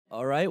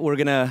All right, we're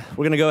gonna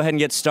go ahead and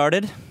get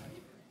started.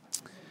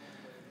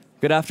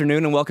 Good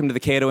afternoon and welcome to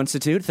the Cato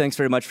Institute. Thanks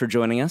very much for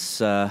joining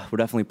us. We're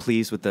definitely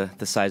pleased with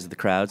the size of the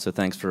crowd, so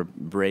thanks for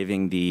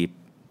braving the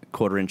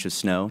quarter inch of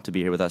snow to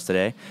be here with us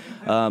today.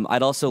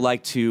 I'd also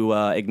like to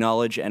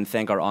acknowledge and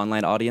thank our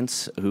online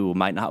audience who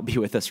might not be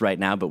with us right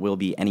now, but will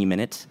be any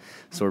minute.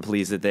 So we're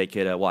pleased that they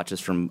could watch us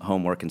from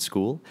home, work, and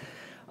school.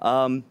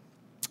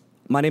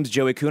 My name is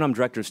Joey Kuhn. I'm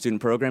Director of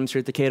Student Programs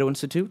here at the Cato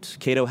Institute.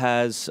 Cato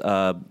has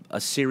a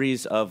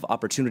series of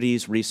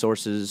opportunities,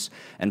 resources,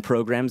 and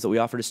programs that we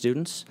offer to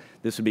students.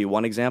 This would be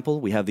one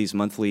example. We have these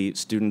monthly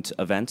student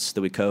events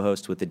that we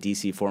co-host with the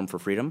DC Forum for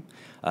Freedom.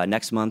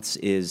 Next month's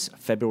is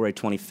February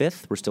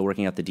 25th. We're still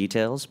working out the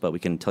details, but we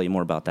can tell you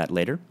more about that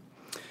later.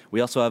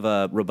 We also have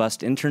a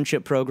robust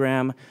internship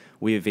program.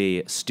 We have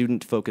a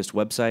student-focused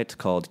website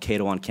called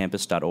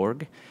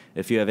catooncampus.org.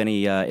 If you have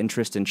any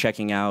interest in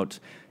checking out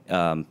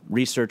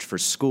research for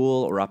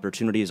school or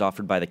opportunities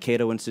offered by the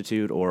Cato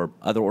Institute or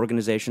other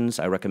organizations,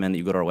 I recommend that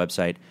you go to our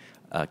website,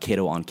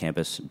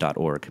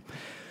 catooncampus.org.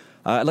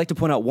 I'd like to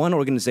point out one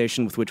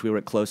organization with which we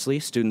work closely,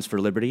 Students for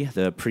Liberty,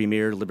 the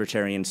premier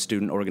libertarian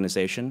student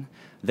organization.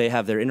 They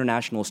have their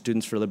International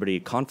Students for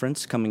Liberty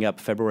Conference coming up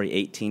February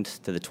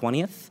 18th to the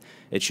 20th.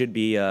 It should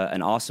be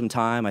an awesome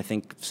time. I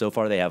think so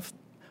far they have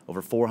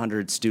over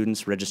 400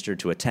 students registered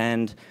to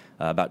attend,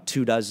 about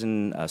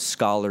 24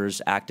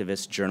 scholars,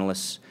 activists,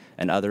 journalists,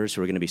 and others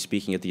who are going to be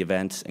speaking at the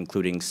event,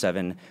 including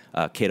 7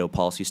 Cato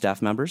policy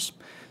staff members.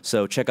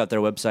 So check out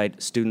their website,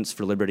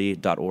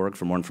 studentsforliberty.org,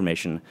 for more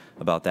information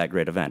about that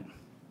great event.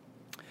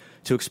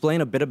 To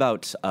explain a bit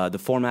about the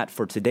format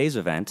for today's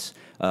event,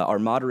 our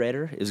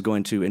moderator is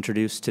going to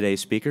introduce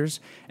today's speakers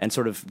and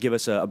sort of give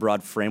us a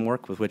broad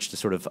framework with which to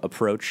sort of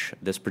approach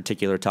this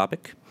particular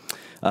topic.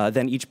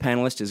 Then each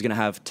panelist is going to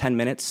have 10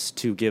 minutes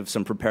to give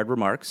some prepared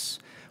remarks.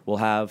 We'll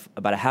have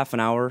about a half an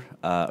hour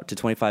to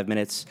 25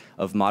 minutes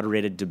of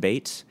moderated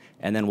debate,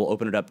 and then we'll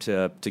open it up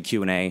to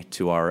Q&A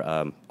to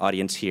our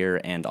audience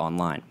here and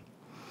online.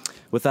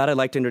 With that, I'd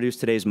like to introduce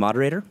today's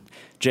moderator.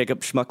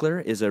 Jacob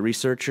Schmuckler is a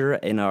researcher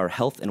in our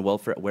Health and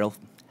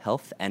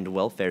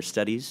Welfare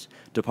Studies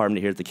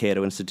department here at the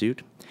Cato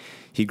Institute.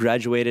 He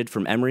graduated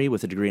from Emory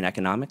with a degree in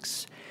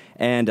economics,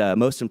 and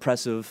most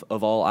impressive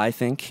of all, I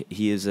think,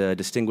 he is a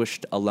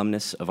distinguished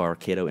alumnus of our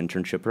Cato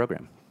internship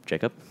program.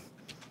 Jacob?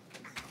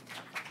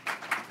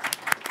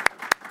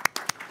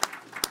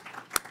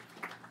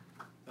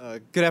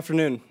 Good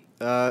afternoon.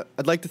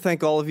 I'd like to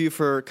thank all of you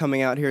for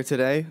coming out here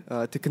today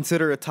to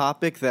consider a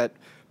topic that,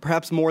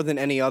 perhaps more than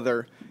any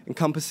other,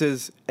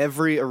 encompasses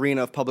every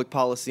arena of public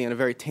policy in a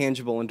very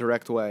tangible and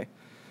direct way.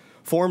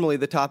 Formally,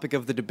 the topic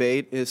of the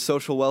debate is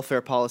social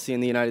welfare policy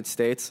in the United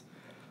States,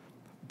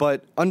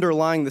 but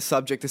underlying the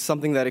subject is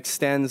something that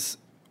extends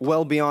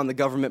well beyond the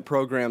government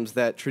programs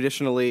that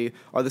traditionally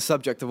are the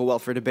subject of a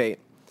welfare debate,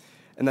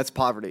 and that's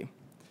poverty.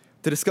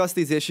 To discuss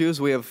these issues,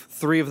 we have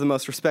 3 of the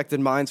most respected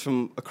minds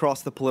from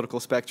across the political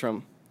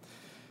spectrum.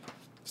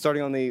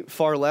 Starting on the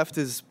far left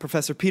is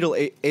Professor Peter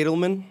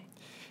Edelman.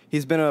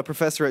 He's been a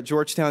professor at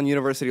Georgetown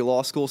University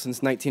Law School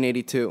since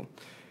 1982.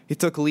 He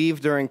took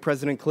leave during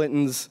President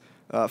Clinton's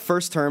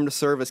first term to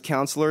serve as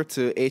counselor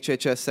to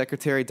HHS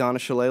Secretary Donna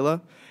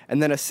Shalala,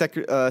 and then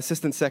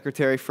Assistant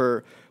Secretary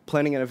for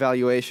Planning and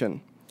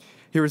Evaluation.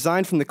 He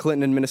resigned from the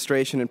Clinton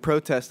administration in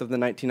protest of the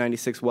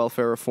 1996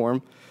 welfare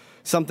reform,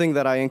 something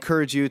that I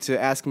encourage you to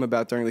ask him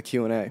about during the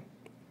Q&A.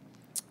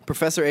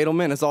 Professor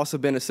Edelman has also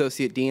been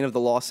Associate Dean of the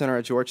Law Center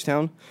at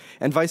Georgetown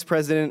and Vice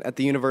President at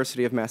the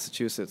University of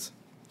Massachusetts.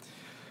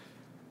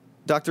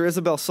 Dr.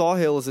 Isabel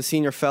Sawhill is a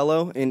Senior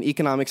Fellow in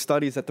Economic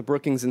Studies at the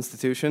Brookings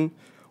Institution,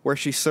 where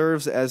she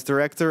serves as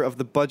Director of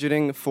the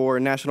Budgeting for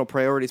National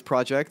Priorities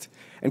Project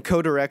and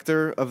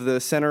Co-Director of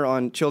the Center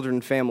on Children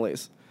and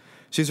Families.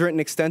 She's written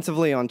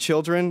extensively on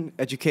children,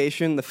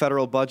 education, the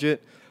federal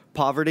budget,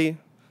 poverty,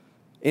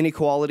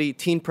 inequality,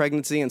 teen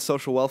pregnancy, and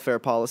social welfare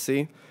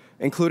policy,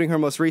 including her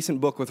most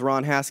recent book with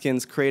Ron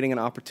Haskins, Creating an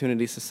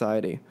Opportunity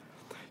Society.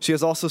 She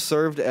has also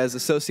served as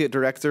Associate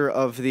Director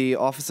of the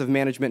Office of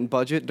Management and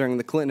Budget during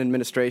the Clinton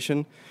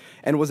administration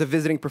and was a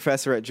visiting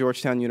professor at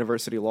Georgetown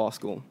University Law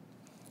School.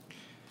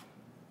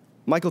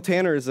 Michael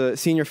Tanner is a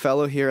Senior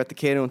Fellow here at the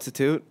Cato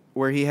Institute,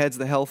 where he heads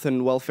the Health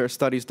and Welfare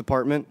Studies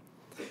Department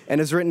and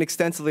has written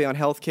extensively on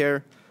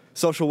healthcare,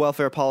 social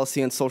welfare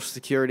policy, and Social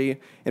Security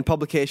in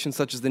publications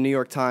such as the New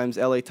York Times,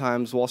 LA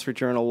Times, Wall Street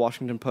Journal,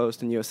 Washington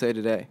Post, and USA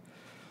Today.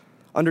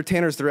 Under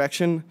Tanner's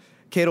direction,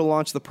 Cato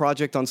launched the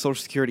Project on Social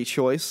Security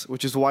Choice,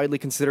 which is widely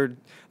considered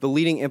the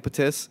leading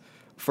impetus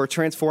for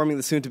transforming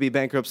the soon-to-be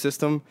bankrupt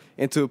system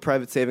into a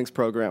private savings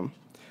program.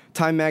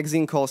 Time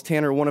magazine calls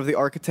Tanner one of the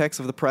architects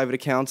of the private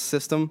accounts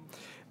system,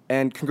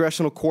 and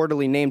Congressional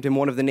Quarterly named him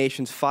one of the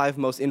nation's 5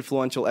 most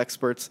influential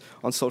experts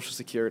on Social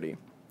Security.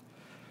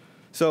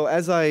 So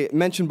as I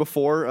mentioned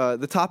before,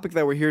 the topic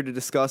that we're here to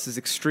discuss is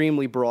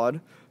extremely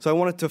broad. So I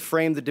wanted to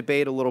frame the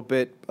debate a little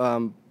bit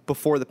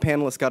before the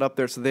panelists got up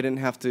there so they didn't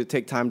have to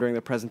take time during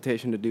the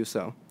presentation to do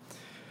so.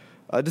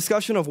 A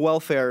discussion of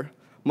welfare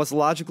must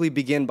logically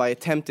begin by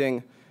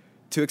attempting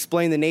to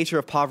explain the nature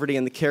of poverty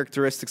and the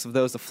characteristics of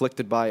those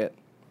afflicted by it.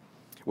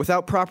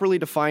 Without properly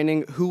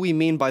defining who we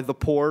mean by the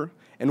poor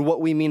and what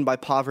we mean by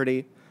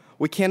poverty,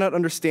 we cannot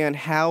understand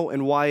how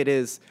and why it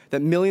is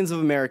that millions of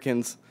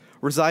Americans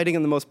residing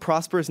in the most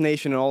prosperous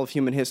nation in all of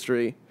human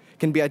history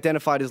can be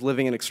identified as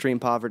living in extreme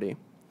poverty.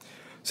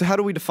 So how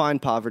do we define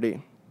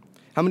poverty?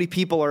 How many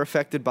people are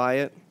affected by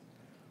it?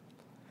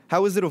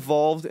 How has it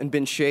evolved and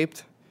been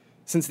shaped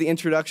since the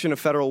introduction of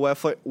federal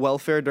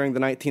welfare during the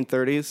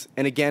 1930s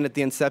and again at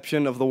the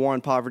inception of the War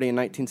on Poverty in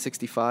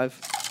 1965?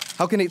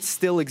 How can it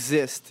still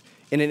exist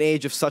in an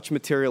age of such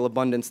material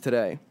abundance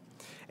today?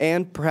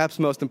 And perhaps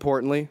most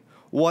importantly,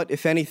 what,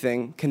 if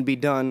anything, can be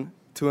done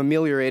to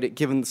ameliorate it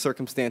given the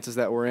circumstances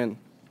that we're in?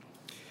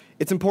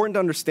 It's important to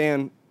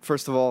understand,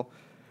 first of all,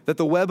 that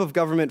the web of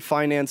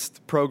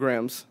government-financed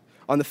programs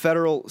on the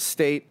federal,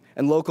 state,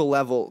 and local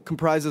level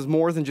comprises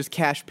more than just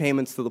cash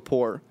payments to the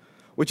poor,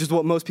 which is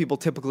what most people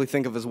typically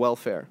think of as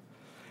welfare.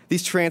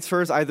 These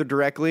transfers, either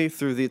directly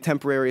through the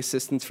Temporary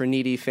Assistance for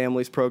Needy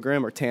Families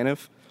program, or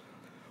TANF,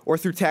 or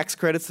through tax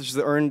credits such as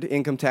the Earned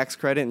Income Tax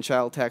Credit and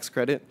Child Tax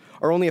Credit,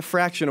 are only a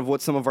fraction of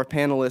what some of our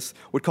panelists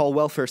would call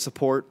welfare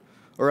support,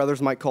 or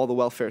others might call the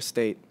welfare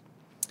state.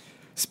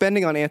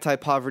 Spending on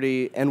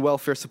anti-poverty and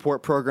welfare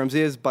support programs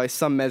is, by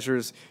some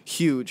measures,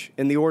 huge,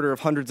 in the order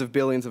of hundreds of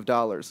billions of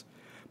dollars.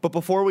 But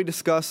before we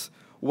discuss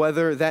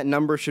whether that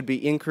number should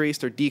be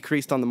increased or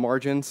decreased on the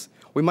margins,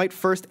 we might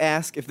first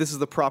ask if this is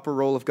the proper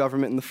role of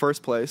government in the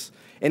first place,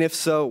 and if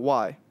so,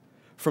 why.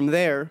 From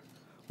there,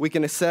 we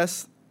can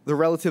assess the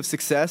relative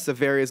success of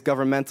various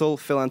governmental,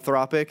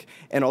 philanthropic,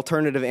 and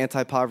alternative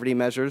anti-poverty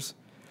measures,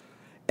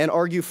 and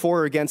argue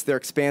for or against their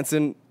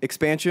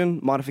expansion,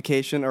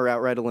 modification, or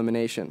outright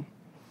elimination.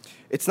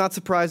 It's not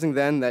surprising,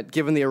 then, that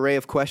given the array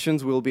of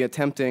questions we will be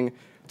attempting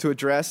to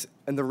address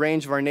and the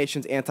range of our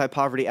nation's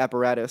anti-poverty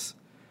apparatus,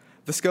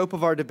 the scope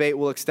of our debate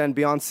will extend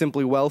beyond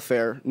simply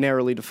welfare,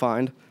 narrowly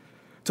defined,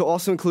 to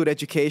also include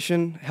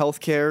education,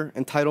 healthcare,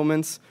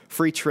 entitlements,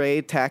 free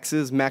trade,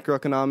 taxes,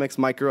 macroeconomics,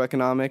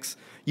 microeconomics,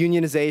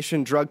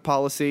 unionization, drug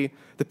policy,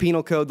 the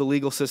penal code, the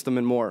legal system,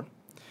 and more.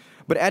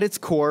 But at its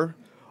core,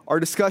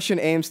 our discussion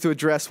aims to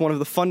address one of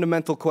the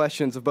fundamental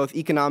questions of both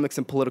economics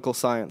and political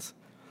science.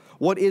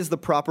 What is the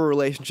proper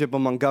relationship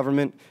among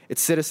government,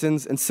 its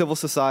citizens, and civil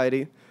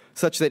society,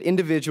 such that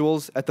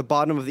individuals at the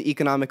bottom of the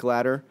economic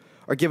ladder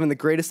are given the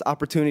greatest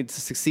opportunity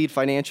to succeed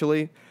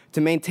financially, to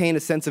maintain a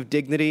sense of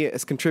dignity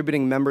as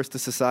contributing members to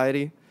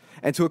society,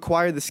 and to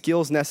acquire the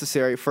skills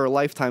necessary for a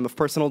lifetime of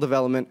personal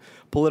development,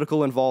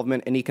 political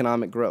involvement, and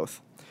economic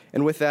growth?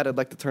 And with that, I'd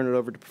like to turn it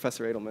over to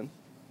Professor Edelman.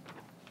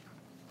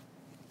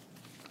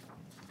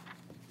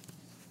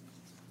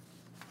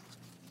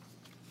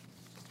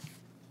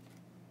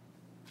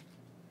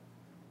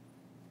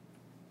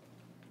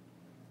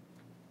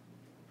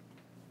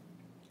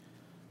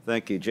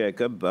 Thank you,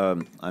 Jacob.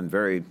 I'm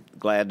very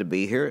glad to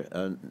be here.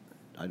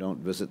 I don't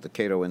visit the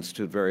Cato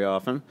Institute very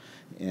often,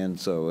 and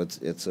so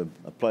it's a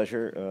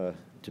pleasure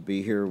to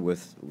be here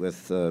with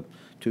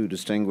two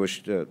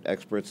distinguished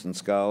experts and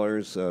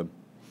scholars.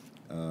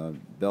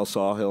 Bell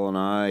Sawhill and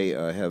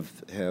I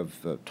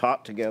have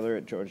taught together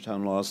at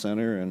Georgetown Law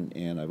Center,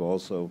 and I've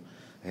also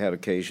had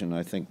occasion,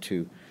 I think,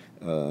 to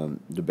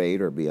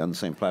debate or be on the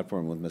same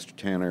platform with Mr.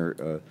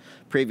 Tanner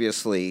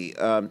previously.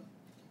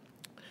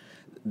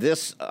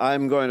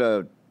 I'm going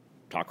to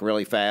talk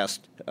really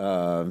fast.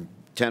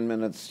 10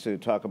 minutes to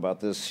talk about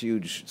this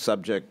huge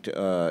subject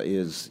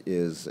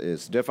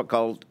is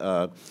difficult,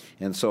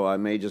 and so I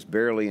may just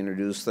barely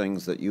introduce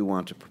things that you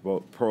want to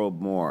probe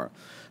more.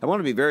 I want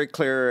to be very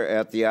clear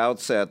at the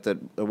outset that,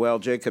 while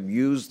Jacob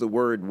used the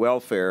word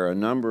welfare a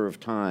number of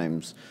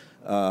times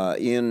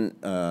in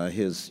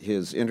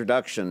his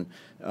introduction,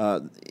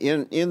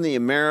 in the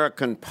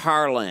American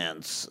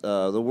parlance,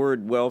 the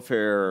word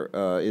welfare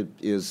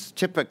is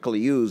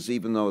typically used,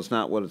 even though it's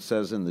not what it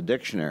says in the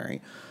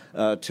dictionary,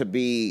 to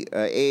be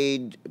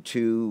aid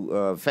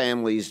to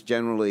families,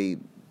 generally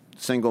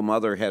single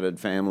mother-headed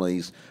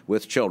families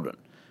with children.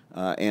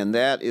 And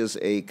that is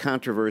a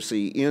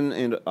controversy in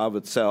and of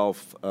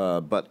itself,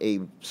 but a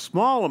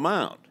small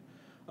amount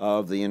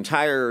of the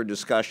entire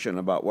discussion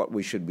about what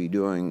we should be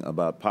doing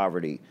about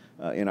poverty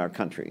in our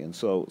country. And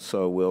so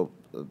we'll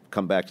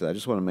come back to that. I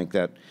just want to make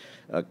that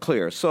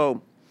clear.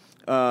 So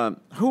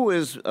who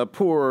is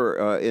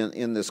poor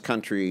in this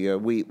country?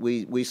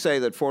 We say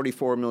that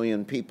 44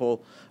 million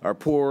people are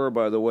poor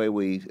by the way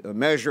we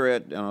measure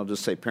it, and I'll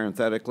just say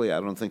parenthetically, I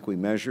don't think we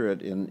measure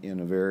it in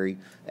a very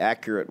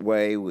accurate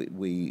way.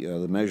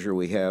 The measure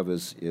we have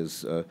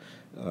is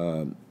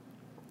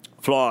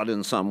flawed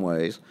in some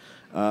ways.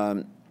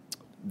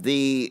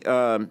 There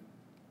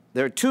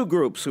are two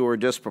groups who are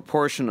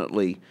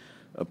disproportionately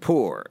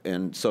poor,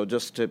 and so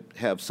just to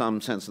have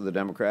some sense of the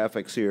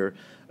demographics here,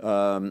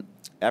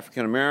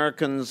 African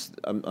Americans,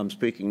 I'm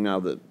speaking now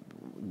the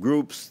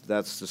groups,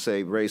 that's to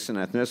say race and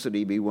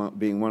ethnicity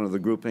being one of the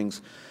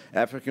groupings.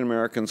 African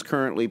Americans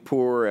currently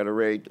poor at a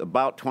rate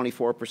about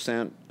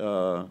 24%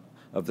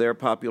 of their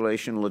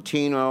population.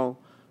 Latino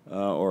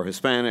or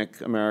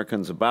Hispanic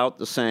Americans about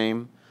the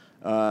same.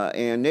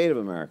 and Native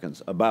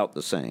Americans about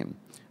the same.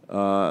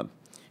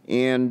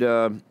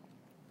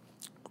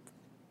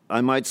 I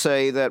might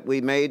say that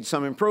we made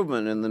some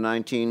improvement in the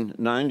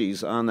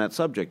 1990s on that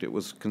subject. It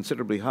was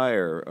considerably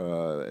higher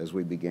as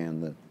we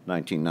began the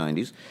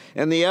 1990s.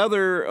 And the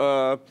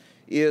other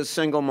is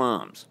single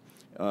moms.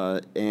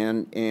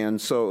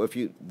 And so if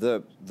you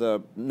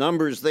the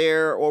numbers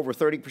there, over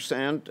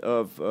 30%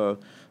 of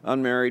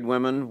unmarried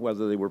women,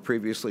 whether they were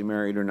previously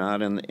married or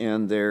not,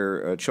 and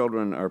their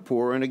children are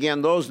poor. And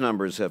again, those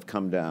numbers have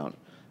came down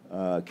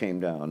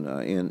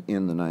in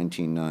the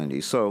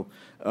 1990s. So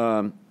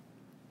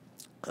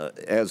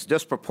as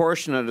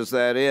disproportionate as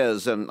that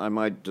is, and I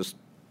might just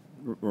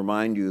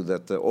remind you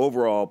that the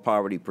overall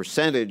poverty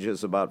percentage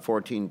is about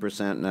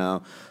 14%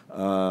 now.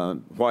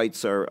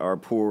 Whites are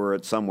poor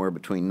at somewhere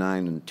between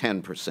 9 and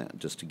 10%,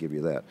 just to give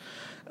you that.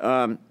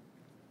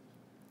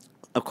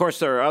 Of course,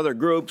 there are other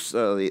groups,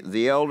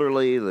 the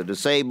elderly, the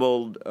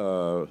disabled,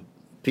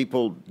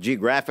 people,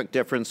 geographic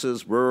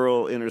differences,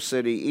 rural, inner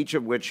city, each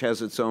of which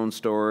has its own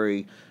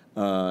story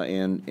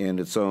and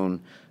its own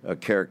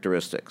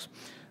characteristics.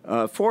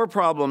 4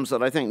 problems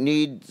that I think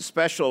need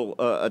special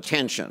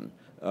attention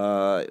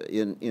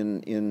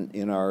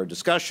in our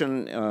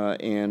discussion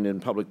and in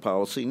public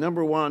policy.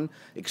 Number 1,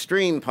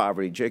 extreme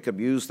poverty.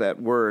 Jacob used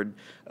that word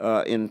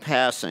in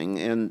passing,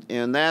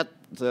 and that's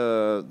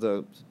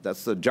the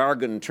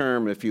jargon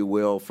term, if you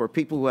will, for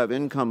people who have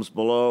incomes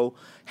below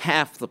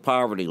half the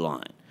poverty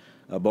line.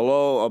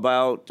 Below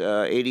about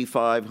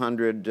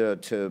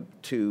 $8,500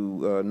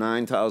 to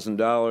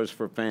 $9,000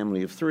 for a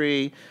family of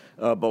 3,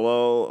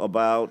 below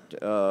about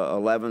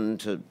 $11,000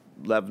 to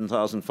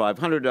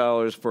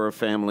 $11,500 for a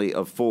family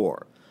of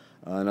 4.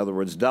 In other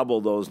words,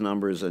 double those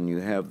numbers and you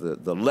have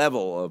the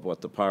level of what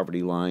the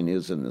poverty line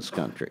is in this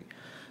country.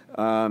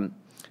 I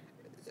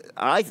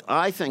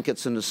think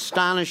it's an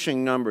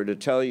astonishing number to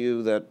tell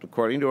you that,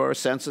 according to our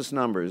census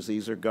numbers,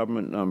 these are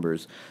government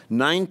numbers,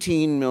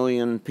 19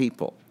 million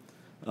people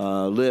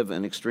live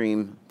in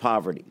extreme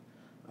poverty.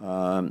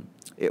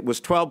 It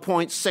was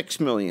 12.6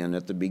 million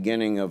at the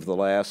beginning of the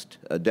last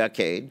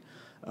decade,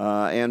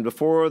 and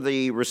before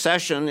the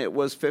recession, it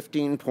was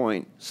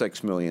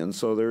 15.6 million,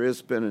 so there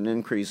has been an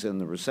increase in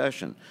the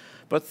recession.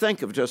 But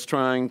think of just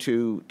trying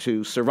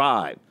to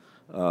survive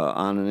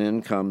on an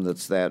income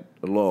that's that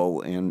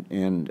low,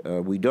 and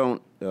we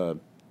don't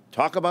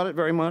talk about it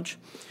very much.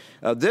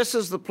 This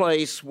is the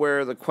place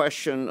where the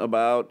question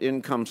about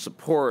income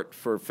support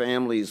for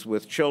families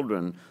with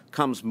children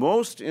comes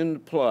most into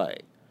play,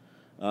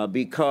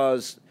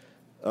 because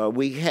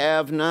we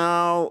have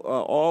now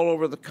all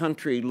over the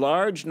country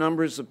large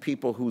numbers of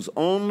people whose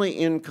only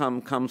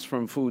income comes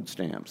from food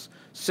stamps.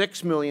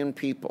 6 million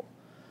people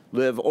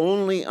live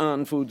only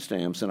on food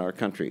stamps in our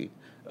country.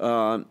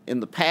 In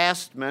the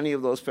past, many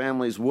of those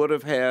families would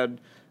have had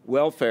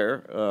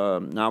welfare,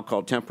 now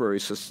called temporary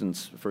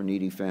assistance for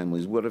needy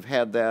families, would have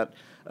had that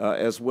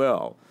as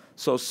well.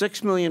 So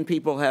 6 million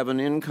people have an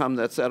income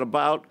that's at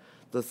about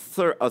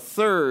a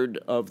third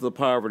of the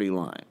poverty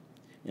line.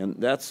 And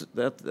that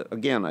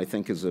again, I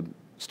think is an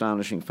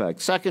astonishing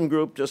fact. Second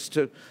group, just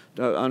to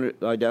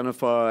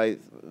identify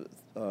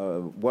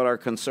what our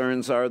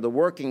concerns are, the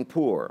working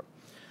poor.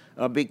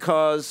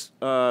 Because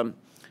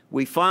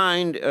we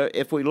find,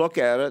 if we look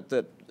at it,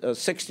 that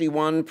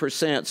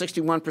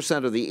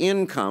 61% of the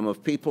income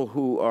of people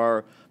who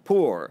are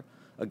poor,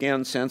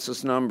 again,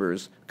 census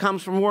numbers,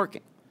 comes from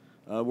working.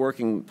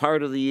 Working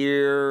part of the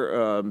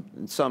year,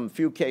 in some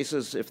few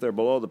cases, if they're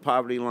below the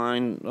poverty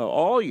line,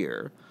 all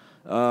year,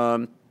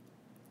 and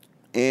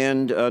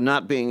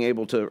not being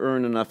able to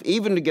earn enough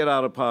even to get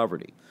out of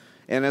poverty.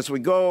 And as we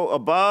go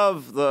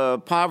above the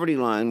poverty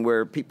line,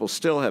 where people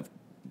still have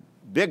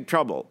big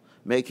trouble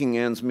making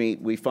ends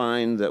meet, we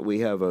find that we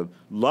have a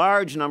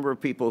large number of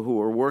people who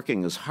are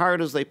working as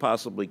hard as they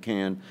possibly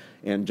can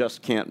and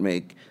just can't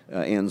make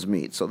ends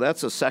meet. So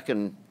that's a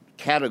second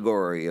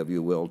category, if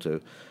you will, to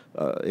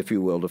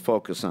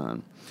focus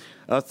on.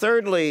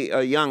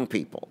 Thirdly, young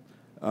people.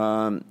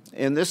 And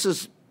this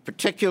is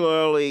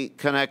particularly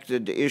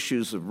connected to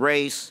issues of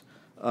race,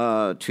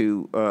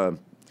 to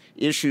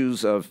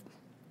issues of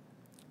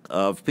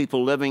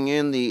people living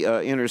in the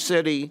inner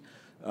city.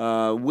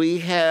 We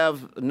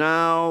have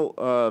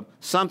now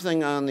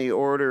something on the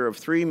order of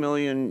 3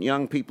 million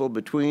young people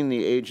between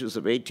the ages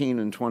of 18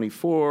 and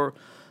 24,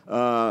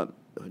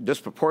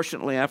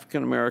 disproportionately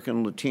African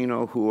American,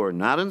 Latino, who are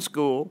not in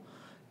school,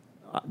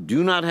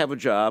 do not have a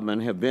job,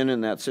 and have been in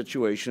that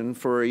situation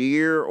for a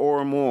year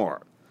or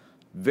more.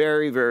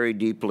 Very, very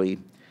deeply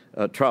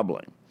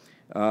troubling.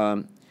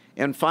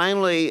 And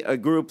finally, a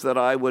group that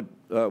I would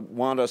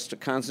want us to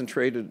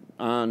concentrate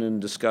on in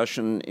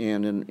discussion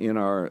and in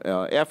our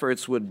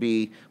efforts would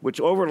be,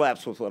 which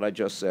overlaps with what I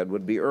just said,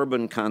 would be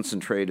urban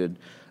concentrated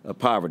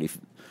poverty.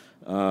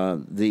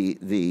 Those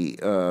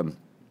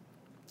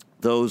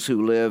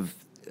who live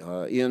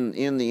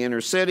in the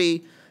inner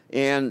city,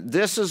 and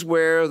this is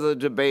where the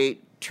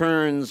debate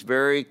turns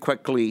very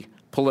quickly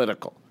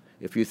political.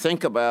 If you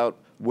think about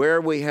where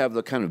we have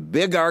the kind of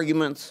big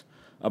arguments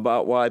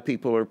about why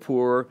people are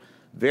poor,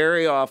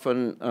 very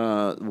often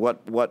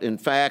what in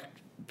fact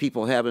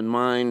people have in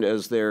mind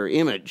as their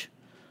image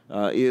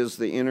is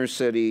the inner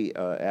city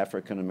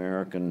African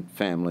American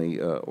family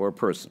or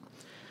person.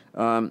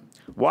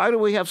 Why do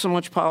we have so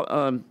much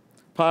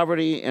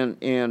poverty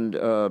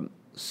and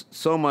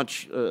so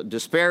much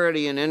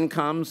disparity in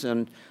incomes?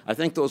 And I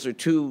think those are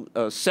two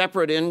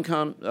separate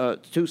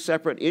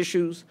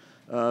issues.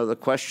 The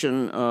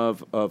question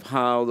of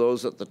how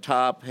those at the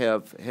top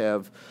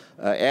have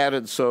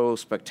added so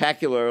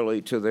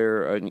spectacularly to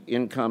their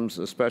incomes,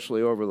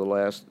 especially over the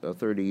last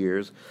 30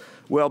 years.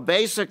 Well,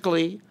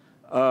 basically,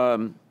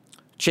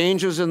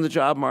 changes in the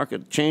job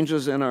market,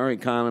 changes in our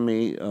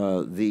economy,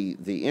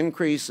 the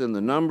increase in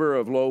the number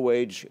of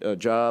low-wage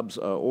jobs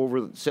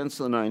since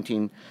the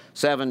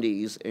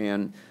 1970s,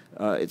 and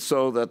it's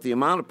so that the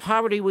amount of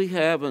poverty we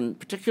have, and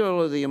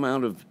particularly the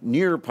amount of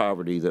near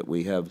poverty that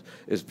we have,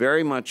 is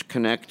very much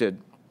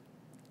connected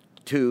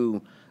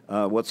to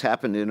what's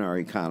happened in our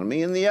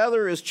economy. And the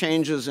other is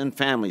changes in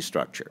family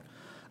structure.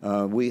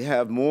 We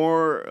have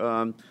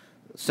more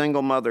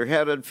single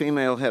mother-headed,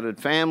 female-headed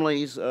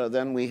families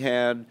than we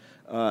had.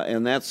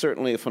 And that's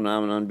certainly a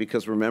phenomenon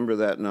because remember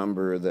that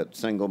number that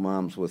single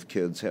moms with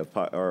kids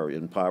are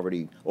in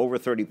poverty, over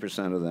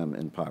 30% of them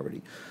in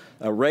poverty.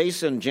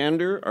 Race and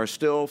gender are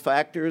still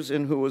factors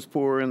in who is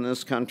poor in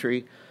this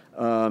country.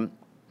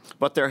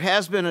 But there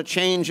has been a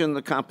change in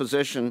the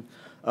composition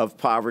of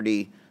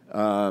poverty.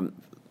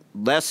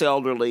 Less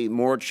elderly,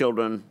 more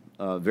children,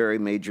 very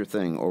major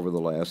thing over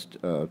the last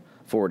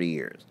 40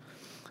 years.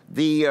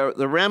 The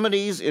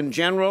remedies in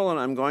general, and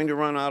I'm going to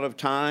run out of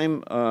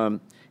time,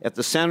 at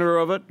the center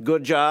of it,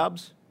 good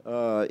jobs,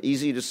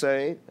 easy to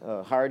say,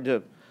 hard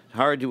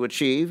to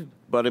achieve,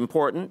 but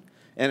important.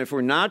 And if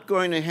we're not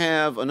going to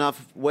have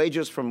enough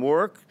wages from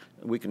work,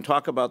 we can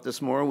talk about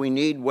this more, we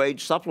need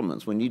wage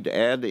supplements. We need to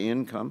add to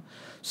income.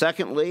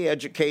 Secondly,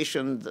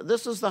 education.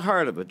 This is the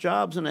heart of it,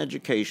 jobs and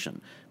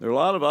education. There are a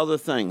lot of other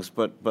things,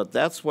 but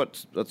that's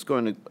what's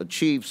going to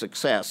achieve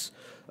success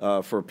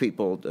for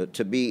people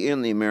to be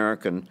in the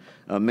American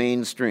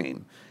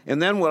mainstream.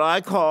 And then what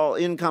I call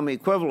income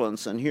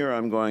equivalence, and here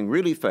I'm going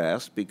really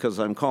fast because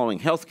I'm calling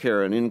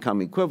healthcare an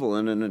income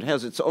equivalent, and it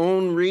has its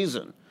own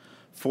reason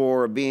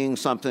for being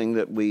something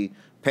that we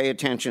pay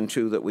attention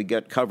to, that we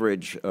get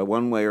coverage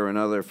one way or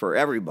another for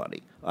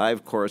everybody. I,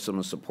 of course, am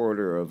a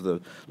supporter of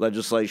the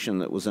legislation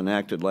that was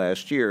enacted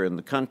last year in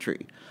the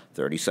country.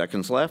 30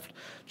 seconds left.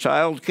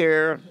 Child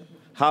care,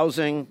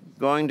 housing,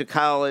 going to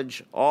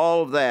college,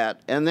 all of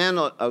that, and then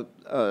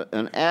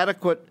an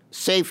adequate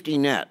safety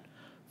net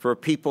for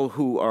people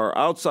who are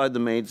outside the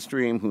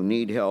mainstream, who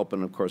need help,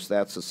 and of course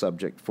that's a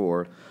subject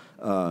for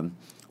a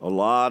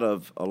lot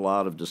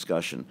of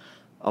discussion.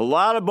 A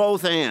lot of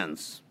both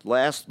ands,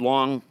 last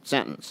long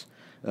sentence.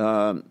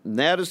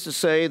 That is to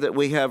say that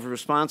we have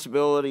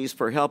responsibilities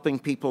for helping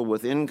people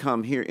with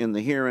income here in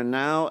the here and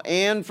now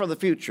and for the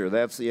future.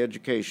 That's the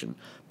education.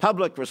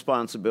 Public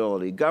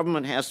responsibility.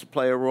 Government has to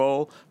play a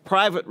role.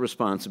 Private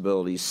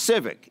responsibility.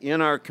 Civic in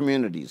our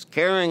communities.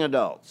 Caring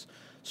adults.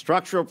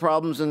 Structural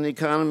problems in the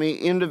economy.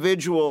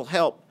 Individual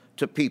help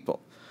to people.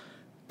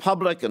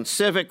 Public and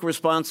civic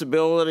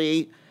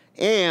responsibility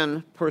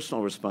and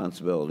personal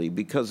responsibility,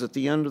 because at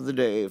the end of the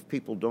day, if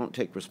people don't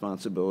take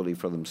responsibility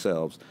for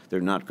themselves, they're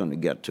not going to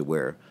get to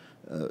where,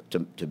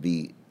 to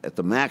be at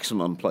the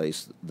maximum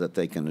place that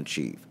they can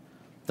achieve.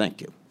 Thank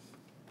you.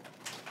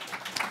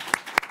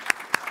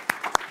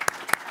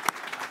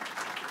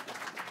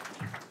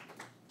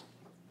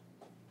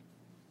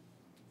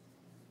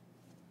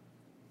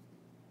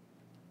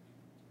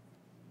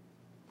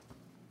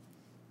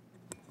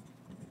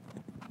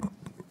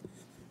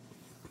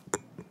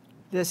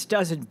 This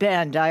doesn't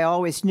bend. I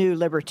always knew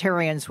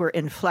libertarians were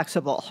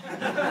inflexible.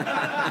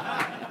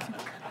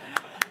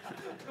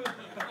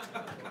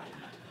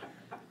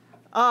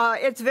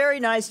 It's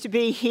very nice to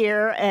be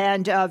here,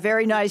 and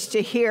very nice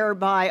to hear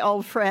my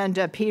old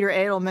friend Peter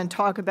Edelman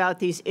talk about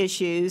these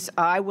issues.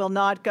 I will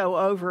not go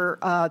over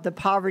the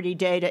poverty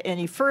data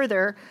any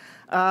further.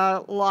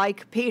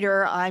 Like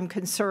Peter, I'm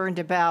concerned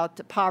about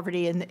the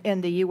poverty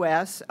in the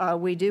U.S.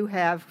 We do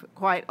have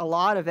quite a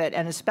lot of it,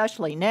 and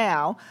especially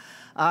now.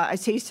 I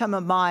see some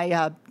of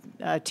my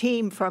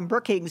team from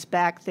Brookings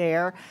back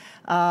there,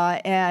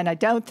 and I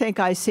don't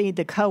think I see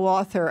the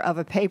co-author of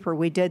a paper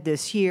we did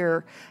this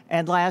year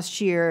and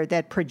last year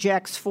that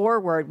projects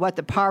forward what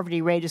the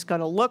poverty rate is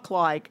going to look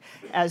like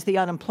as the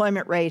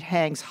unemployment rate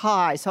hangs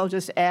high. So I'll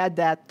just add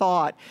that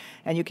thought,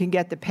 and you can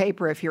get the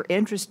paper if you're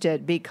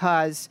interested,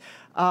 because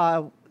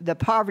the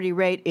poverty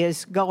rate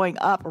is going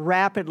up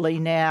rapidly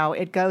now.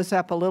 It goes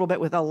up a little bit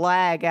with a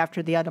lag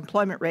after the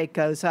unemployment rate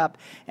goes up,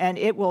 and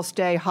it will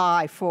stay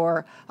high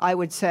for, I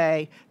would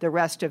say, the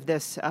rest of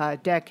this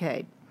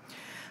decade.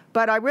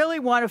 But I really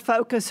want to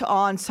focus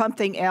on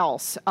something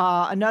else,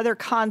 another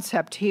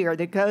concept here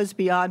that goes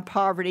beyond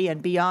poverty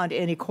and beyond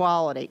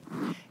inequality.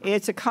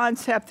 It's a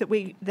concept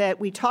that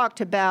we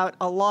talked about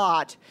a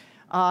lot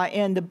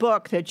in the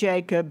book that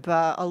Jacob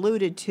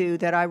alluded to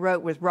that I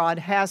wrote with Rod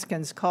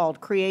Haskins called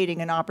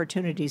Creating an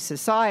Opportunity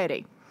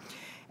Society.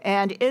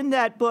 And in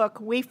that book,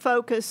 we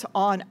focus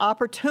on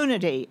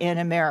opportunity in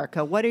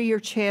America. What are your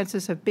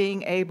chances of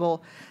being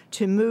able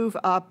to move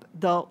up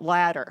the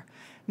ladder?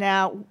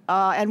 Now,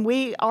 and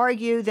we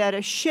argue that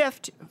a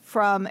shift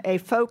from a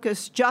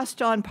focus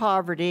just on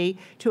poverty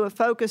to a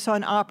focus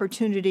on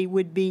opportunity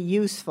would be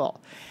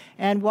useful.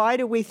 And why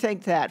do we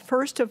think that?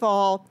 First of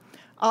all,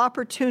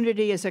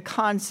 opportunity is a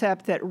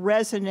concept that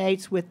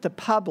resonates with the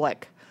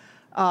public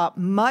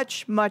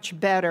much, much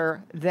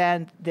better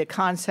than the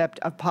concept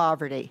of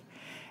poverty.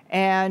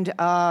 And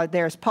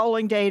there's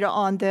polling data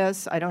on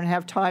this. I don't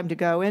have time to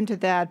go into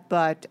that,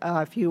 but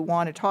if you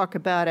want to talk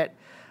about it,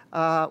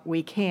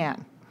 we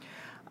can.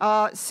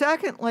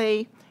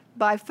 Secondly,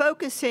 by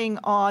focusing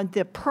on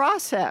the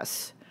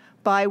process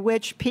by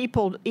which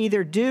people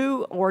either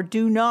do or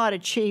do not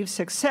achieve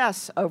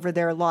success over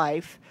their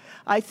life,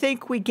 I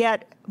think we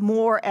get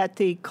more at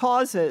the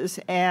causes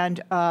and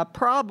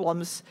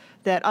problems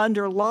that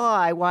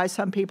underlie why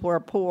some people are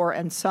poor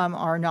and some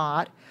are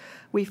not.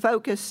 We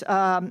focus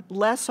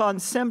less on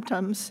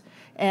symptoms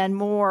and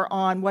more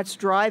on what's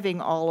driving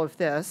all of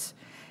this.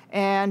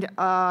 And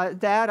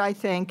that, I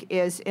think,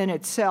 is in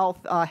itself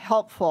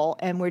helpful.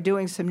 And we're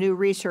doing some new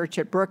research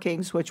at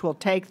Brookings, which will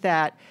take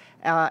that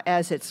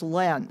as its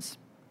lens.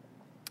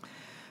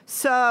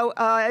 So,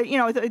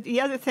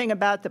 the other thing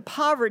about the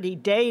poverty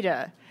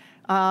data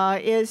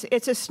is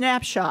it's a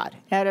snapshot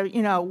at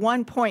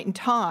one point in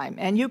time.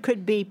 And you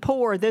could be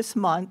poor this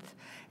month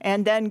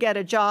and then get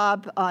a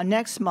job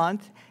next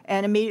month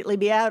and immediately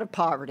be out of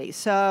poverty.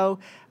 So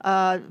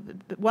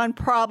one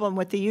problem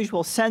with the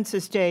usual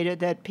census data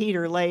that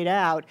Peter laid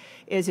out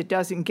is it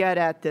doesn't get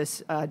at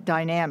this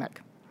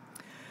dynamic.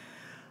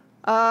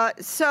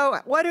 So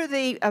what are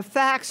the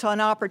facts on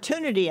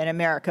opportunity in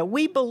America?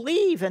 We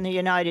believe in the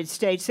United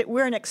States that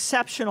we're an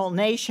exceptional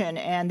nation,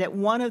 and that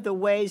one of the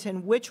ways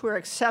in which we're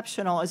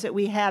exceptional is that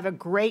we have a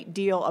great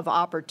deal of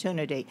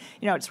opportunity.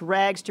 It's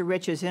rags to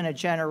riches in a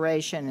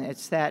generation.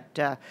 It's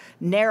that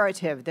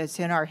narrative that's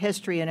in our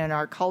history and in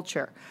our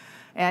culture.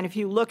 And if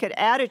you look at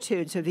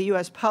attitudes of the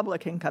U.S.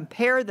 public and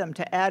compare them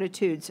to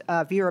attitudes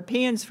of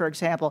Europeans, for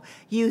example,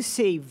 you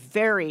see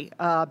very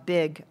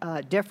big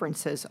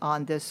differences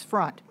on this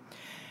front.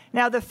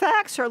 Now, the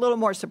facts are a little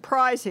more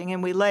surprising,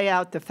 and we lay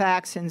out the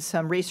facts in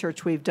some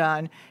research we've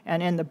done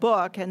and in the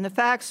book. And the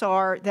facts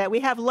are that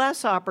we have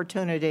less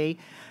opportunity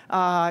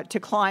to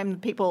climb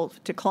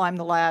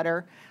the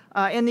ladder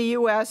in the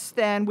U.S.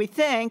 than we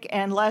think,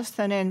 and less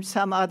than in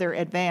some other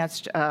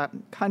advanced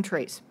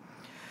countries.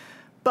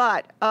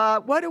 But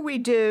what do we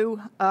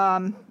do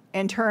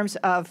in terms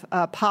of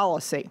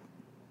policy?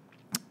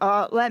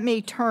 Let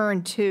me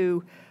turn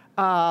to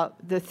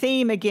the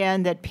theme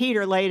again that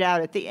Peter laid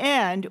out at the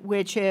end,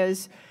 which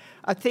is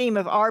a theme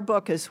of our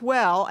book as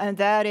well, and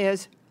that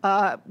is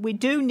we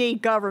do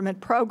need government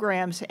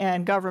programs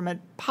and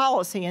government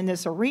policy in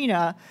this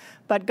arena,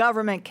 but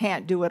government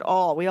can't do it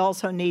all. We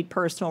also need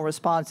personal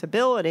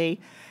responsibility.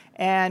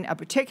 And a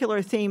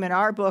particular theme in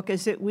our book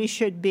is that we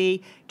should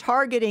be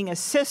targeting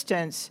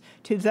assistance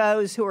to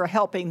those who are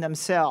helping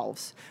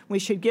themselves. We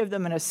should give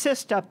them an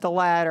assist up the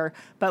ladder,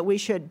 but we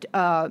should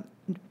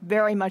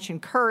very much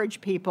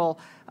encourage people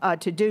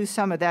to do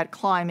some of that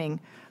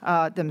climbing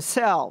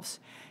themselves.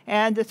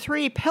 And the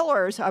three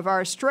pillars of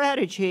our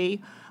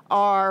strategy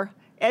are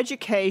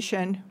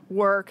education,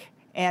 work,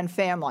 and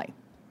family.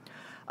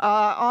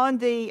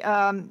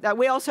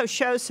 We also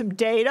show some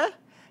data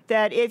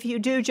that if you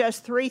do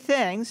just three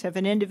things, if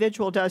an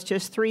individual does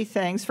just three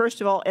things, first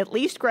of all, at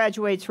least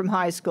graduates from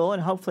high school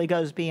and hopefully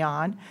goes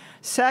beyond.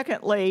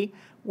 Secondly,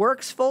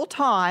 works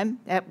full-time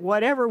at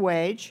whatever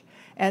wage.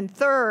 And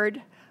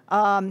third,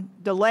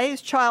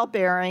 delays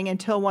childbearing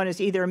until one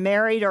is either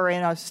married or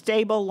in a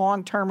stable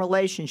long-term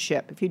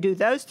relationship. If you do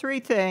those three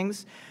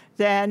things,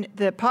 then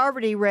the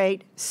poverty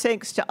rate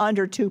sinks to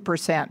under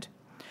 2%.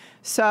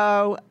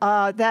 So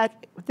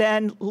that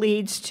then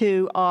leads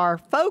to our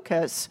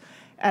focus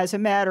as a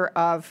matter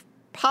of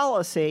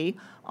policy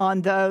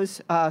on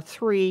those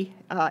three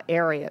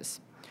areas.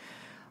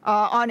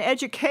 On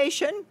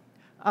education,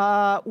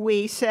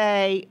 we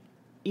say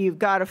you've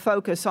got to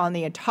focus on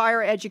the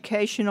entire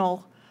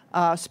educational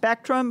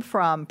spectrum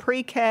from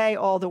pre-K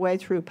all the way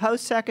through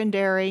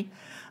post-secondary.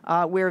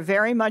 We're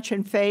very much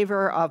in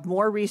favor of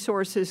more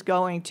resources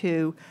going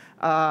to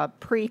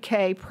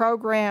pre-K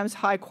programs,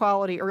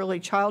 high-quality early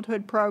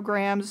childhood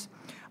programs.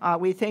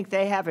 We think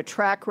they have a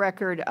track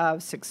record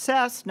of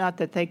success, not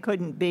that they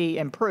couldn't be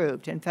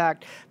improved. In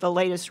fact, the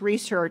latest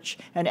research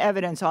and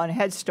evidence on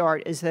Head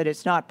Start is that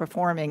it's not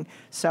performing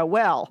so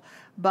well.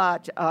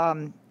 But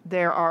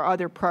there are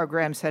other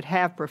programs that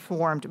have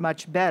performed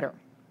much better.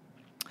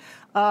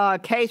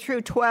 K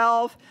through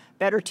 12,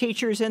 better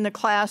teachers in the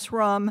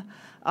classroom,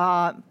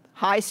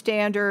 high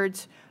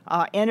standards,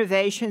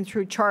 innovation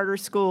through charter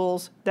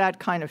schools, that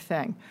kind of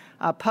thing.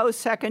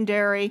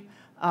 Post-secondary,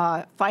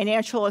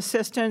 financial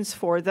assistance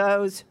for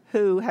those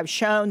who have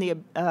shown the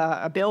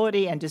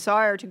ability and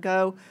desire to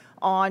go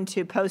on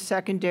to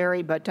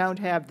post-secondary but don't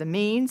have the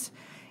means,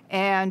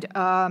 and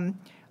a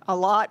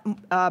lot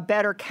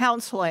better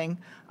counseling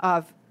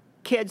of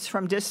kids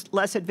from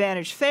less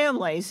advantaged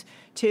families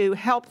to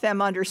help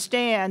them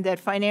understand that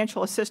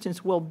financial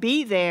assistance will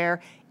be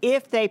there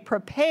if they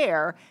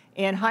prepare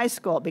in high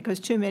school, because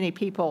too many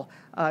people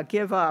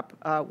give up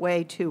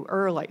way too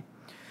early.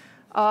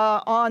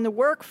 On the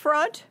work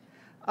front,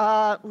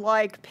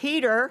 like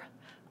Peter,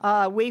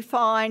 we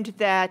find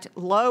that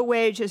low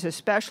wages,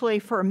 especially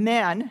for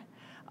men,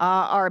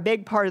 are a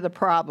big part of the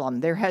problem.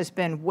 There has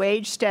been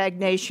wage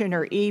stagnation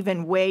or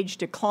even wage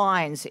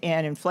declines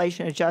in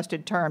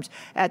inflation-adjusted terms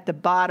at the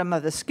bottom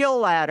of the skill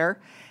ladder,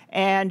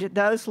 and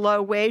those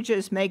low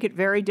wages make it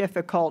very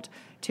difficult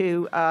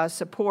to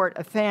support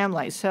a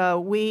family. So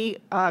we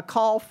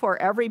call for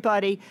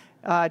everybody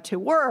to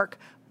work,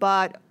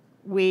 but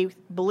we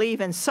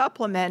believe in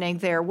supplementing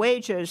their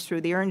wages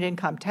through the Earned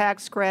Income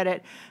Tax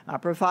Credit,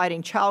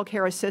 providing child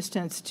care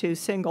assistance to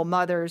single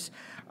mothers,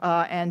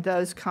 and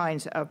those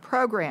kinds of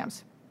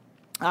programs.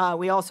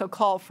 We also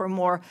call for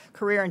more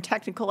career and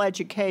technical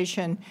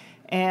education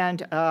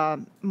and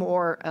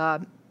more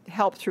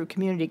help through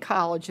community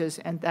colleges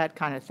and that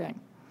kind of thing.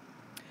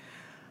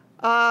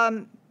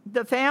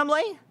 The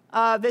family,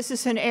 this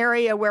is an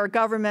area where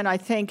government, I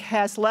think,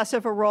 has less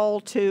of a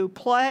role to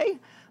play,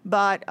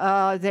 but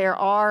there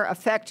are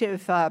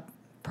effective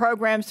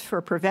programs for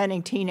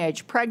preventing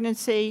teenage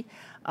pregnancy.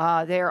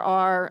 There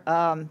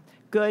are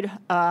good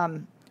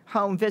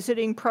home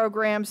visiting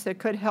programs that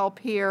could help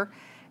here.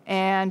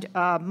 And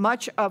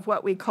much of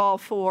what we call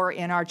for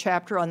in our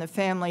chapter on the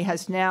family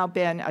has now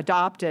been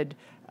adopted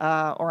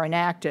or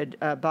enacted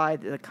by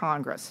the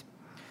Congress.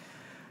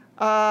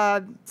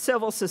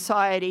 Civil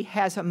society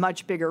has a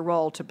much bigger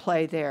role to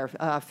play there,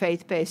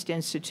 faith-based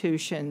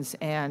institutions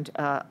and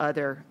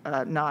other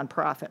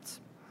nonprofits.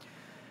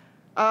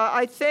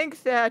 I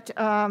think that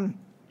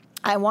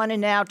I want to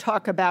now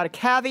talk about a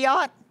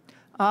caveat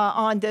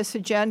on this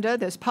agenda,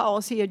 this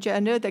policy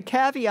agenda. The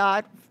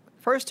caveat,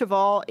 first of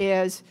all,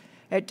 is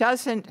it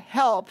doesn't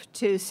help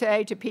to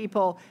say to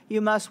people,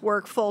 you must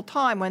work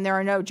full-time when there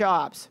are no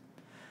jobs.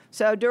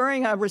 So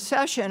during a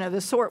recession of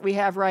the sort we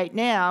have right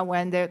now,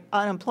 when the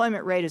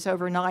unemployment rate is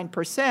over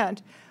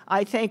 9%,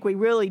 I think we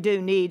really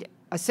do need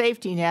a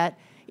safety net,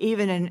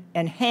 even an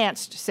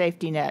enhanced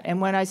safety net.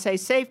 And when I say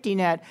safety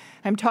net,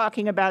 I'm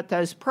talking about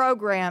those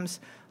programs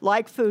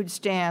like food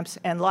stamps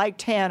and like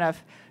TANF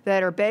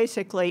that are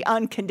basically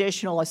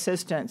unconditional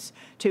assistance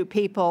to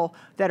people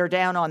that are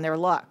down on their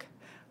luck.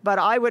 But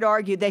I would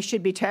argue they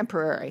should be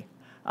temporary.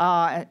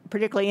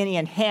 Particularly any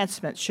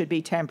enhancements should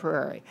be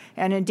temporary.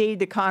 And indeed,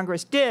 the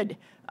Congress did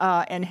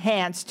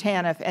enhance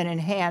TANF and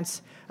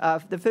enhance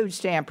the food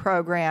stamp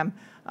program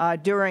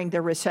during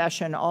the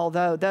recession,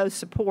 although those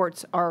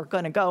supports are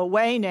going to go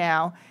away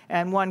now.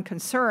 And one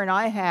concern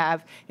I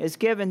have is,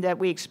 given that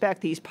we expect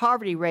these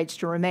poverty rates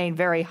to remain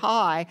very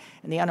high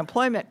and the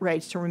unemployment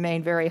rates to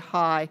remain very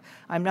high,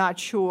 I'm not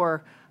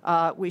sure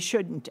we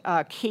shouldn't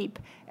keep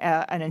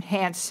an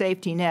enhanced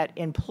safety net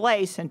in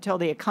place until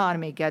the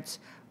economy gets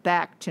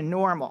back to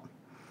normal.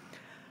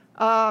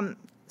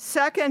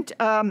 Second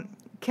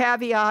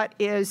caveat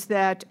is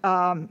that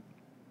the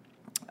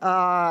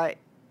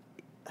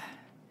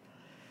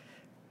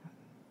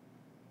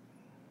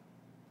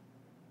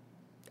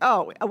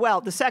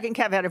second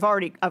caveat I've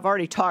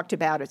already talked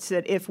about. It's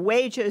that if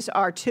wages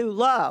are too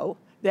low,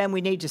 then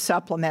we need to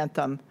supplement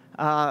them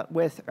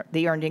with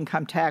the Earned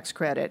Income Tax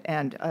Credit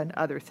and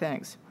other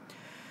things.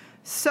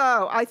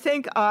 So I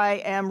think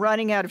I am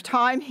running out of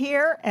time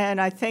here,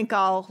 and I think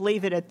I'll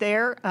leave it at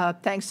there.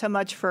 Thanks so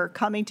much for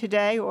coming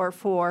today, or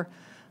for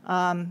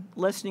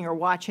listening or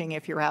watching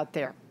if you're out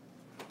there.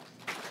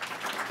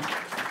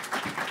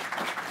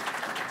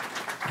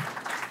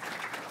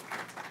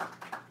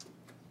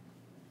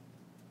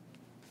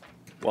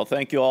 Well,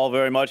 thank you all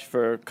very much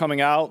for coming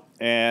out,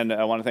 and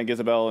I want to thank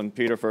Isabel and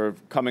Peter for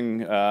coming,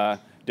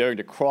 daring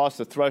to cross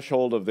the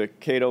threshold of the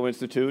Cato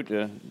Institute.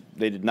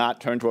 They did not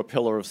turn to a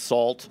pillar of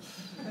salt.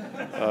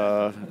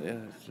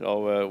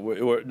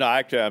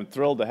 Actually, I'm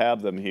thrilled to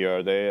have them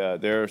here.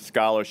 Their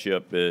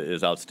scholarship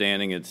is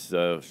outstanding. It's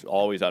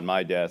always on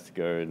my desk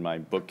or in my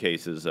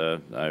bookcases.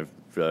 I've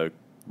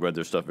read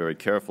their stuff very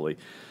carefully,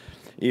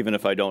 even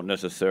if I don't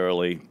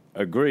necessarily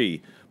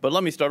agree. But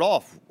let me start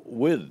off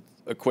with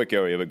a quick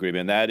area of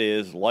agreement. That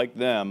is, like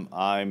them,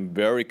 I'm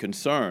very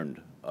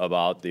concerned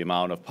about the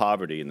amount of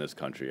poverty in this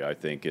country. I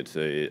think it's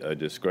a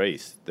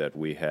disgrace that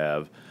we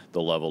have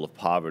the level of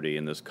poverty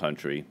in this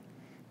country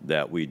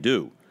that we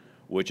do,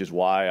 which is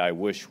why I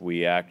wish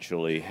we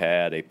actually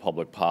had a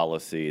public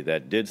policy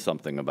that did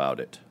something about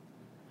it.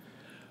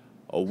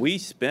 We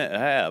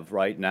have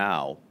right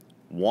now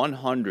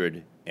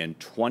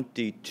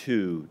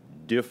 122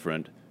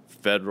 different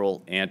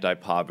federal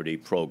anti-poverty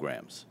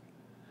programs.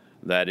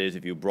 That is,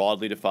 if you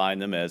broadly define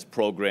them as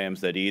programs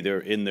that either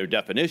in their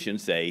definition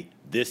say,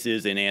 this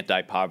is an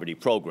anti-poverty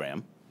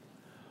program,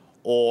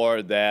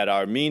 or that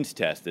are means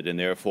tested and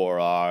therefore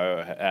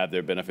have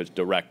their benefits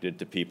directed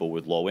to people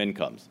with low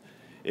incomes.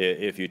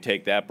 If you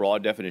take that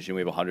broad definition,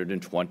 we have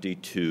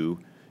 122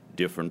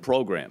 different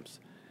programs.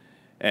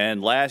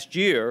 And last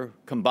year,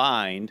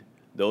 combined,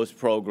 those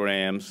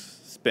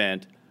programs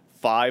spent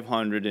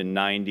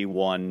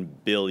 $591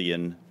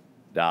 billion.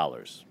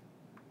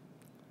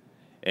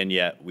 And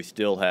yet we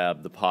still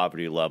have the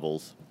poverty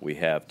levels we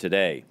have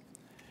today.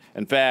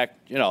 In fact,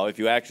 if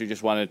you actually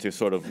just wanted to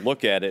sort of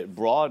look at it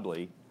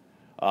broadly,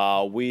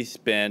 we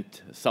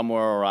spent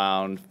somewhere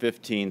around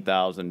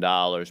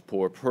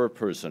 $15,000 per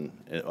person,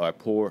 or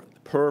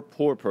per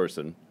poor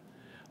person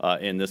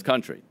in this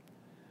country,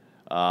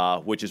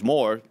 which is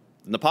more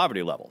than the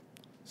poverty level.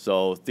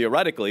 So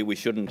theoretically, we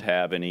shouldn't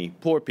have any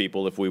poor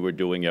people if we were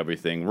doing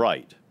everything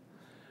right.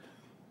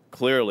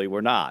 Clearly,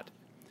 we're not.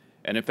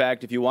 And in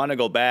fact, if you want to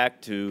go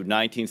back to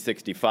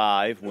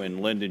 1965, when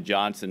Lyndon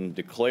Johnson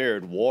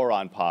declared war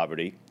on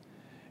poverty,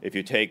 if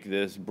you take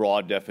this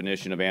broad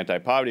definition of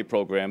anti-poverty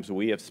programs,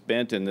 we have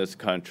spent in this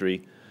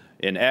country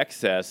in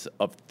excess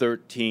of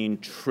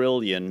 $13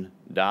 trillion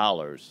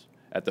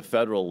at the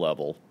federal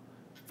level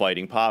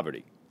fighting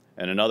poverty,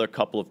 and another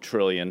couple of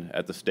trillion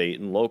at the state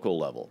and local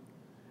level,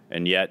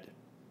 and yet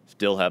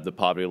still have the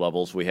poverty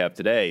levels we have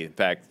today. In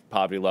fact,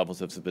 poverty levels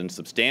have been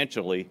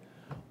substantially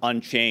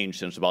unchanged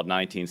since about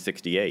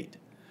 1968.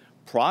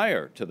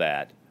 Prior to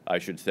that, I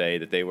should say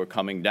that they were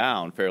coming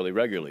down fairly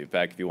regularly. In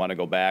fact, if you want to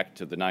go back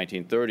to the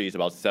 1930s,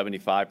 about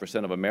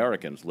 75% of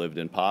Americans lived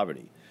in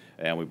poverty,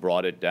 and we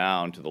brought it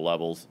down to the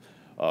levels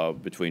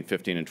between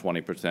 15 and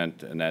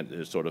 20%, and that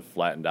is sort of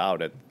flattened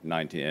out in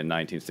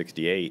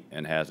 1968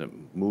 and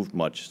hasn't moved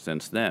much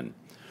since then.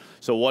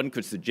 So one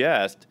could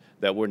suggest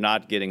that we're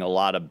not getting a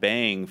lot of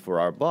bang for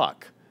our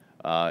buck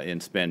in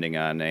spending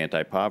on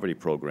anti-poverty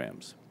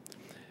programs.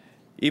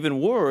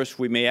 Even worse,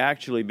 we may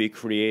actually be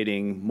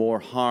creating more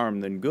harm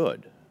than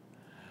good.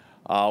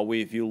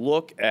 If you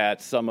look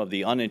at some of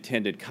the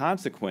unintended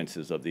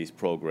consequences of these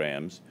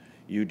programs,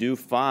 you do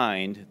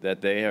find that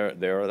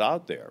they're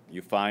out there.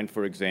 You find,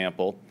 for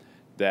example,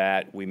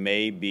 that we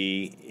may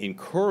be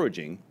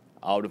encouraging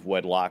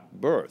out-of-wedlock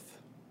birth.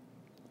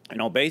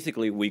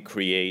 Basically, we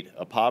create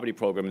a poverty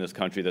program in this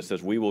country that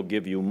says we will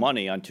give you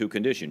money on two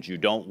conditions. You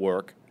don't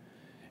work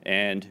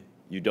and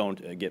you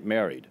don't get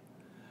married.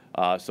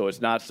 So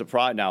it's not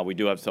surprising. Now, we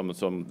do have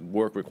some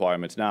work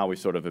requirements now. We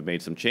sort of have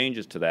made some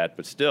changes to that,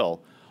 but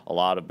still, a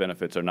lot of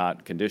benefits are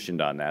not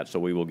conditioned on that. So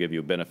we will give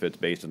you benefits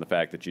based on the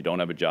fact that you don't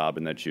have a job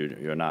and that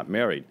you're not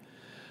married.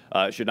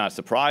 It should not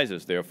surprise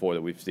us, therefore,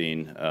 that we've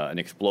seen an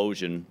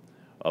explosion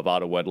of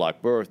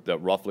out-of-wedlock birth that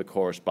roughly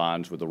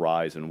corresponds with the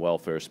rise in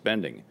welfare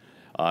spending.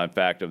 In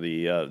fact,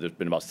 there's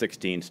been about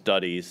 16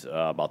 studies.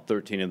 About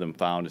 13 of them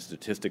found a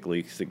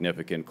statistically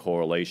significant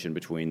correlation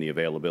between the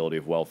availability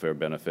of welfare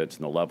benefits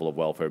and the level of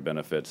welfare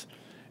benefits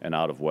and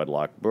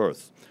out-of-wedlock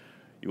births.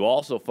 You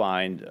also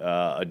find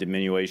a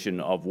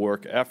diminution of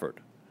work effort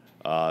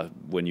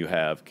when you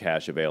have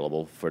cash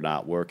available for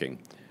not working.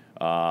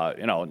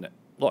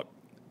 Look,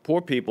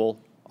 poor people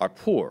are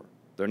poor.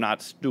 They're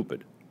not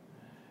stupid.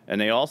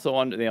 And they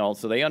also,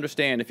 so they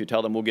understand if you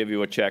tell them we'll give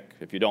you a check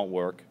if you don't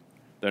work,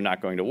 they're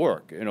not going to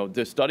work.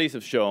 The studies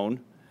have shown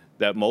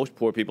that most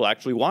poor people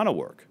actually want to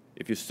work.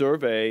 If you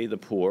survey the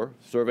poor,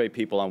 survey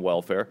people on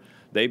welfare,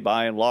 they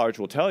by and large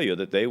will tell you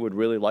that they would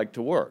really like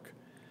to work.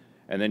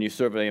 And then you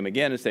survey them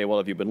again and say, well,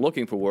 have you been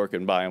looking for work?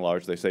 And by and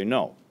large, they say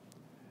no.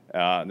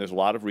 And there's a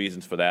lot of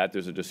reasons for that.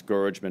 There's a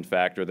discouragement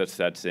factor that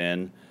sets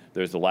in.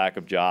 There's the lack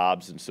of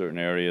jobs in certain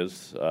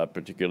areas,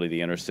 particularly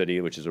the inner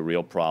city, which is a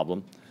real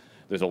problem.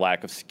 There's a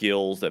lack of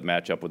skills that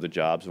match up with the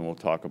jobs, and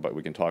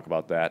we can talk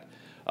about that.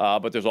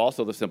 But there's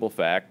also the simple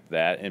fact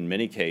that in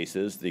many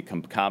cases, the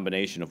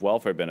combination of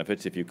welfare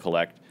benefits, if you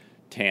collect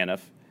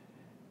TANF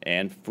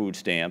and food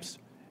stamps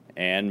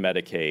and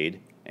Medicaid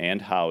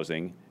and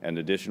housing and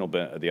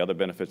the other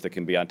benefits that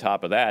can be on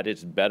top of that,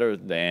 it's better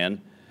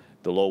than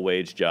the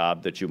low-wage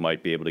job that you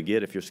might be able to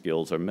get if your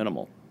skills are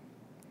minimal.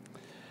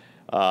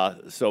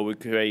 So we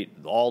create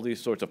all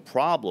these sorts of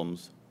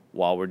problems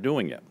while we're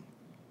doing it.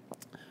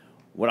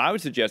 What I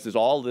would suggest is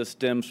all this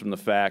stems from the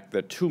fact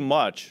that too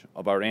much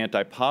of our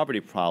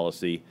anti-poverty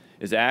policy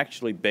is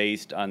actually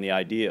based on the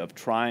idea of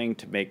trying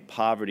to make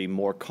poverty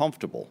more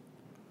comfortable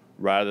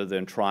rather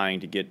than trying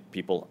to get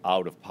people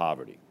out of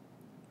poverty.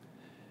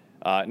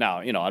 Now,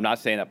 I'm not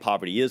saying that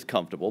poverty is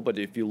comfortable, but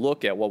if you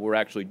look at what we're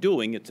actually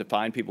doing, it's to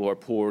find people who are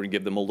poor and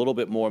give them a little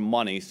bit more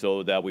money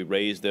so that we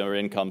raise their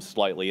income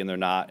slightly and they're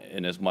not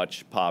in as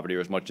much poverty or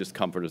as much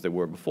discomfort as they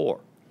were before.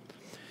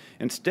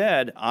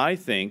 Instead, I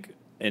think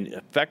an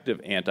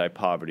effective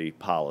anti-poverty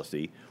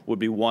policy would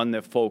be one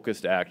that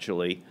focused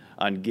actually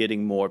on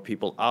getting more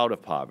people out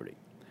of poverty.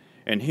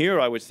 And here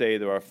I would say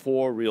there are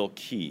four real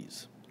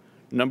keys.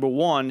 Number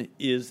one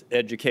is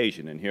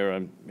education, and here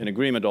I'm in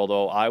agreement,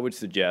 although I would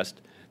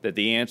suggest that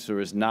the answer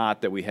is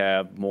not that we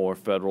have more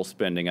federal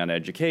spending on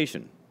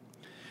education.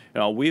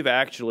 We've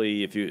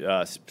actually,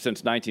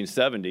 since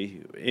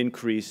 1970,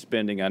 increased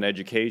spending on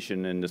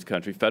education in this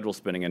country, federal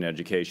spending on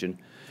education,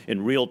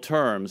 in real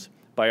terms,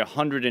 by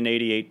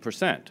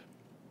 188%.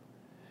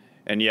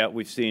 And yet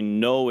we've seen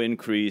no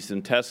increase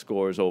in test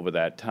scores over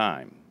that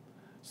time.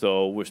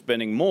 So we're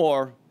spending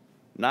more,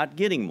 not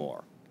getting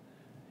more.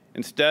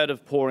 instead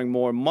of pouring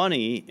more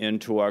money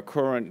into our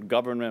current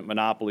government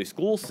monopoly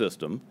school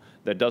system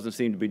that doesn't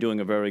seem to be doing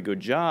a very good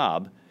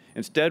job,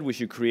 instead we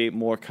should create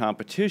more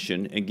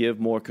competition and give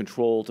more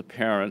control to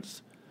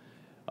parents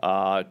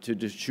to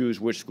just choose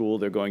which school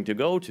they're going to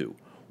go to.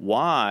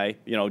 Why?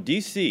 You know,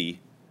 D.C.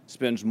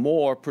 spends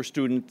more per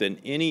student than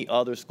any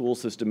other school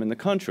system in the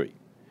country,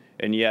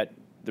 and yet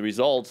the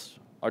results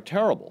are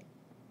terrible.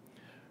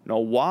 Now,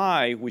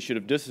 why we should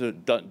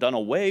have done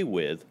away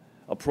with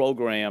a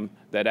program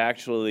that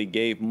actually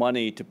gave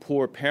money to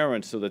poor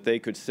parents so that they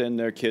could send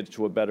their kids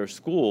to a better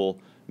school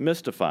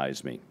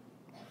mystifies me.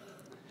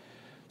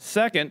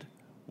 Second,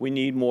 we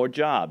need more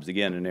jobs,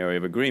 again, an area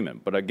of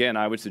agreement. But again,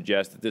 I would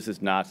suggest that this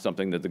is not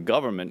something that the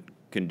government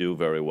can do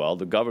very well.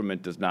 The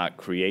government does not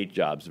create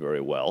jobs very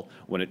well.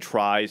 When it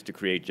tries to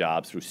create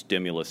jobs through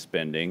stimulus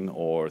spending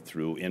or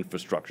through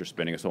infrastructure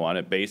spending and so on,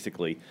 it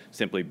basically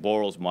simply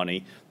borrows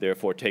money,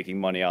 therefore taking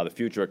money out of the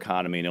future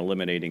economy and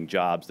eliminating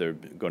jobs that are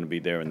going to be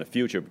there in the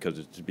future because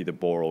it's either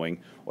borrowing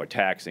or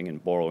taxing,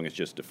 and borrowing is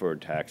just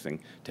deferred taxing,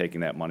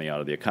 taking that money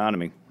out of the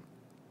economy.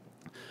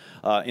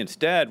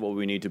 Instead, what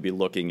we need to be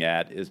looking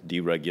at is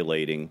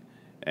deregulating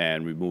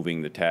and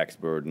removing the tax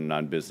burden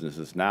on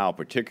businesses now,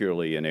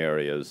 particularly in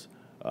areas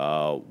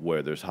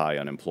where there's high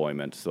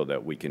unemployment, so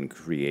that we can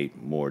create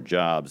more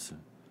jobs.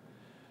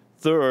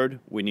 Third,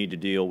 we need to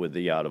deal with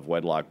the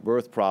out-of-wedlock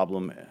birth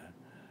problem.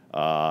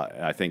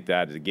 I think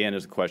that, again,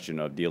 is a question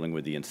of dealing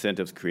with the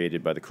incentives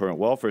created by the current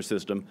welfare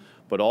system,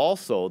 but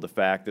also the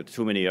fact that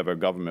too many of our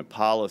government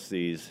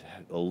policies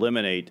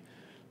eliminate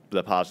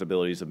the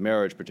possibilities of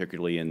marriage,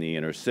 particularly in the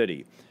inner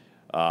city.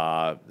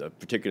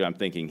 Particularly, I'm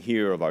thinking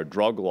here of our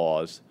drug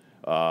laws.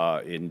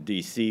 In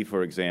D.C.,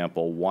 for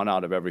example, 1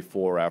 out of every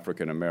 4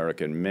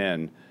 African-American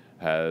men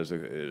has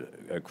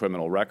a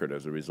criminal record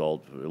as a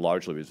result,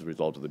 largely as a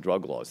result of the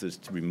drug laws. This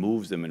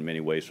removes them in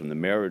many ways from the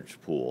marriage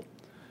pool,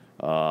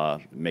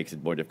 makes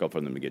it more difficult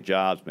for them to get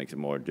jobs, makes it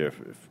more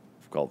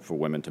difficult for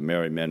women to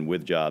marry men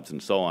with jobs,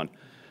 and so on.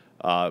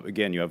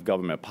 Again, you have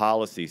government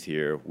policies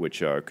here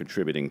which are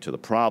contributing to the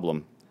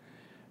problem.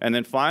 And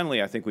then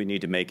finally, I think we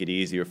need to make it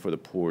easier for the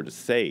poor to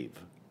save.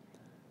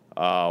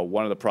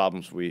 One of the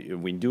problems,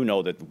 we do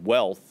know that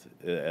wealth,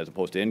 as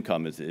opposed to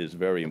income, is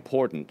very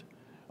important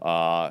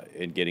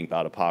in getting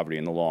out of poverty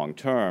in the long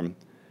term.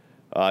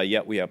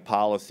 Yet we have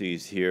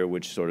policies here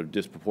which sort of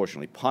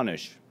disproportionately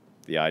punish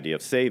the idea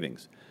of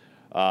savings.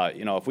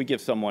 If we give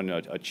someone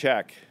a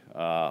check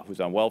who's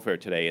on welfare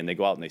today and they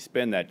go out and they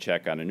spend that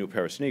check on a new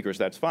pair of sneakers,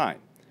 that's fine.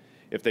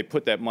 If they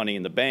put that money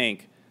in the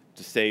bank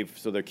to save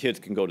so their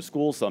kids can go to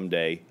school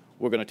someday,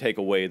 we're going to take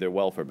away their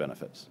welfare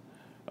benefits.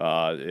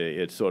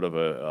 It's sort of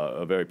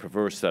a very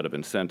perverse set of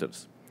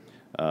incentives.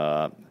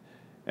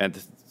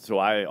 And so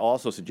I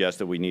also suggest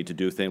that we need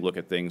to look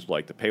at things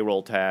like the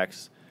payroll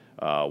tax,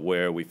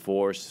 where we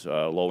force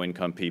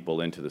low-income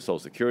people into the Social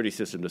Security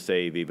system to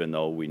save, even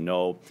though we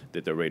know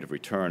that their rate of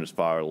return is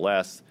far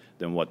less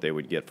than what they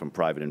would get from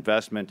private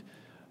investment.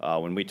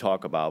 When we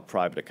talk about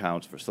private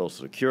accounts for Social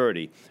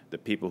Security, the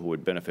people who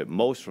would benefit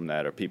most from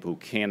that are people who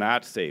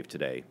cannot save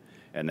today,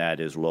 and that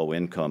is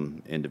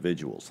low-income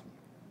individuals.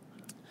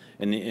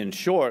 And in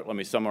short, let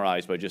me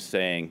summarize by just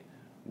saying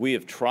we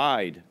have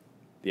tried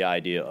the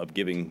idea of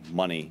giving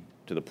money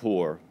to the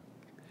poor,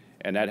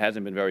 and that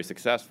hasn't been very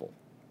successful.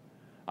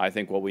 I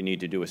think what we need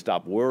to do is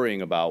stop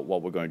worrying about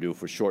what we're going to do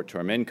for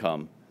short-term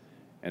income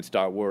and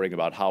start worrying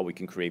about how we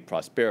can create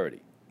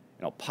prosperity.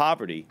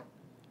 Poverty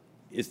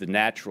is the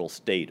natural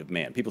state of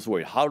man. People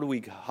worry, how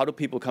do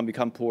people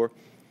become poor?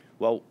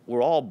 Well,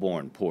 we're all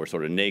born poor,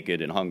 sort of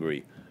naked and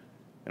hungry.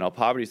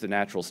 Poverty is the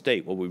natural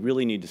state. What we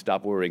really need to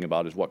stop worrying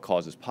about is what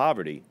causes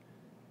poverty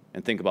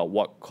and think about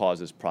what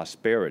causes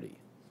prosperity.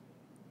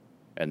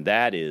 And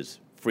that is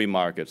free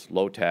markets,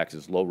 low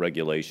taxes, low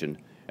regulation,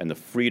 and the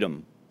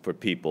freedom for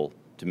people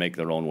to make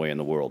their own way in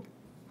the world.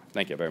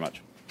 Thank you very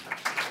much.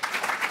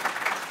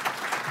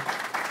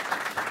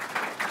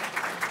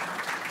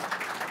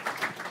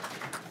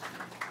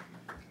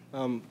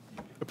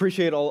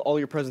 Appreciate all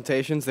your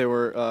presentations. They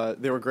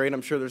were great.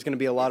 I'm sure there's going to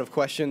be a lot of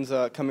questions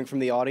coming from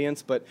the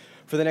audience. But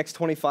for the next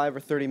 25 or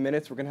 30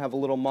 minutes, we're going to have a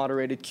little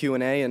moderated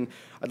Q&A. And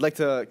I'd like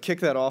to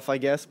kick that off, I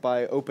guess,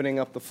 by opening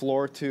up the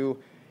floor to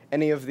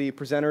any of the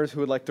presenters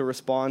who would like to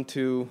respond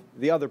to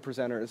the other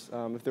presenters.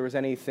 If there was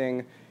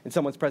anything in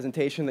someone's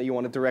presentation that you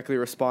want to directly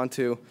respond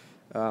to,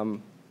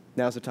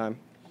 now's the time.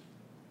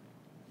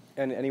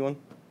 And anyone?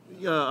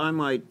 Yeah, I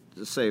might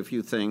say a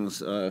few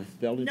things.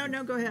 Belden?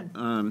 No, go ahead.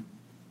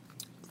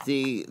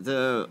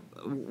 The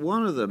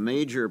one of the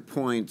major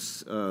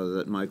points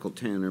that Michael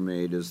Tanner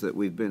made is that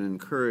we've been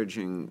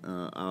encouraging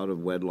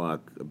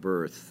out-of-wedlock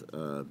birth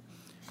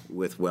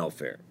with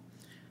welfare.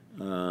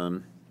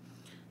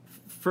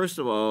 First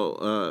of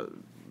all,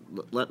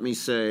 let me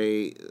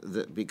say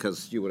that,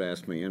 because you would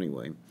ask me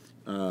anyway,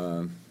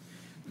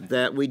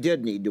 that we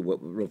did need to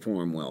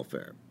reform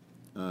welfare,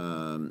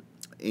 and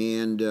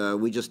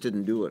we just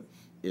didn't do it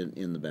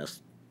in the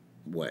best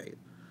way.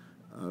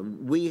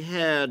 We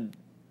had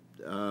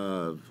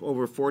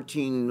over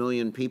 14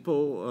 million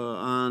people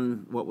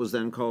on what was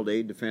then called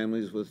Aid to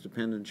Families with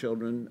Dependent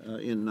Children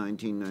in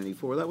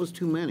 1994. That was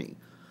too many,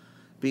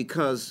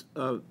 because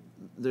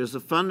there's a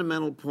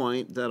fundamental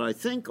point that I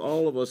think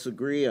all of us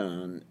agree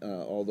on,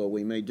 although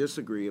we may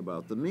disagree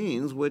about the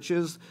means, which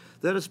is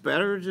that it's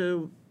better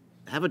to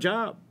have a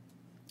job.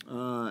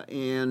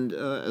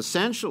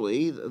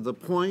 Essentially, the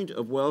point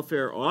of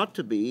welfare ought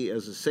to be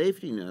as a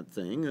safety net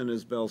thing, and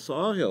as Bell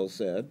Sawhill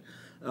said,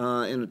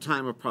 in a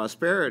time of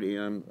prosperity,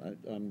 I'm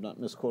not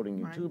misquoting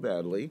you too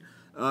badly,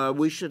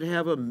 we should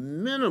have a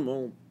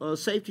minimal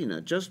safety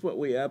net, just what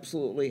we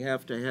absolutely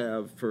have to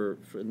have for,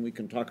 and we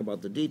can talk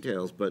about the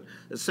details, but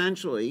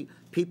essentially,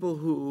 people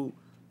who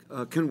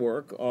can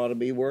work ought to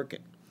be working.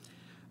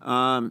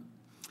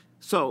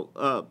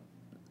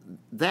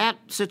 That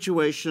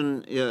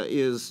situation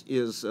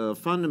is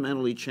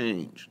fundamentally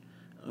changed.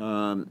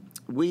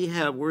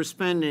 We're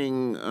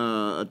spending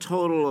a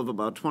total of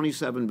about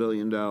 $27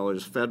 billion,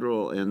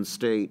 federal and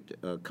state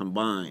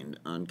combined,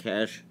 on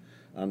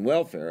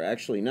welfare.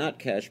 Actually, not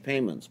cash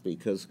payments,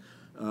 because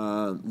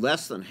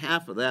less than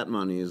half of that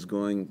money is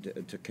going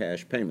to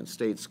cash payments.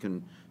 States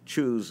can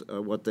choose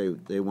what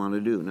they want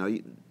to do. Now,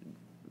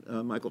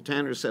 Michael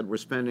Tanner said we're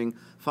spending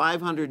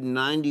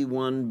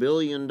 $591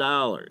 billion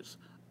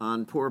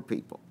on poor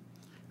people.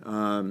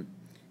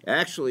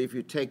 Actually, if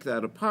you take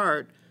that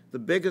apart, the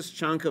biggest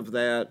chunk of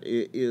that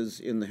is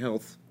in the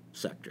health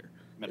sector,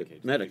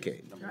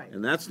 Medicaid. Right.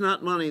 And that's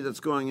not money that's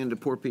going into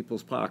poor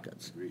people's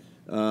pockets.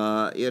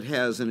 It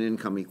has an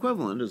income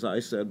equivalent, as I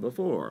said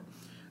before.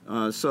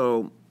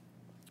 $13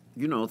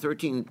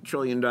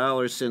 trillion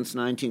since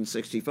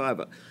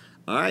 1965.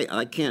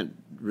 I can't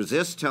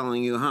resist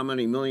telling you how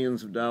many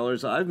millions of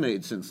dollars I've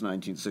made since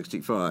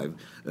 1965.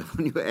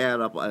 When you add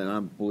up,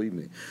 and believe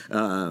me,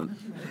 and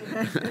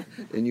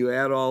you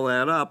add all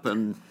that up,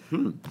 and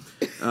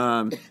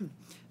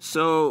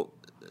so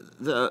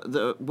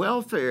the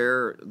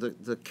welfare,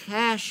 the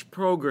cash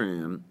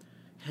program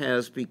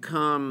has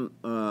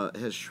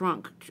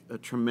shrunk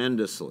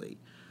tremendously.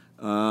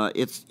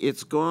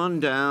 It's gone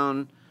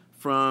down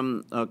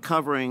from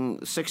covering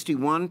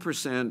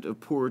 61% of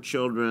poor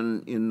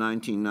children in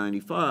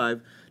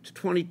 1995 to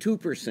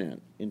 22%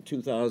 in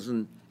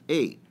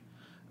 2008.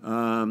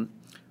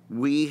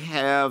 We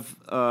have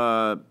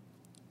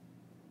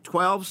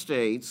 12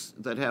 states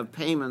that have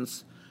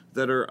payments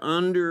that are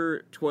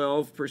under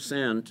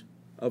 12%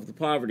 of the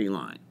poverty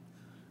line.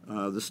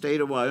 The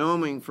state of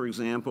Wyoming, for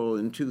example,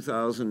 in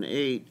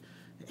 2008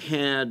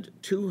 had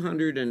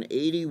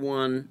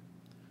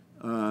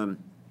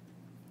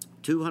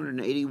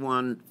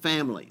 281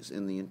 families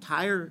in the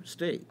entire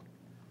state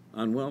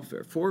on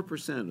welfare,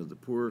 4% of the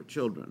poor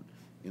children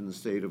in the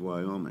state of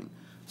Wyoming.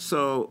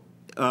 So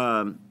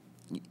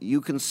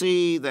you can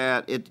see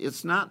that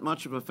it's not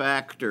much of a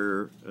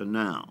factor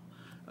now.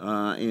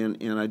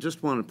 And I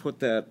just want to put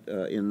that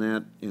in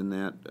that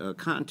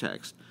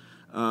context.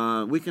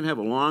 We can have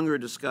a longer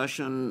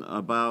discussion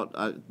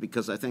about,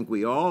 because I think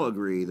we all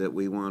agree that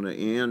we want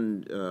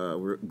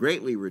to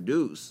greatly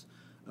reduce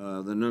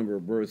the number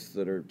of births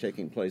that are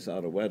taking place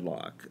out of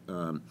wedlock.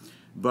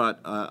 But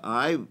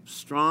I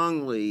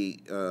strongly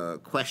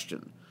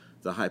question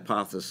the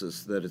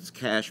hypothesis that it's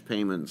cash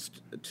payments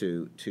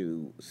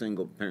to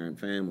single-parent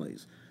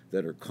families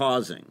that are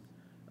causing,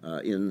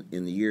 in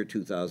the year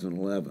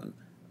 2011,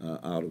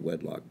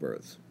 out-of-wedlock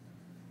births.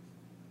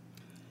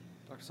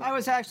 I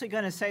was actually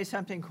going to say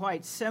something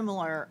quite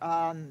similar.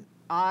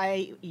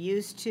 I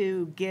used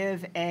to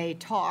give a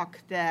talk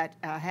that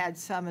had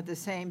some of the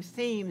same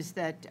themes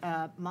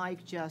that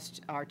Mike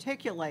just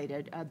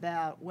articulated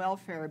about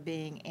welfare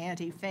being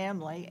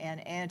anti-family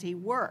and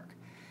anti-work.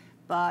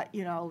 But,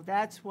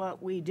 that's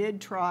what we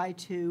did try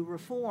to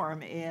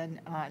reform in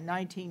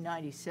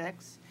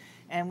 1996.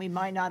 And we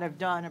might not have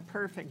done a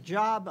perfect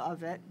job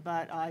of it,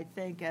 but I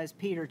think, as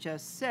Peter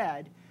just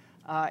said,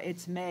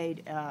 it's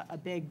made a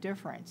big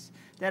difference.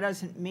 That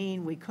doesn't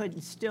mean we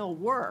couldn't still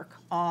work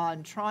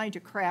on trying to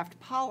craft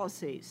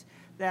policies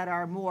that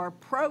are more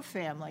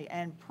pro-family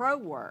and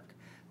pro-work,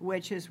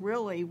 which is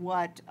really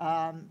what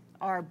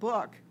our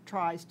book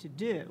tries to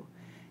do.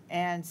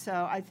 And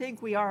so I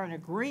think we are in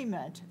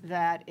agreement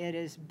that it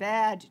is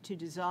bad to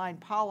design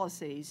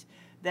policies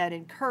that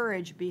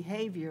encourage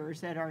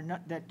behaviors that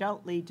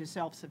don't lead to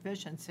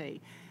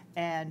self-sufficiency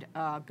and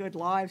good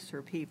lives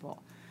for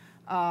people.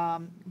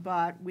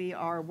 But we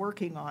are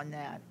working on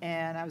that.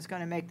 And I was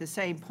going to make the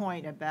same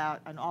point about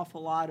an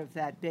awful lot of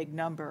that big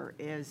number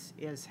is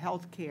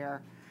health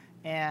care.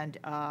 And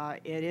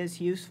it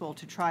is useful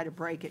to try to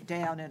break it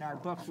down. In our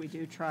book, we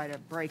do try to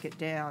break it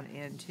down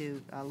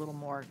into a little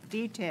more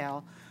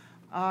detail.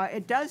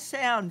 It does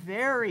sound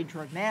very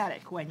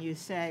dramatic when you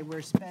say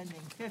we're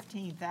spending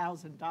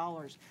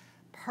 $15,000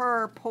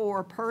 per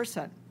poor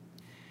person.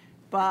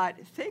 But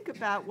think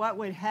about what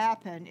would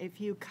happen if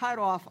you cut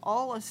off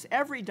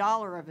every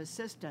dollar of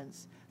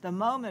assistance the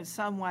moment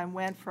someone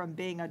went from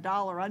being a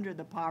dollar under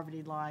the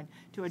poverty line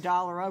to a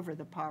dollar over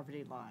the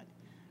poverty line.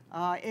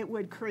 It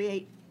would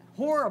create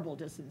horrible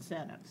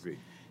disincentives. Agreed.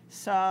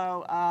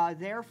 So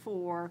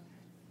therefore,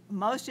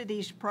 most of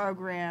these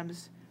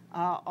programs,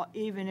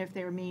 even if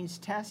they're means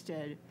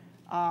tested,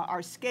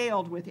 are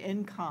scaled with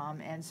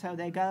income, and so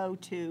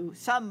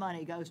some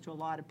money goes to a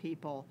lot of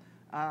people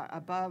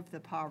above the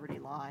poverty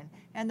line.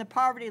 And the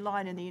poverty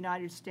line in the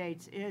United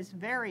States is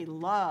very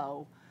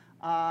low.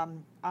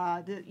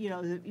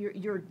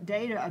 Your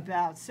data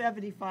about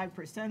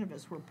 75% of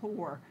us were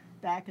poor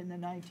back in the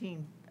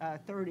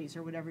 1930s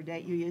or whatever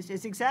date you used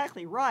is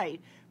exactly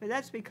right, but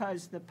that's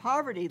because the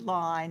poverty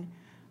line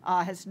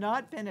has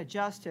not been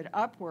adjusted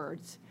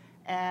upwards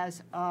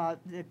as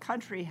the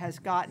country has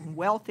gotten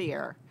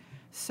wealthier.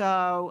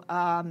 So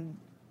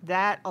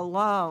that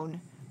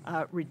alone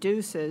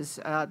reduces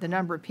the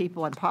number of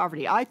people in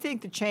poverty. I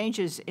think the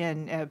changes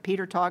in,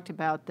 Peter talked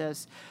about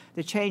this,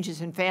 the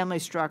changes in family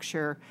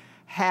structure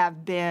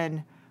have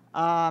been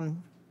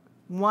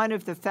one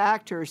of the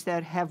factors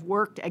that have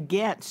worked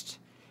against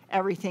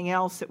everything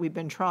else that we've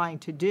been trying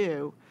to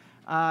do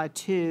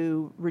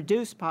to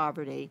reduce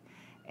poverty.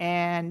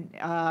 And,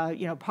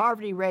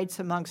 poverty rates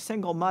among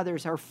single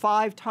mothers are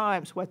 5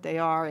 times what they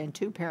are in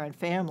two-parent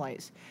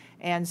families.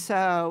 And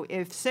so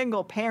if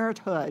single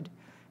parenthood,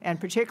 and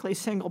particularly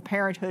single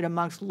parenthood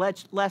amongst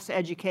less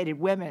educated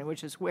women,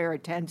 which is where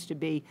it tends to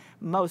be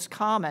most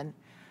common,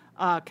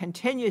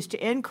 continues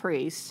to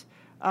increase,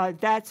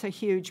 that's a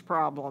huge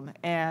problem.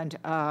 And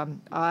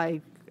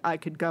I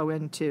could go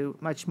into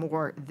much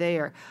more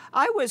there.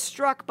 I was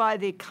struck by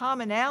the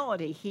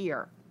commonality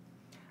here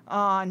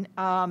on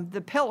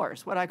the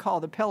pillars, what I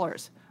call the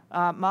pillars.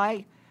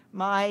 Ron's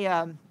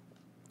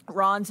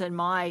and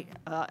my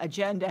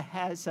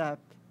agenda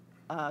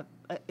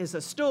is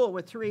a stool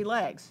with 3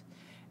 legs.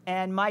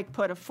 And Mike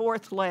put a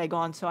 4th leg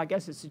on, so I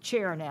guess it's a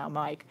chair now,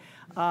 Mike,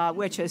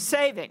 which is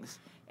savings.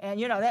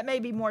 And, that may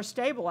be more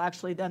stable,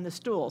 actually, than the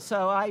stool.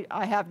 So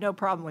I have no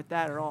problem with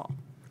that at all.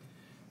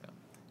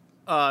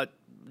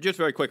 Just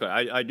very quickly,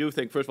 I do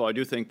think, first of all, I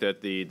do think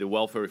that the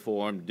welfare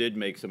reform did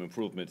make some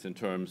improvements in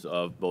terms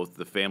of both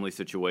the family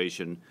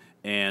situation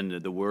and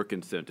the work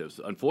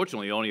incentives.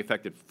 Unfortunately, it only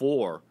affected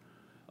 4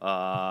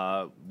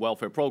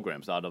 welfare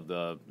programs out of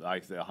the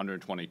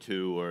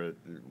 122 or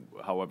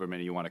however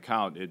many you want to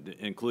count,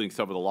 including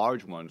some of the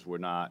large ones were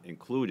not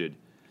included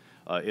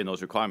in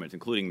those requirements,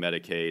 including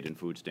Medicaid and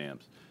food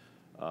stamps.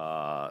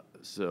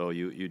 So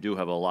you do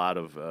have a lot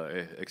of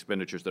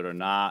expenditures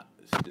that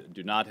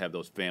do not have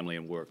those family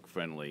and work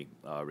friendly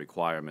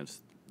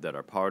requirements that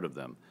are part of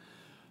them.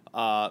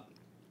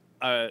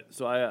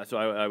 So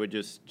I would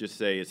just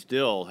say it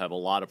still have a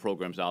lot of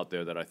programs out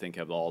there that I think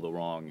have all the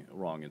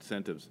wrong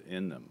incentives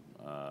in them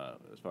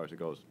as far as it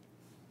goes.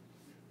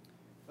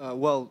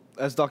 Well,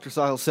 as Dr.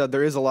 Sahil said,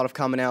 there is a lot of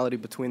commonality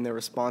between their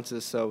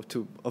responses. So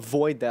to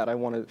avoid that, I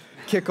want to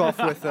kick off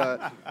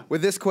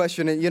with this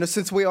question. And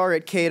since we are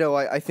at Cato,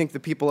 I think the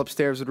people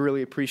upstairs would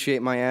really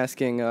appreciate my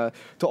asking to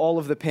all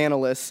of the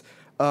panelists,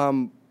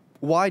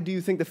 why do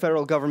you think the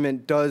federal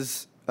government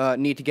does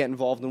need to get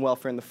involved in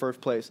welfare in the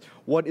first place?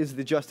 What is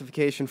the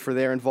justification for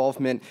their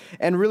involvement?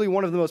 And really,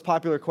 one of the most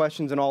popular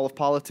questions in all of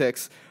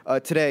politics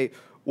today.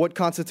 What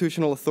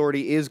constitutional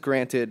authority is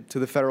granted to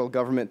the federal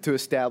government to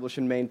establish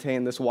and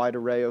maintain this wide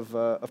array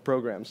of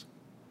programs?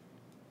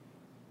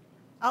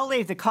 I'll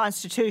leave the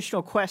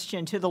constitutional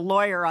question to the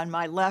lawyer on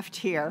my left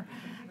here.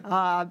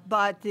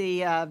 But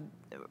I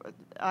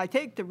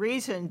think the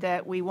reason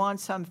that we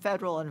want some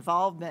federal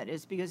involvement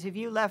is because if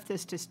you left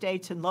this to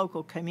states and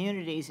local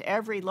communities,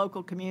 every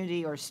local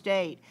community or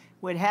state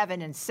would have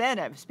an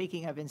incentive,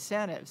 speaking of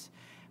incentives,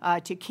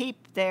 to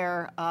keep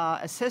their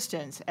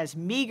assistance as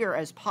meager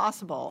as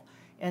possible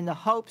in the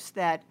hopes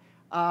that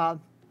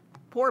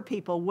poor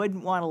people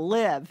wouldn't want to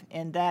live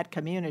in that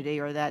community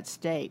or that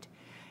state.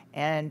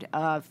 And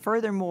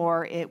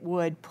furthermore, it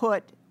would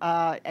put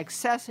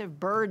excessive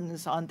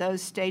burdens on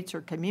those states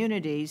or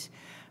communities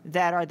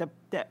that are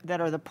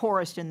the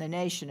poorest in the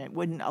nation. It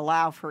wouldn't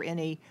allow for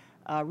any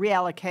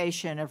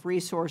reallocation of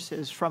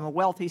resources from a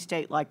wealthy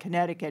state like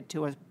Connecticut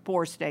to a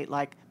poor state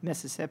like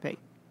Mississippi.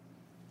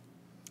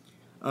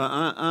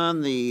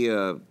 On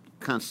the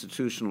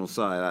constitutional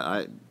side,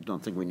 I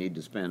don't think we need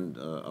to spend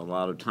a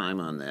lot of time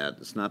on that.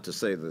 It's not to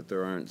say that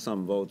there aren't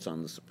some votes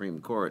on the Supreme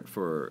Court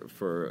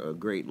for a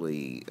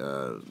greatly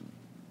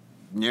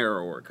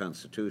narrower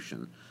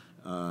constitution.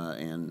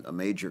 And a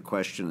major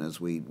question as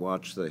we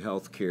watch the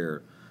health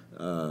care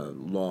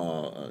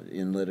law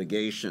in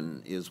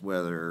litigation is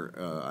whether,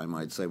 I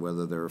might say,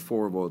 whether there are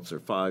 4 votes or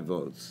 5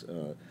 votes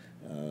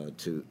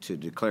to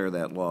declare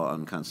that law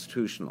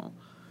unconstitutional.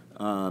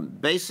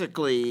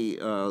 Basically,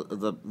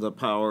 the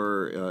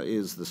power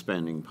is the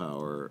spending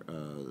power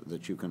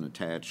that you can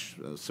attach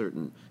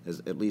certain,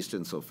 at least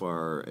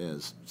insofar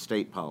as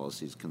state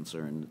policy is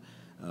concerned,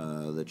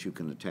 that you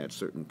can attach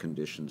certain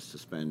conditions to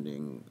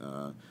spending,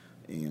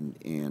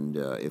 and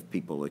if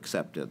people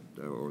accept it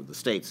or the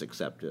states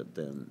accept it,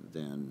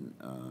 then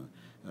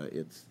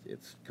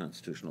it's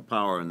constitutional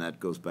power, and that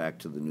goes back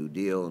to the New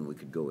Deal, and we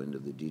could go into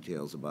the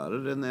details about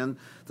it. And then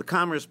the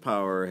commerce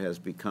power has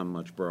become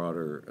much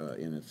broader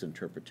in its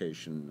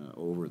interpretation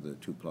over the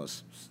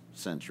 2+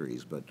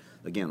 centuries. But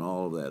again,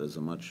 all of that is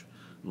a much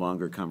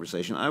longer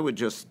conversation. I would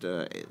just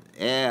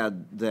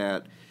add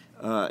that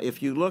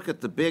if you look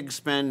at the big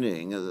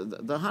spending,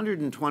 the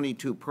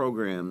 122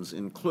 programs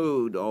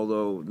include,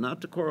 although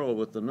not to quarrel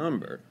with the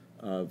number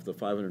of the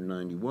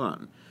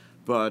 591,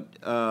 but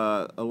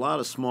a lot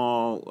of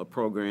small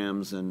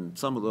programs, and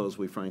some of those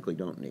we frankly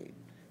don't need.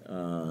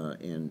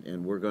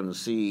 And we're going to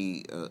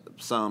see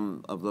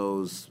some of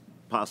those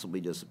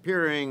possibly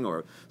disappearing,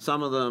 or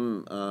some of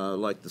them,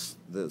 like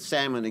the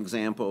salmon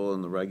example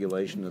and the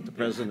regulation that the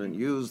president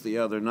used the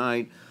other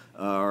night,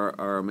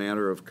 are a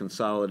matter of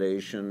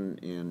consolidation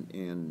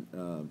and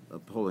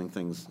pulling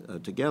things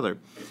together.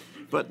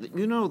 But,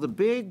 you know, the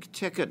big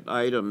ticket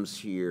items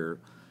here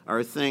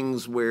are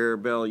things where,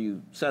 Bill,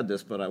 you said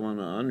this, but I want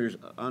to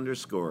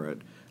underscore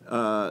it.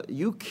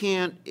 You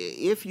can't,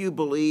 if you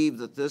believe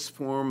that this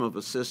form of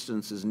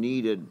assistance is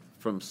needed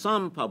from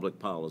some public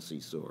policy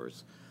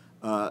source,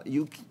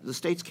 the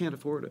states can't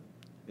afford it.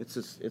 It's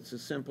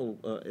as simple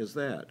as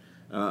that.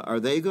 Are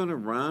they going to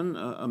run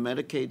a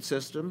Medicaid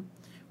system?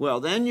 Well,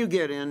 then you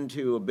get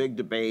into a big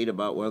debate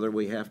about whether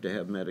we have to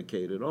have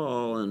Medicaid at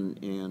all,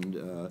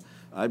 and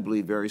I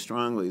believe very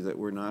strongly that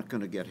we're not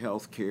going to get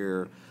health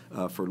care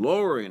for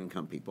lower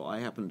income people. I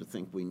happen to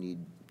think we need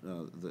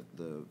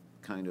the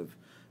kind of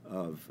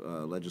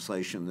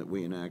legislation that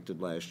we enacted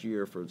last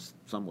year for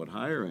somewhat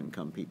higher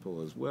income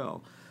people as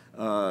well.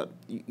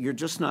 You're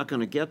just not going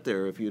to get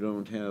there if you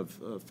don't have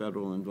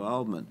federal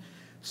involvement.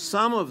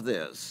 Some of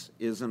this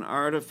is an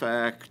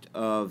artifact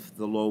of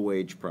the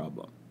low-wage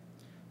problem.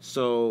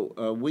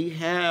 So we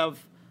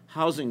have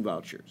housing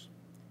vouchers.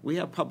 We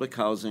have public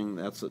housing.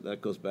 That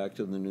goes back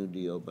to the New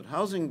Deal. But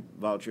housing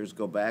vouchers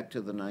go back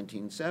to the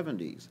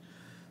 1970s.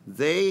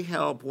 They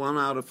help 1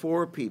 out of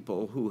 4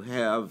 people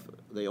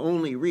they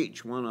only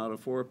reach 1 out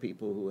of 4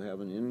 people who have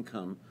an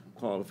income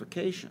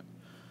qualification.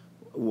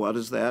 What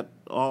is that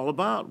all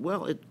about?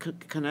 Well, it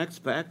connects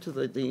back to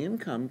the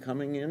income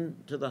coming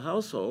into the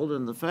household,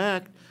 and the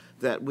fact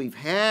that we've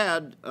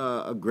had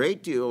a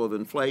great deal of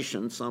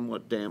inflation,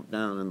 somewhat damped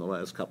down in the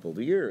last couple of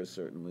years,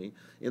 certainly,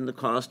 in the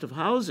cost of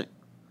housing.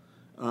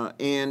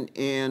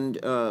 And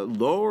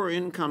lower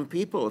income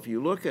people, if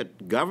you look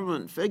at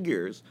government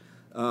figures,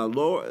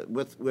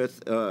 with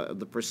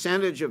the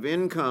percentage of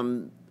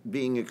income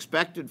being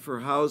expected for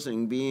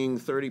housing being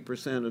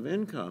 30% of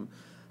income,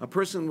 a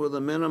person with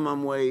a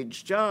minimum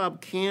wage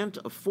job can't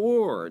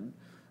afford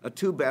a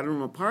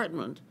 2-bedroom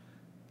apartment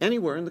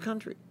anywhere in the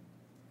country.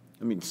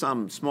 I mean,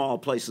 some small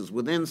places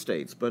within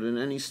states, but in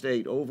any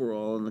state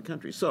overall in the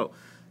country. So,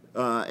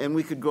 and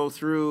we could go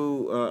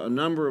through a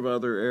number of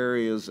other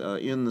areas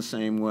in the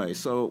same way.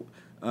 So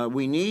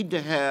we need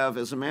to have,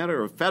 as a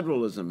matter of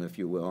federalism, if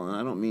you will, and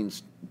I don't mean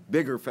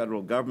bigger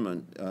federal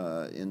government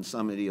in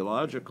some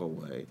ideological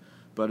way,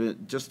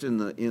 but just in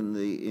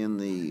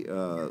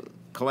the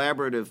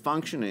collaborative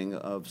functioning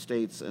of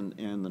states and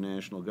the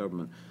national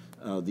government,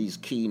 these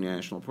key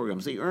national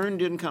programs. The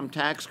Earned Income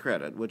Tax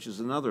Credit, which is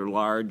another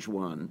large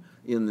one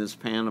in this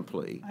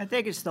panoply. I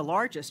think it's the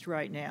largest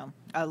right now,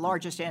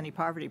 largest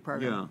anti-poverty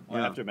program.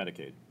 Yeah. After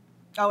Medicaid.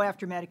 Oh,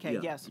 after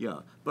Medicaid, yes. Yeah,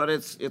 but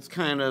it's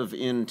kind of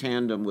in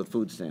tandem with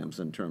food stamps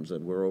in terms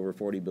of we're over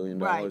 $40 billion in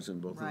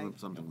both of them,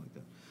 something like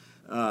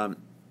that.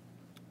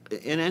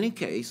 In any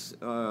case,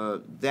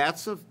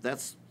 that's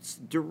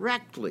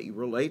directly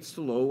relates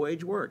to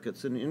low-wage work.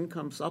 It's an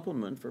income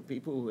supplement for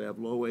people who have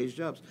low-wage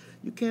jobs.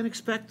 You can't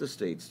expect the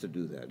states to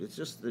do that. It's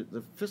just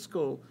the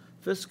fiscal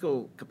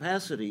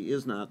capacity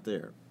is not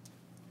there.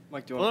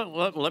 Mike, do you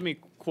want Let me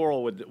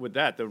quarrel with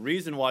that. The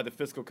reason why the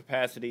fiscal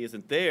capacity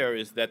isn't there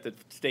is that the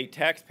state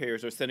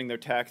taxpayers are sending their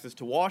taxes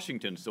to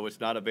Washington, so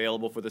it's not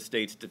available for the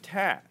states to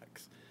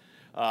tax.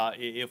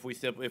 If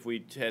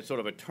we had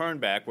sort of a turn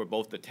back where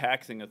both the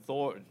taxing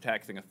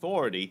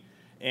authority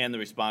and the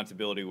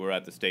responsibility were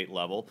at the state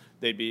level,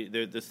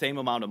 the same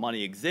amount of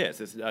money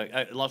exists,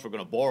 unless we're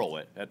going to borrow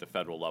it at the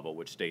federal level,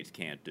 which states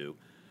can't do.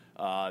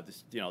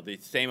 The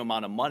same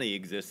amount of money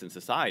exists in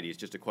society. It's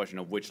just a question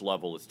of which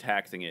level is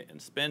taxing it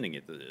and spending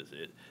it.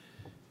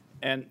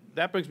 And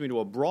that brings me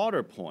to a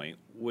broader point,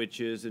 which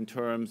is in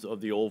terms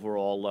of the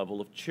overall level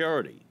of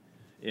charity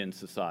in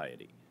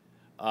society.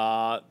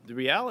 The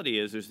reality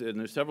is,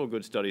 there's several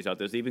good studies out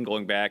there, even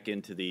going back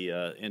into the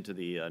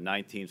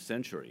 19th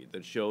century,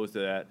 that shows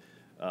that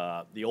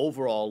the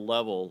overall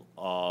level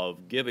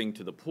of giving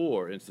to the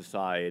poor in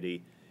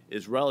society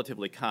is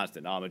relatively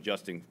constant. Now,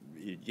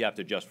 you have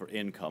to adjust for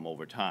income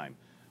over time.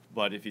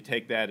 But if you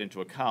take that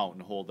into account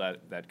and hold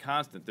that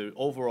constant, the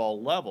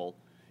overall level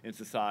in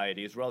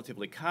society is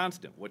relatively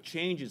constant. What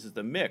changes is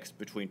the mix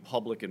between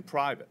public and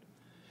private.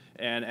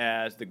 And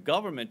as the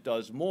government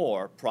does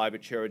more,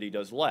 private charity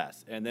does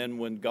less. And then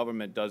when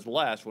government does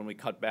less, when we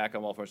cut back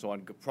on welfare and so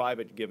on,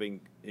 private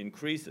giving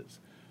increases,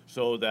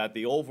 so that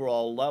the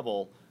overall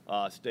level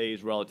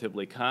stays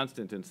relatively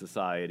constant in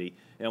society,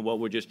 and what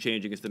we're just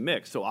changing is the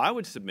mix. So I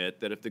would submit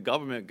that if the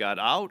government got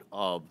out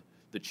of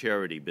the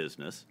charity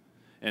business,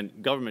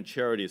 and government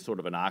charity is sort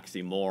of an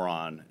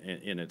oxymoron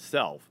in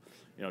itself.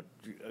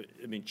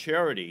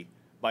 Charity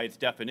by its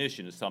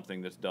definition, is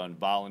something that's done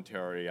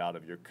voluntarily out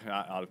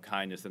of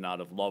kindness and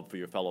out of love for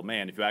your fellow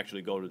man. If you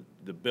actually go to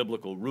the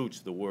biblical roots,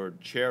 the word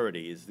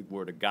charity is the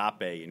word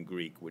agape in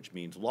Greek, which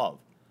means love.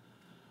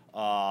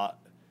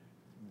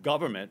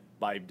 Government,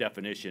 by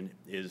definition,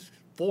 is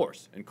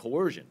force and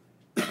coercion.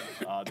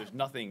 There's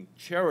nothing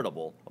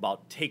charitable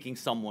about taking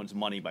someone's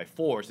money by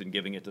force and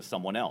giving it to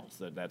someone else.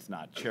 That's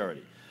not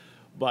charity.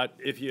 But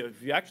if you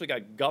actually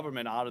got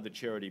government out of the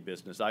charity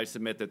business, I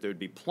submit that there'd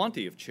be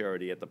plenty of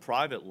charity at the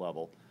private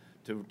level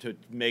to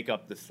make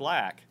up the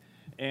slack.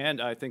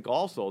 And I think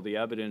also the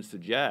evidence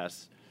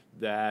suggests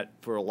that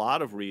for a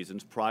lot of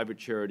reasons, private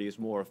charity is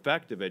more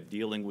effective at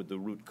dealing with the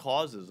root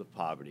causes of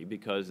poverty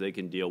because they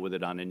can deal with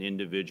it on an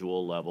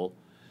individual level.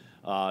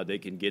 They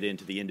can get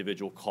into the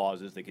individual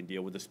causes. They can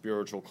deal with the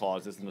spiritual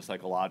causes and the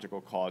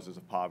psychological causes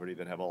of poverty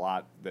that have a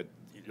lot that,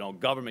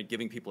 government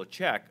giving people a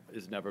check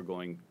is never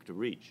going to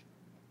reach.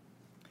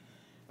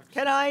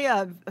 Can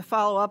I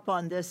follow up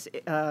on this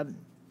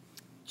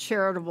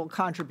charitable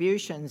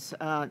contributions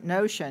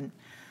notion?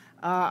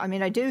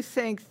 I do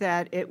think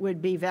that it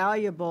would be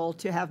valuable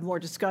to have more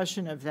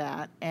discussion of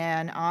that,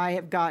 and I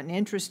have gotten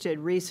interested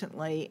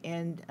recently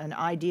in an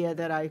idea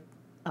that I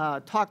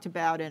talked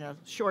about in a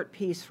short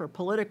piece for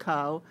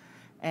Politico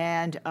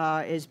and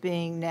is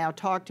being now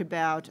talked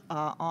about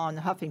on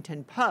the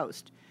Huffington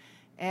Post.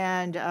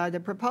 And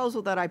the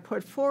proposal that I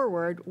put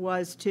forward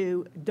was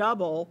to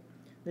double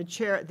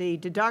the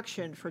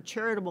deduction for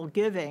charitable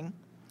giving,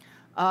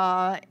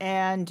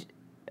 and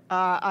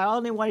I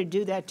only want to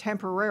do that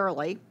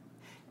temporarily.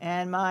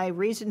 And my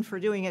reason for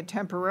doing it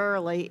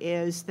temporarily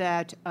is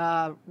that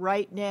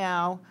right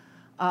now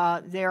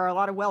there are a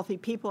lot of wealthy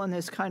people in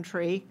this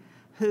country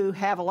who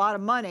have a lot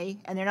of money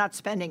and they're not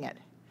spending it.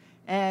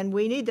 And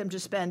we need them to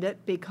spend it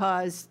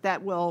because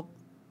that will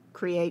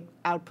create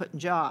output and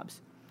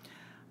jobs.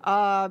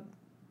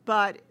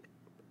 But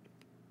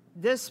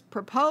this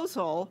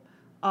proposal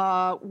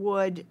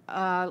would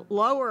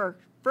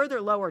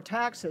further lower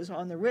taxes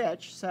on the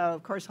rich. So,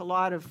 of course, a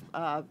lot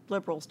of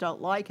liberals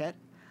don't like it.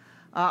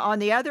 On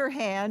the other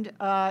hand,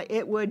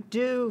 it would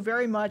do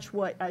very much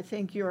what I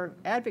think you're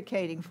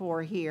advocating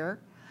for here.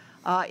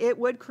 It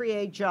would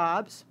create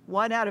jobs.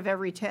 1 out of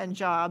every 10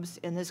 jobs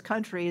in this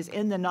country is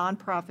in the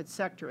nonprofit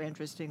sector,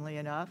 interestingly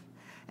enough.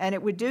 And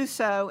it would do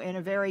so in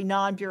a very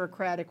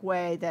non-bureaucratic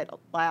way that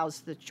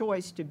allows the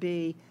choice to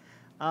be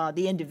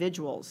the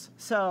individuals.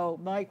 So,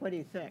 Mike, what do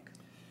you think?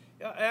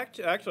 Yeah,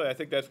 actually, I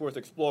think that's worth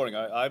exploring.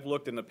 I've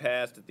looked in the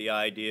past at the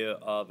idea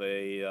of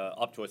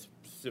up to a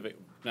specific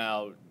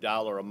now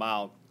dollar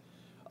amount,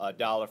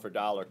 dollar for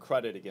dollar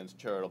credit against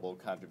charitable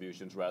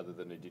contributions rather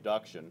than a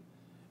deduction,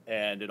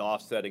 and an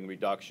offsetting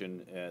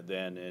reduction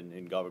then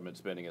in government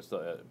spending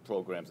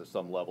programs at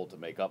some level to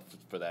make up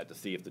for that, to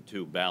see if the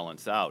two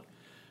balance out.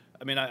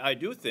 I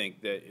do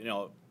think that,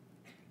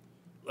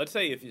 let's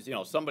say if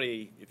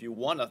you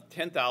won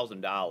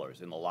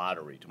 $10,000 in the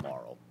lottery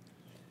tomorrow,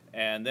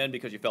 and then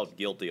because you felt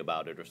guilty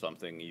about it or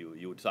something,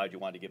 you decide you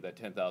wanted to give that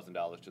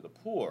 $10,000 to the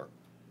poor,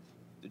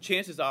 the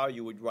chances are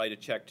you would write a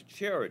check to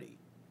charity.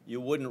 You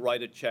wouldn't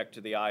write a check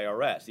to the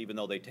IRS, even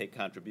though they take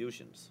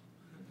contributions.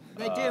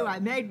 They do. I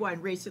made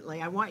one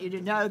recently. I want you to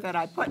know that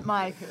I put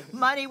my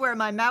money where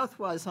my mouth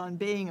was on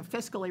being a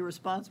fiscally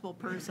responsible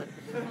person.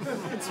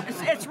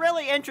 It's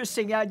really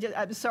interesting.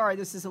 I'm sorry,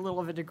 this is a little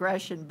of a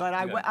digression, but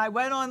I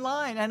went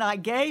online and I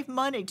gave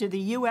money to the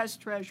U.S.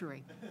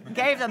 Treasury.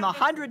 Gave them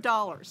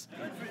 $100.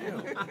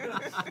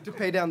 To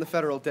pay down the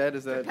federal debt,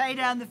 is that? To pay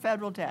down the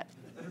federal debt.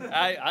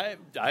 I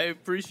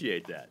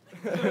appreciate that.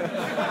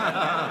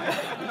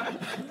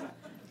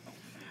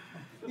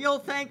 You'll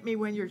thank me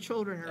when your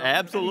children are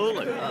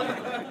Absolutely.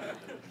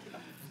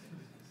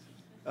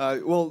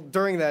 Well,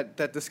 during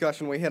that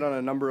discussion, we hit on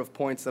a number of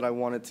points that I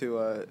wanted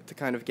to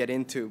kind of get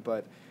into,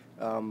 but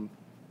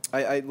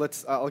I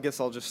guess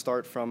I'll just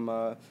start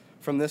from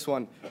this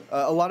one.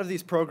 A lot of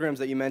these programs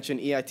that you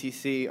mentioned,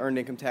 EITC, Earned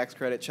Income Tax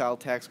Credit,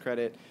 Child Tax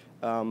Credit,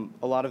 a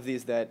lot of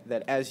these that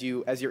as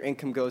your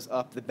income goes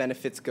up, the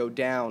benefits go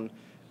down.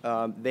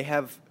 They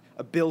have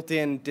a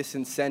built-in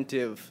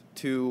disincentive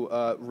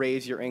to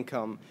raise your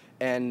income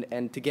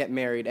and to get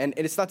married. And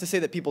it's not to say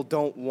that people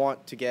don't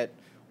want to get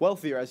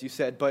wealthier, as you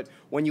said, but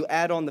when you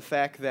add on the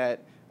fact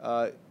that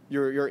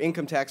your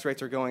income tax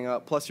rates are going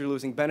up, plus you're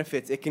losing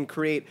benefits, it can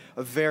create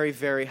a very,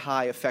 very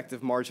high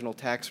effective marginal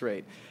tax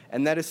rate.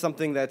 And that is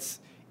something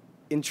that's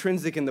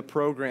intrinsic in the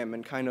program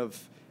and kind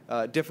of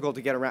difficult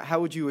to get around.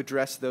 How would you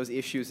address those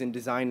issues in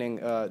designing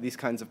these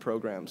kinds of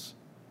programs?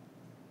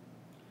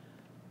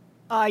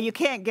 You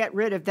can't get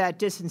rid of that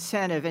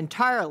disincentive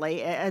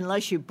entirely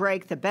unless you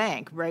break the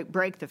bank,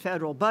 break the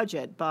federal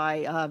budget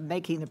by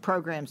making the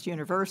programs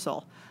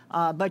universal.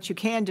 But you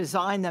can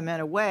design them in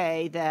a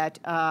way that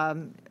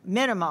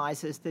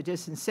minimizes the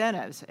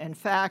disincentives. In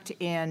fact,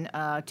 in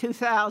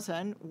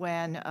 2000,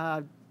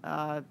 when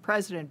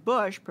President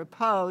Bush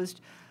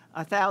proposed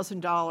a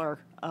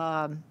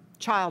 $1,000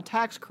 child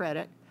tax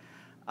credit,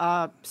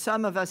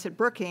 some of us at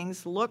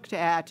Brookings looked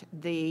at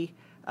the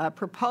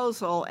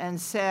proposal and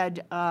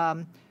said,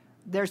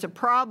 there's a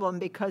problem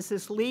because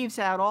this leaves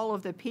out all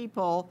of the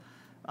people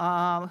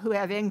who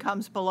have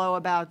incomes below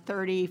about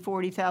 $30,000,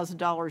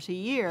 $40,000 a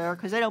year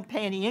because they don't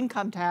pay any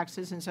income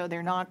taxes, and so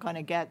they're not going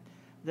to get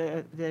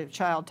the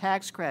child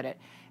tax credit.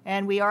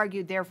 And we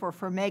argued, therefore,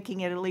 for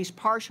making it at least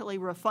partially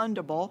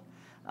refundable,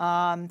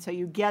 so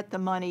you get the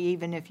money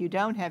even if you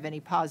don't have any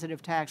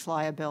positive tax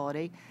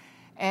liability.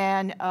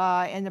 And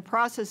in the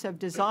process of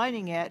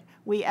designing it,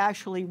 we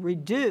actually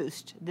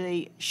reduced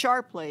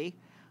sharply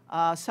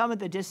some of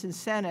the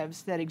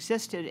disincentives that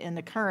existed in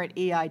the current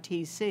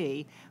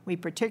EITC. We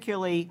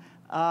particularly,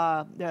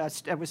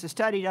 there was a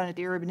study done at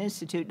the Urban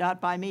Institute, not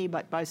by me,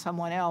 but by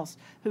someone else,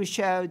 who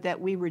showed that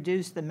we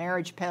reduced the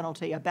marriage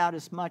penalty about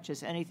as much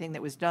as anything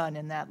that was done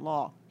in that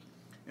law.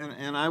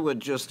 And I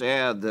would just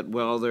add that,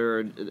 well, there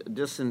are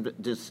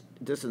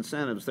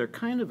disincentives. They're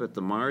kind of at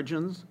the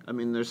margins. I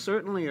mean, there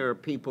certainly are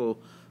people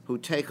who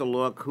take a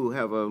look who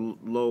have a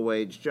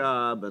low-wage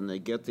job and they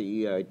get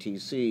the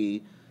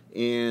EITC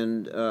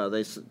and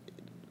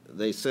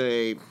they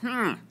say,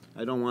 I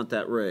don't want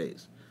that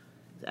raise.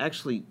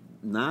 Actually,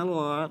 not a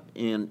lot.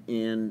 And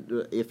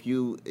if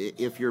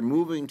you're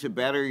moving to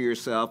better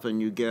yourself and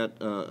you get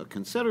a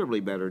considerably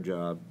better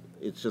job,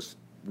 it's just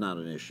not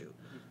an issue.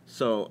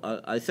 So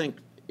I think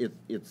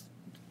it's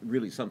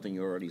really something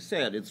you already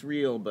said. It's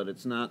real, but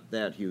it's not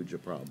that huge a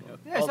problem.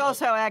 There's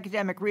also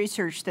academic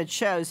research that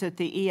shows that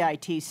the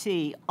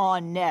EITC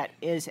on net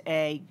is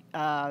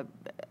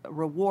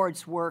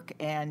rewards work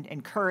and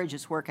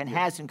encourages work and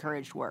has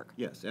encouraged work.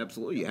 Yes,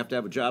 absolutely. You have to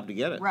have a job to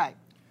get it. Right.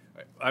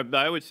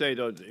 I would say,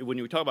 though, when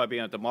you talk about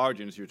being at the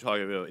margins, you're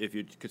talking about if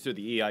you consider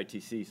the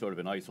EITC sort of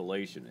in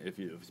isolation. If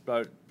you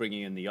start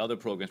bringing in the other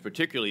programs,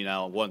 particularly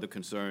now, one of the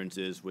concerns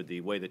is with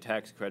the way the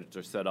tax credits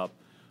are set up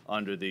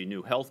under the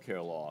new health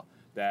care law,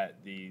 that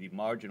the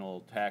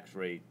marginal tax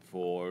rate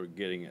for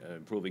getting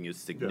improving is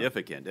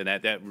significant, and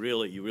that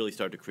really you really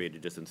start to create a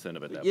disincentive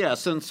at that point.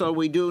 Yes, and so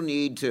we do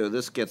need to.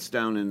 This gets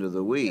down into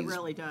the weeds. It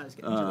really does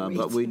get into the weeds.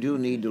 But we do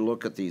need to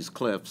look at these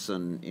cliffs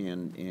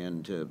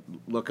and to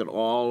look at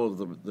all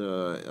of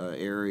the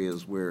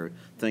areas where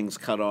things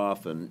cut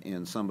off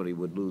and somebody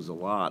would lose a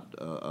lot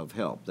of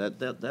help.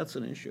 That's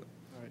an issue.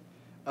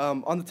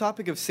 On the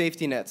topic of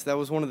safety nets, that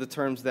was one of the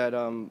terms that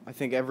I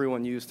think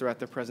everyone used throughout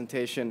their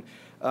presentation.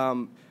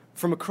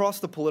 From across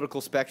the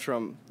political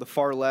spectrum, the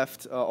far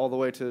left all the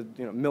way to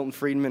Milton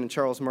Friedman and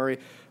Charles Murray,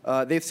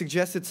 they've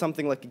suggested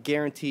something like a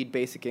guaranteed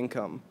basic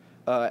income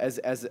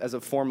as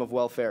a form of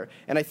welfare.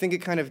 And I think it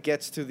kind of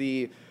gets to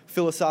the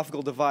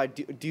philosophical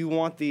divide. Do you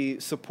want the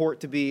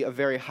support to be a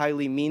very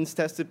highly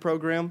means-tested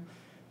program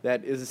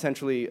that is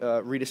essentially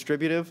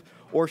redistributive,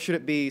 or should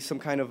it be some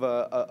kind of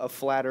a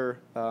flatter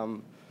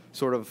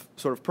sort of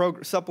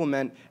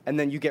supplement, and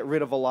then you get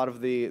rid of a lot of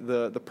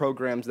the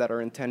programs that are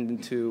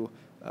intended to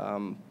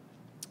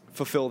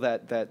fulfill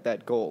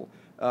that goal?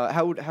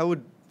 How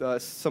would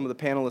some of the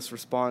panelists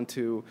respond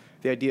to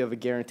the idea of a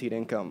guaranteed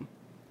income?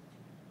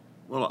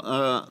 Well,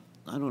 I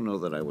don't know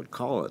that I would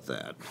call it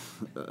that,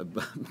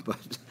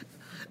 but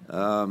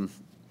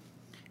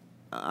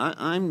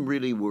I'm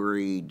really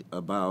worried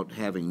about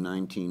having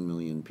 19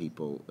 million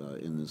people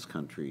in this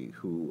country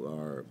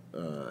who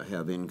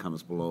have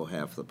incomes below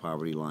half the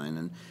poverty line.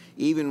 And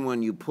even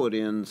when you put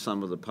in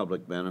some of the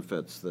public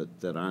benefits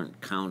that aren't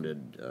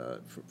counted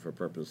for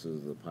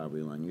purposes of the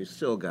poverty line, you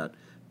still got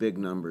big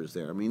numbers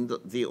there. I mean,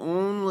 the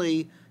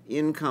only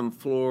income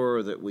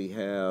floor that we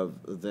have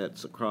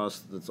that's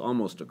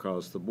almost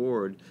across the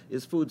board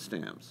is food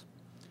stamps.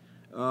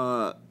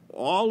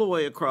 All the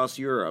way across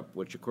Europe,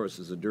 which of course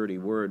is a dirty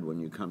word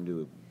when you come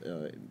to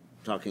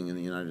talking in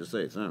the United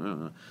States.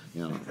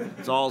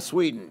 It's all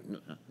Sweden.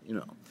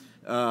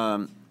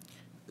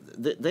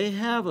 They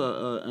have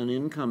an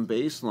income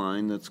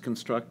baseline that's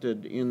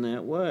constructed in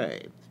that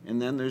way,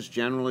 and then there's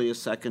generally a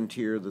second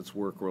tier that's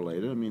work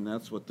related. I mean,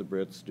 that's what the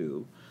Brits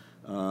do,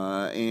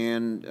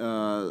 and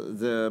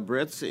the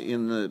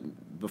Brits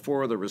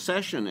before the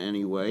recession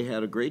anyway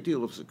had a great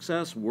deal of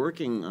success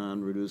working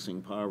on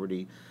reducing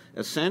poverty,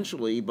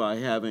 essentially by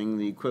having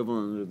the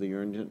equivalent of the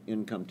earned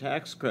income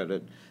tax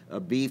credit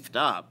beefed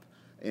up.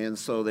 And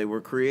so they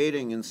were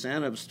creating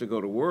incentives to go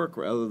to work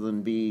rather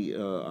than be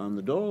on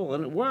the dole,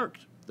 and it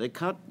worked. They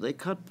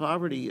cut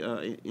poverty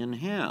in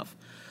half.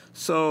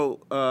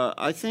 So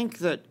I think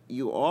that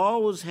you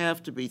always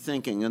have to be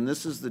thinking, and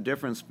this is the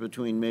difference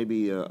between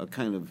maybe a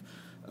kind of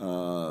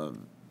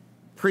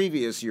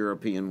previous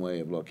European way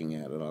of looking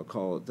at it, I'll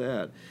call it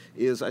that,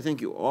 is I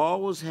think you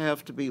always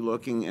have to be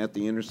looking at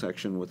the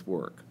intersection with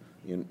work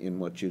in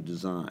what you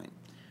design.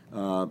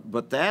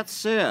 But that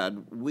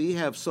said, we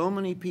have so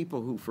many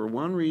people who, for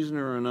one reason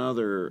or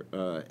another,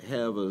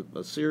 have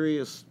a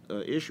serious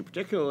issue,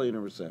 particularly in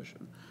a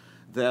recession,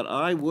 that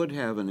I would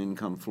have an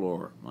income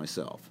floor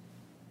myself.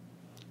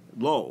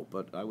 Low,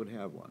 but I would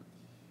have one.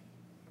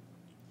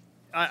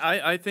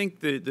 I think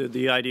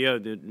the idea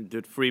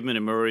that Friedman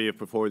and Murray have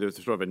put forward, there's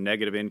sort of a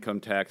negative income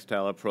tax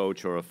style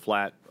approach or a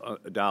flat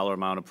dollar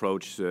amount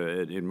approach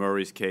in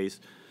Murray's case,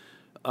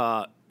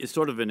 is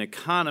sort of an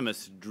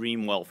economist's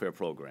dream welfare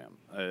program.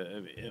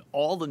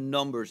 All the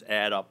numbers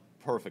add up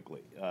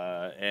perfectly.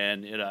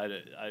 And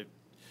I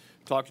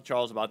talked to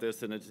Charles about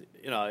this, and it's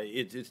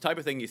the type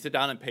of thing you sit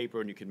down on paper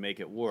and you can make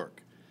it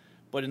work.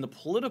 But in the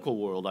political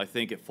world, I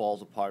think it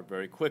falls apart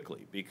very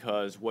quickly,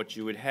 because what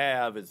you would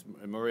have is,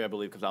 Murray, I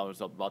believe, comes out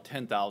with about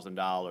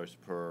 $10,000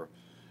 per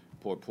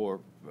poor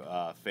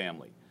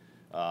family.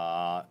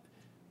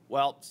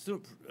 Well,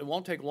 soon, it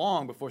won't take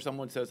long before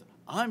someone says,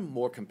 I'm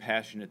more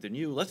compassionate than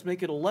you. Let's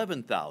make it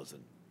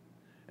 11,000,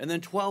 and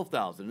then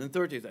 12,000, and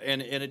 13,000,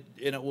 and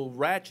it will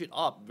ratchet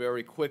up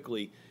very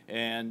quickly,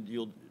 and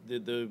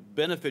the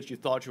benefits you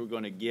thought you were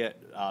going to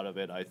get out of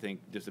it, I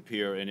think,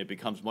 disappear, and it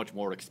becomes much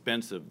more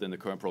expensive than the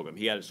current program.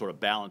 He had to sort of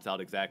balance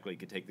out exactly. He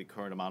could take the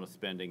current amount of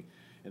spending,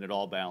 and it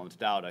all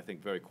balanced out. I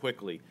think very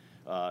quickly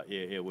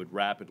it would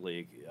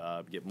rapidly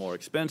get more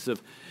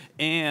expensive,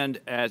 and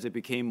as it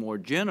became more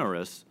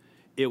generous,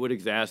 it would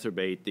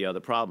exacerbate the other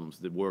problems,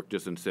 the work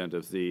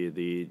disincentives,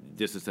 the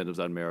disincentives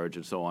on marriage,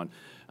 and so on.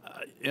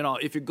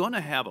 If you're going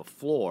to have a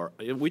floor,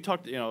 we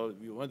talked,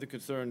 one of the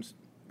concerns,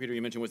 Peter,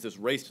 you mentioned was this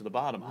race to the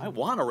bottom. I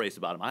want to race to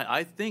the bottom.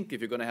 I think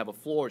if you're going to have a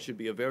floor, it should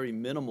be a very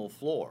minimal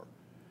floor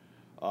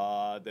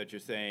that you're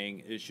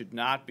saying. It should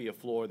not be a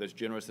floor that's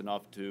generous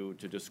enough to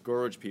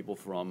discourage people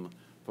from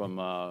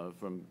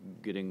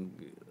getting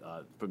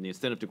from the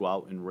incentive to go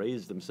out and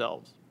raise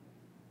themselves.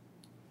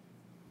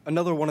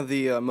 Another one of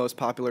the most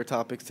popular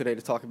topics today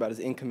to talk about is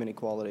income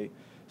inequality.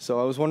 So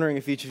I was wondering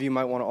if each of you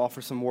might want to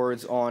offer some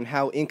words on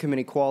how income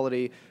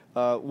inequality,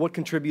 what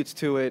contributes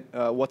to it,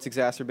 what's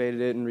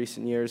exacerbated it in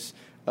recent years,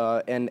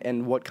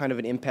 and what kind of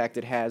an impact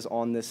it has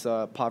on this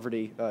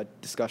poverty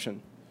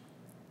discussion.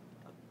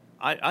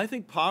 I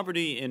think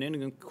poverty and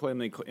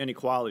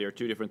inequality are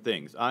two different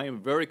things. I am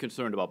very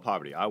concerned about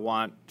poverty. I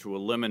want to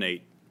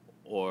eliminate,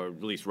 or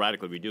at least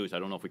radically reduce, I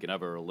don't know if we can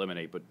ever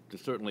eliminate, but to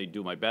certainly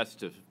do my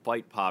best to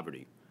fight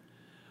poverty.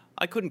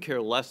 I couldn't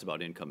care less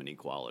about income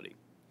inequality.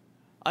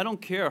 I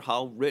don't care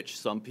how rich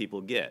some people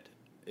get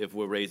if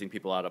we're raising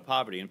people out of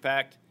poverty. In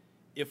fact,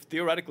 if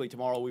theoretically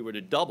tomorrow we were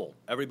to double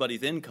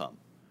everybody's income,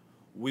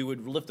 we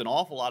would lift an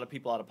awful lot of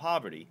people out of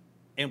poverty,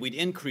 and we'd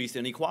increase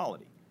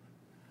inequality.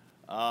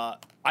 I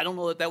don't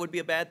know that would be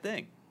a bad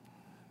thing.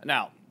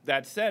 Now,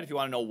 that said, if you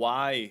want to know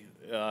why,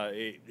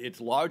 it's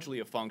largely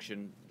a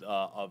function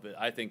of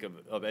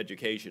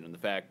education and the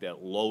fact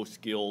that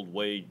low-skilled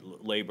wage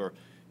labor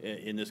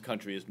in this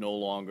country is no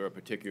longer a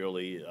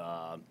particularly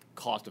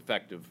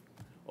cost-effective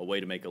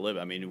way to make a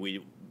living. I mean,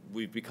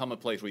 we've become a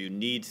place where you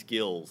need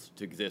skills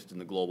to exist in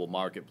the global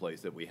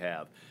marketplace that we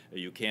have.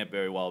 You can't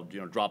very well,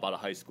 drop out of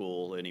high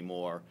school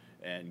anymore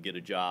and get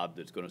a job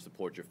that's going to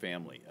support your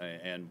family.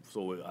 And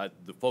so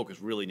the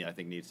focus really, I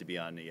think, needs to be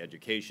on the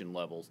education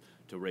levels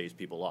to raise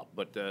people up.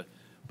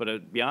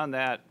 But beyond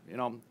that,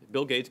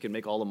 Bill Gates can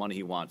make all the money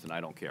he wants, and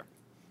I don't care.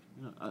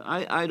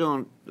 I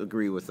don't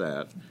agree with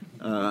that.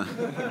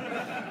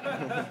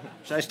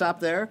 Should I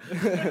stop there?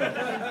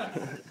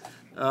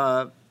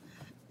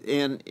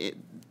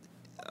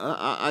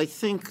 I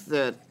think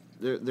that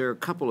there are a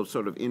couple of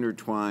sort of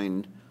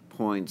intertwined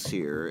points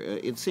here.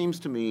 It seems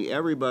to me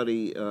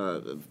everybody,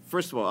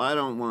 first of all, I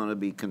don't want to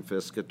be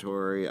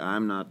confiscatory.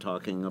 I'm not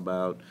talking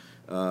about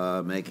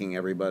making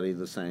everybody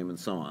the same and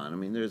so on. I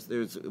mean,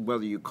 there's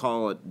whether you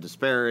call it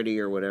disparity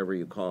or whatever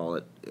you call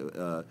it,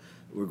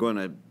 we're going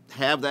to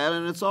have that,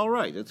 and it's all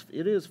right.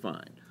 It is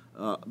fine,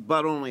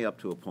 but only up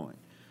to a point.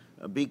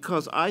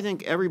 Because I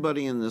think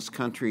everybody in this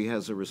country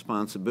has a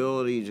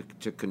responsibility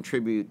to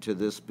contribute to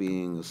this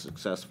being a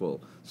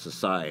successful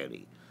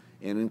society.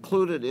 And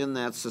included in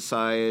that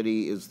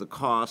society is the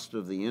cost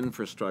of the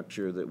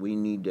infrastructure that we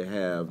need to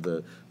have,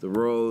 the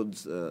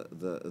roads, all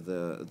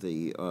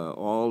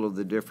of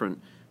the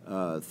different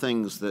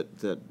things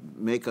that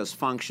make us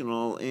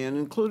functional, and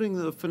including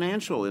the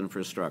financial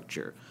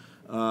infrastructure.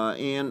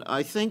 And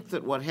I think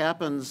that what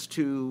happens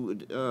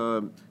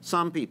to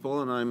some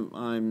people, and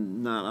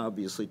I'm not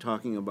obviously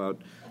talking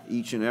about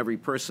each and every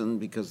person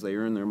because they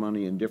earn their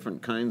money in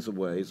different kinds of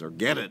ways, or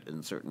get it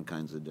in certain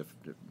kinds of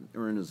different.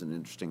 Earn is an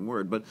interesting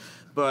word,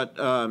 but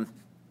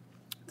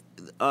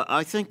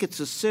I think it's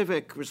a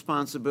civic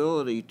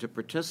responsibility to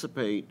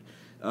participate.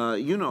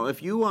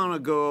 If you want to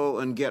go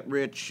and get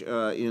rich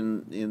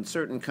in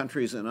certain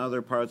countries and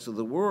other parts of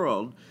the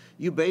world,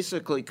 you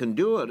basically can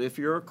do it if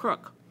you're a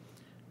crook.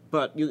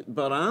 But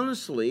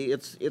honestly,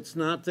 it's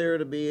not there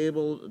to be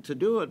able to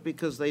do it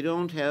because they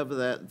don't have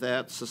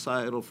that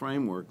societal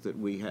framework that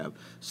we have.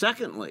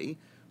 Secondly,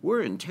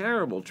 we're in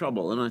terrible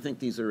trouble, and I think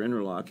these are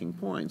interlocking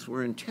points.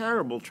 We're in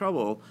terrible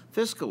trouble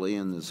fiscally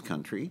in this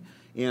country,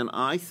 and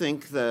I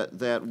think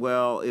that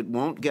while it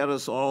won't get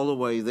us all the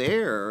way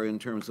there in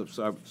terms of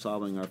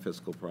solving our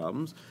fiscal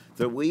problems,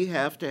 that we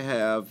have to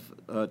have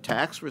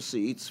tax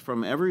receipts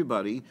from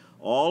everybody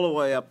all the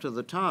way up to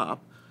the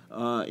top,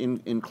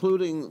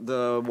 including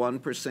the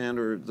 1%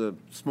 or the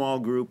small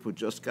group who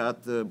just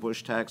got the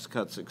Bush tax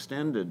cuts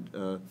extended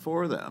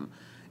for them.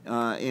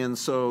 And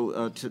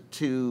so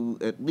to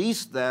at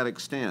least that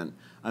extent,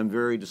 I'm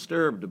very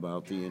disturbed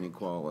about the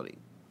inequality.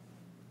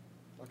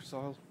 Dr.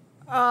 Sahel?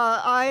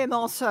 I am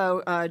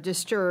also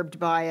disturbed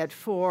by it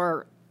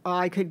for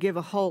I could give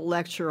a whole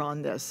lecture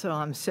on this, so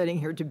I'm sitting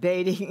here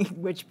debating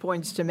which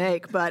points to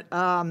make. But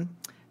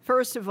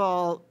first of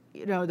all,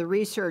 the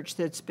research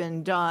that's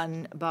been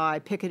done by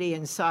Piketty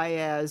and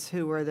Saez,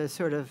 who are the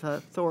sort of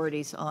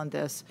authorities on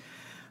this,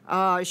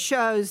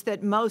 shows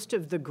that most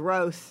of the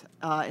growth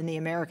in the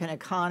American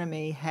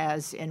economy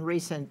has, in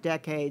recent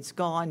decades,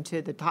 gone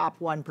to the top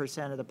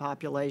 1% of the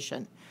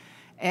population.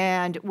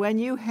 And when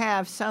you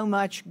have so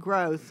much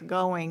growth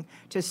going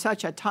to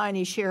such a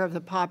tiny share of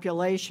the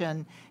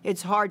population,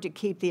 it's hard to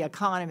keep the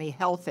economy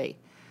healthy.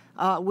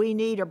 We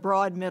need a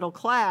broad middle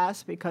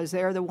class because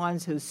they're the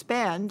ones who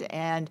spend,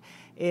 and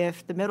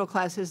if the middle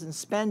class isn't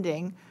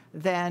spending,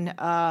 then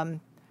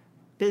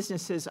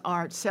businesses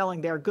aren't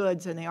selling their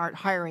goods and they aren't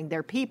hiring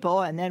their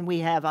people, and then we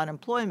have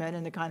unemployment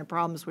and the kind of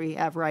problems we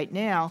have right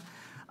now,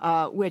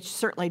 which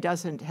certainly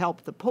doesn't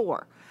help the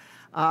poor.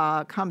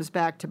 Comes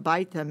back to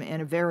bite them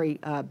in a very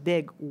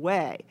big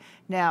way.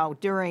 Now,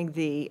 during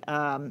the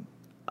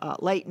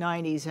late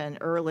 90s and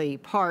early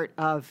part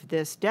of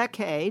this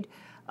decade,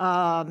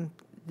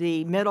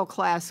 the middle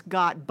class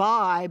got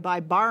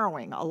by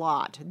borrowing a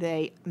lot.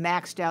 They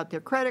maxed out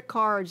their credit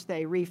cards,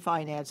 they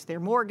refinanced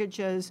their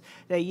mortgages,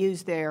 they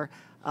used their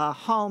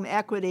home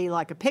equity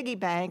like a piggy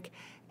bank,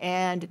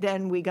 and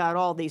then we got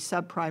all these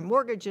subprime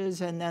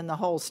mortgages and then the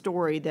whole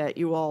story that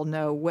you all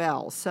know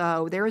well.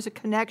 So there is a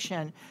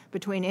connection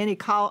between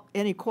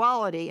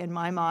inequality, in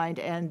my mind,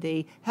 and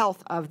the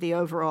health of the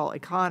overall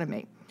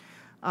economy.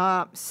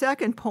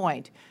 Second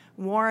point,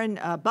 Warren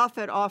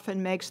Buffett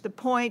often makes the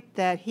point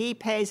that he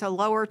pays a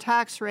lower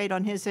tax rate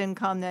on his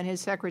income than his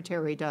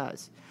secretary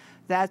does.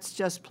 That's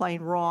just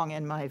plain wrong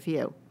in my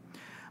view.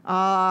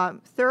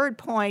 Third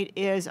point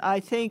is I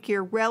think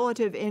your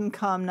relative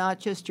income, not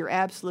just your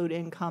absolute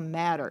income,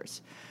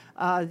 matters.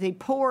 The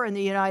poor in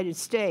the United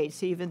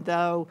States, even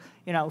though,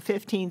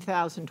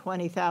 $15,000,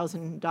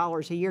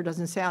 $20,000 a year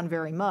doesn't sound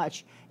very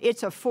much,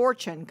 it's a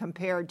fortune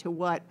compared to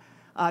what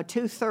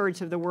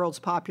 2/3 of the world's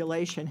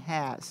population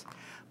has.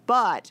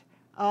 But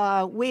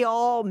we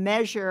all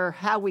measure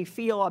how we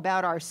feel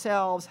about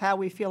ourselves, how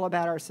we feel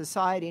about our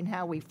society, and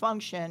how we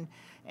function,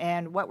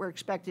 and what we're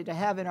expected to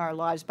have in our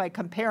lives by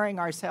comparing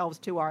ourselves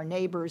to our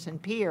neighbors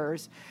and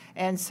peers.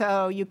 And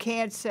so you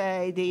can't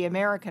say the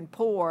American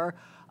poor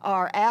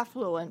are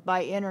affluent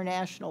by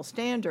international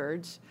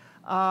standards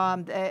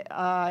and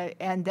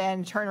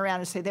then turn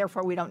around and say,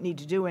 therefore, we don't need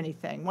to do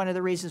anything. One of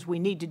the reasons we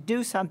need to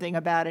do something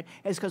about it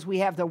is because we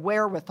have the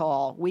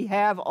wherewithal. We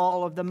have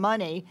all of the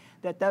money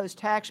that those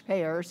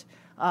taxpayers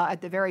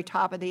at the very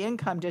top of the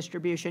income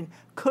distribution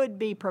could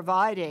be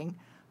providing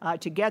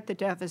to get the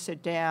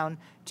deficit down,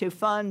 to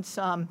fund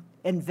some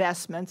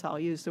investments, I'll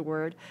use the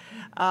word,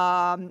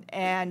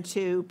 and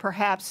to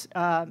perhaps,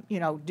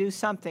 do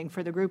something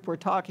for the group we're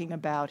talking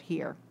about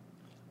here.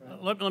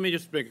 Let me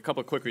just make a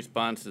couple of quick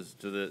responses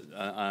to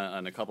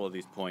on a couple of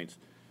these points.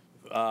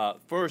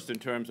 First, in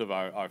terms of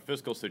our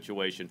fiscal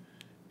situation,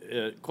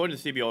 according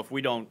to CBO, if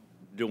we don't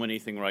do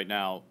anything right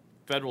now,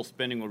 federal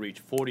spending will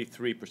reach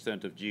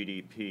 43% of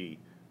GDP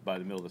by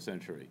the middle of the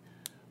century.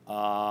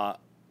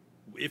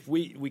 If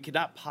we could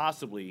not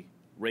possibly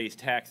raise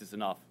taxes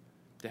enough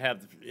to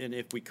have, and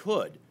if we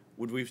could,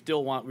 would we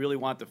still really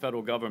want the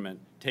federal government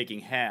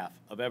taking half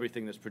of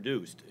everything that's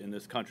produced in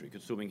this country,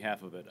 consuming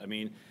half of it? I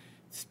mean,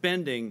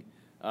 spending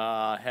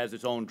has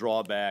its own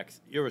drawbacks,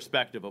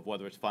 irrespective of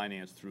whether it's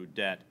financed through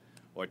debt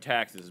or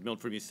taxes. As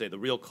Milton Friedman used to say, the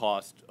real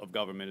cost of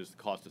government is the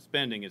cost of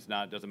spending. It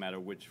doesn't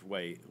matter which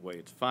way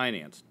it's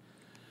financed.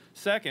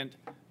 Second,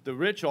 the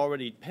rich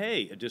already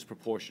pay a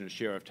disproportionate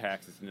share of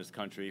taxes in this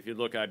country. If you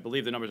look, I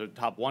believe the numbers are the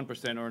top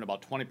 1% earn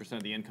about 20%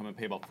 of the income and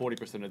pay about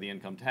 40% of the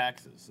income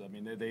taxes. I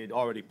mean, they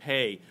already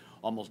pay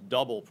almost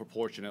double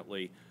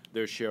proportionately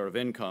their share of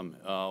income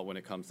when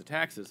it comes to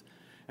taxes.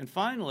 And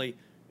finally,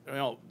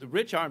 the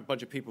rich aren't a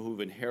bunch of people who've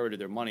inherited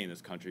their money in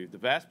this country. The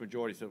vast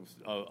majority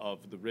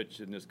of the rich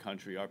in this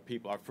country are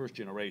people, our first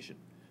generation.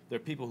 They're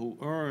people who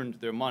earned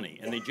their money,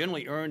 and they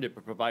generally earned it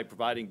by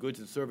providing goods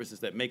and services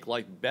that make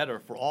life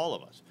better for all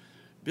of us.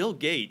 Bill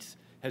Gates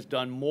has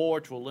done more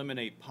to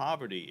eliminate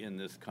poverty in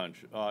this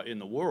country, in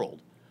the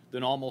world,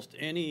 than almost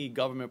any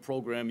government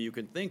program you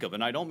can think of.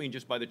 And I don't mean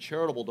just by the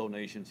charitable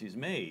donations he's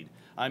made.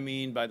 I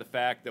mean by the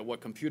fact that what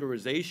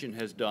computerization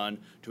has done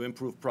to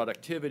improve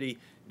productivity,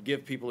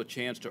 give people a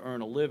chance to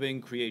earn a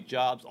living, create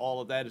jobs, all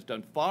of that has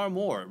done far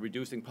more at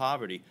reducing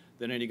poverty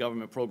than any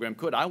government program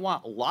could. I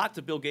want lots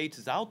of Bill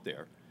Gateses out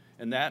there,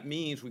 and that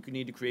means we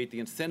need to create the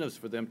incentives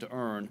for them to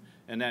earn,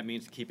 and that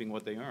means keeping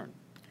what they earn.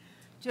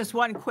 Just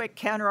one quick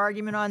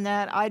counter-argument on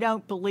that. I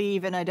don't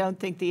believe, and I don't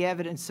think the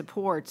evidence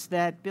supports,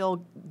 that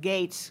Bill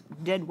Gates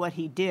did what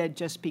he did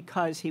just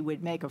because he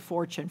would make a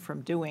fortune from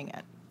doing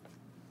it.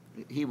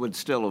 He would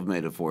still have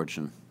made a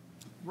fortune.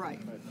 Right.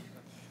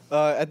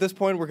 At this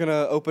point, we're going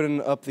to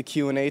open up the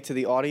Q&A to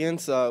the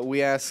audience.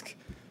 We ask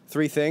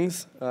three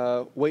things.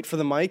 Wait for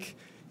the mic,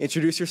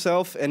 introduce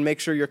yourself, and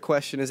make sure your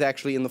question is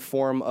actually in the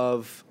form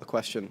of a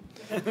question.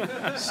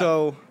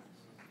 So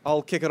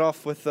I'll kick it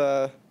off with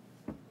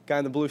guy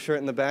in the blue shirt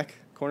in the back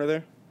corner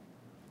there.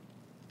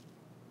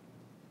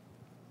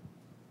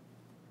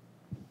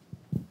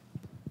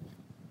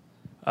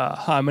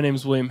 Hi, my name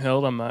is William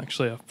Hild. I'm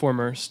actually a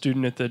former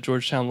student at the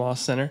Georgetown Law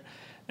Center.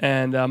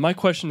 And my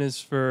question is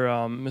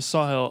for Ms.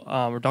 Sawhill,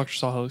 or Dr.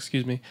 Sawhill,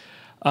 excuse me.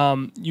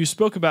 You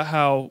spoke about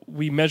how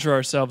we measure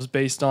ourselves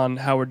based on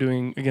how we're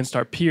doing against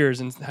our peers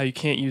and how you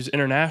can't use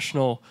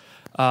international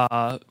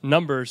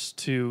numbers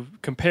to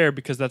compare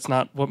because that's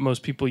not what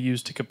most people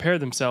use to compare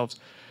themselves.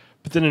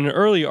 But then in an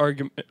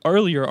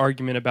earlier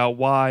argument about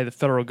why the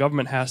federal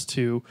government has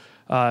to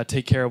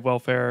take care of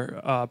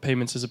welfare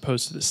payments as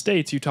opposed to the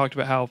states, you talked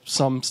about how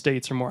some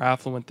states are more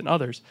affluent than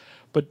others.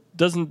 But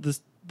doesn't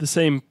the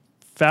same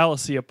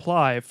fallacy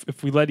apply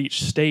if we let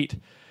each state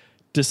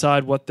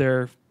decide what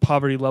their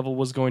poverty level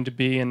was going to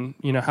be and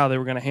how they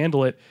were going to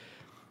handle it?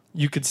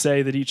 You could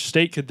say that each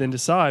state could then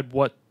decide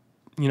what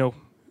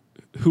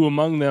who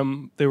among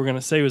them they were going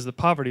to say was the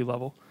poverty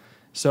level.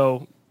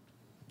 So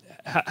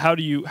how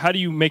do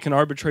you make an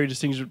arbitrary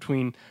distinction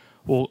between,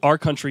 well, our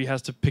country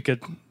has to pick a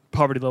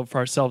poverty level for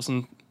ourselves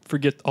and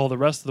forget all the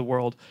rest of the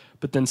world,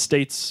 but then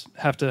states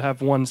have to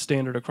have one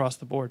standard across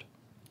the board?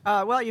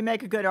 Well, you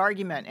make a good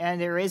argument, and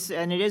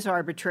it is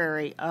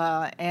arbitrary,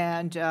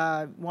 and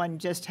one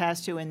just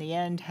has to, in the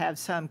end, have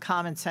some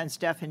common sense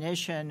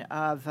definition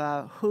of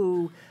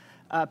who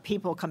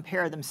people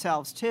compare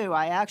themselves to.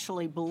 I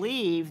actually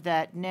believe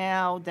that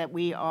now that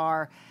we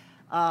are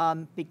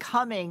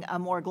becoming a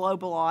more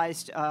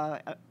globalized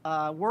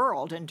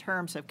world in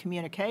terms of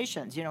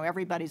communications,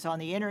 everybody's on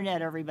the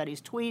internet,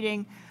 everybody's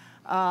tweeting.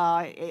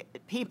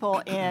 People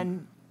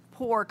in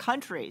poor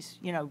countries,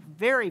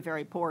 very,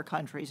 very poor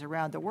countries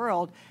around the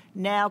world,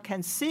 now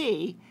can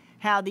see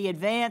how the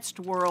advanced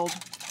world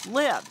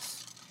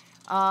lives.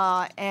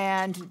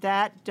 And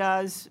that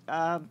does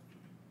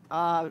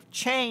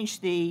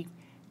change the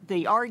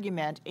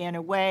argument in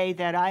a way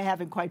that I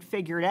haven't quite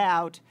figured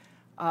out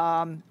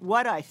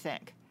what I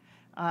think.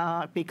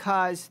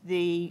 Because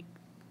the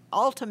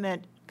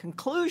ultimate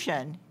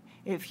conclusion,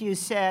 if you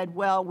said,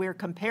 well, we're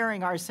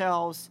comparing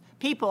ourselves,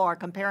 people are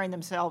comparing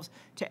themselves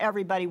to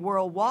everybody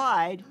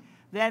worldwide,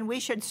 then we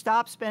should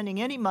stop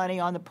spending any money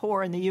on the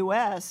poor in the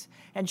U.S.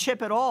 and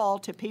ship it all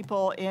to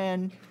people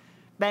in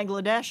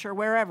Bangladesh or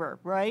wherever,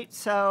 right?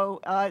 So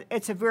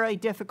it's a very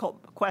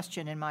difficult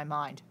question in my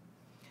mind.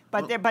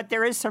 But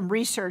there is some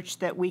research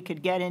that we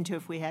could get into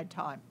if we had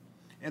time.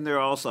 And there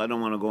are also, I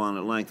don't want to go on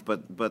at length,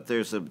 but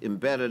there's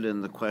embedded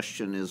in the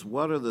question is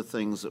what are the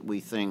things that we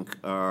think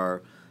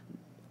are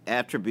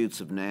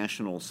attributes of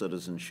national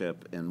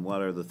citizenship and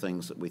what are the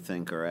things that we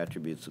think are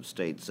attributes of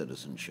state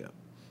citizenship?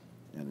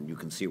 And you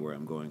can see where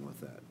I'm going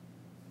with that.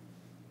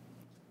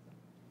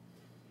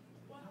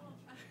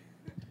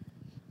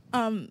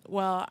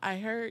 Well, I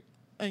heard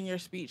in your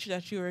speech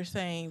that you were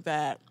saying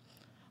that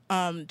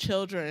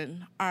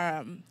children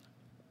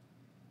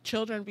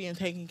being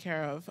taken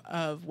care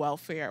of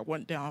welfare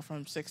went down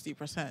from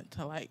 60%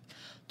 to like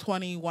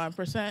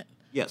 21%.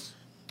 Yes.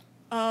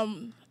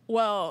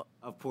 Well,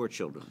 of poor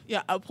children.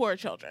 Yeah, of poor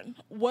children.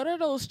 What are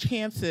those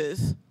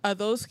chances of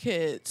those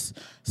kids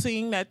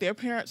seeing that their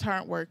parents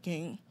aren't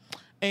working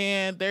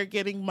and they're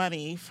getting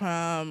money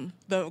from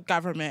the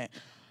government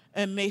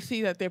and they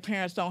see that their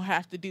parents don't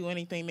have to do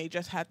anything, they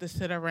just have to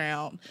sit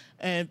around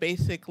and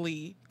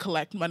basically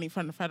collect money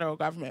from the federal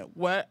government?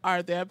 What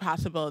are their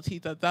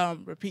possibilities of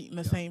them repeating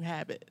the same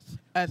habits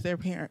as their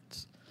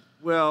parents?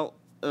 Well,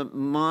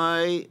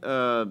 my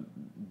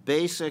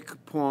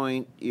basic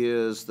point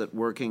is that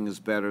working is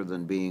better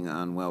than being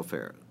on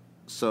welfare.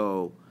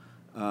 So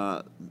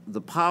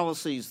the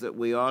policies that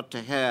we ought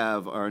to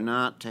have are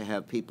not to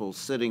have people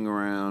sitting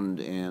around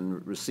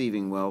and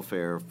receiving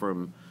welfare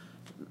from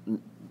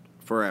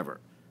forever.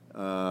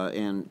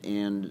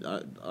 And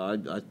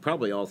I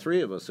probably all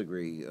three of us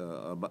agree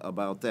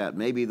about that.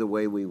 Maybe the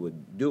way we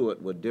would do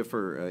it would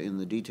differ in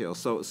the details.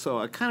 So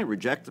I kind of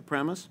reject the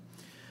premise.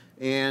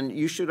 And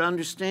you should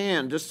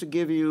understand, just to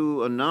give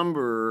you a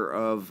number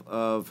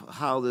of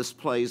how this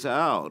plays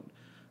out,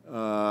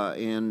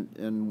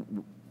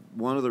 and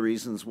one of the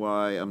reasons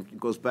why it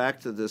goes back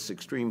to this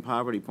extreme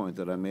poverty point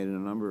that I made a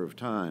number of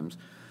times.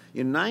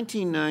 In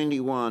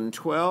 1991,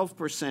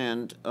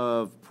 12%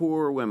 of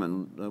poor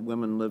women,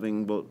 women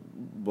living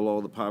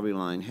below the poverty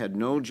line, had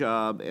no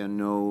job and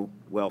no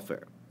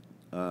welfare.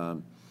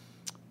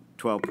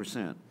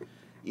 12%.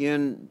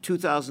 In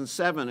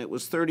 2007, it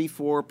was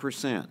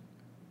 34%. I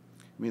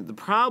mean, the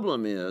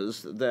problem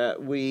is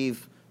that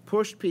we've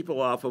pushed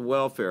people off of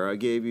welfare. I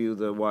gave you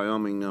the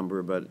Wyoming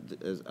number, but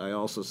as I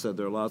also said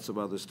there are lots of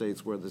other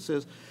states where this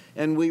is.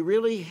 And we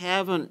really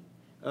haven't,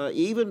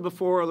 even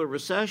before the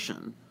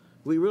recession,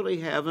 we really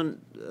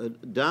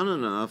haven't done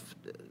enough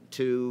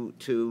to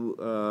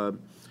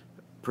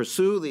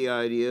pursue the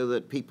idea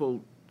that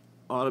people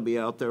ought to be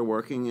out there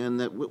working and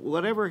that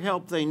whatever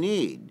help they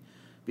need.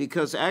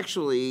 Because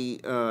actually,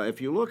 if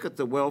you look at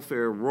the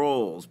welfare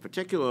rolls,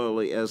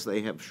 particularly as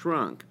they have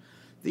shrunk,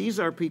 these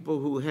are people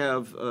who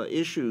have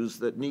issues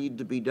that need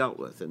to be dealt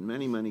with in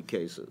many, many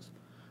cases.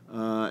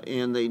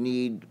 And they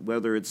need,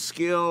 whether it's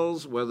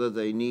skills, whether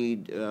they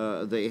need,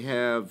 they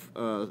have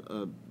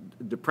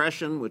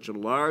depression, which a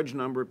large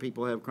number of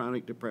people have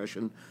chronic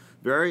depression.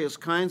 various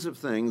kinds of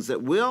things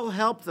that will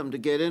help them to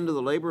get into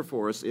the labor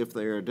force if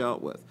they are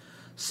dealt with.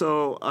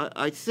 So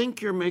I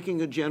think you're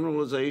making a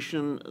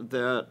generalization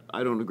that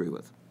I don't agree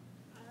with.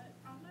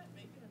 I'm not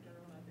making a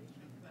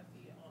generalization because I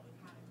see it all the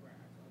time where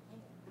I go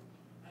home.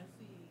 I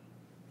see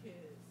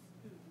kids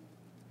whose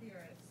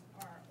parents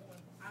are on,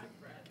 I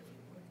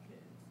graduated with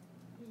kids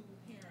whose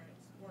parents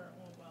were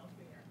on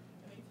welfare,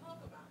 and they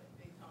talk about it.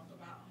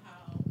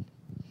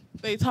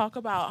 They talk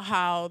about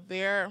how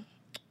their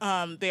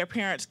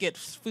parents get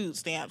food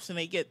stamps and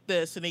they get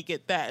this and they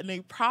get that and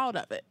they're proud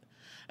of it.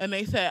 And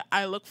they said,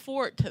 I look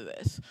forward to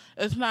this.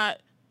 It's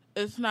not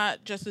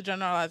just a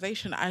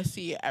generalization. I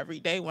see it every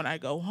day when I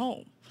go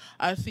home.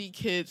 I see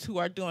kids who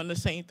are doing the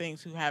same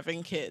things, who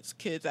having kids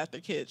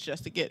after kids,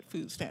 just to get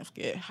food stamps,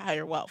 get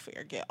higher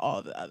welfare, get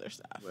all the other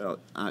stuff. Well,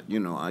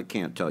 I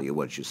can't tell you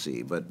what you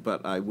see,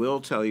 but I will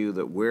tell you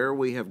that where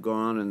we have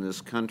gone in this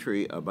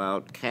country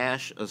about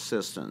cash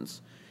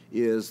assistance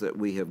is that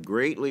we have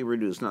greatly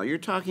reduced. Now, you're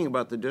talking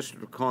about the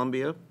District of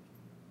Columbia,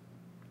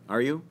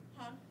 are you?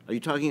 Huh? Are you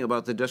talking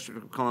about the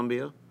District of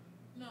Columbia?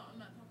 No, I'm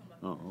not talking about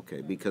Oh, okay,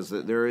 because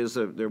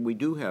we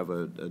do have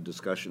a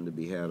discussion to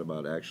be had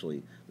about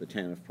actually the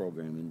TANF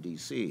program in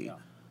D.C.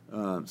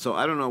 So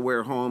I don't know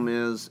where home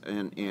is,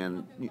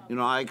 and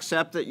I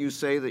accept that you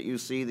say that you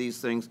see these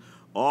things.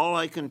 All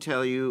I can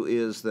tell you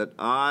is that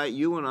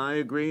you and I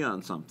agree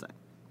on something,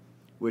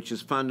 which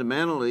is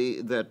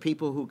fundamentally that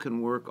people who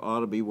can work ought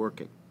to be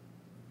working.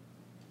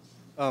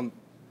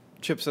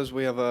 Chip says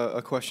we have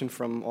a question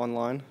from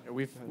online.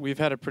 We've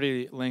had a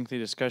pretty lengthy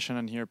discussion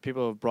on here.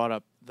 People have brought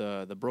up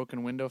the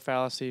broken window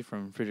fallacy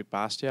from Friedrich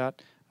Bastiat,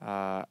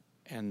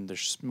 and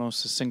the most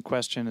succinct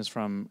question is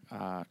from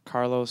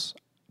Carlos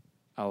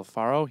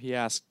Alfaro. He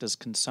asked, "Does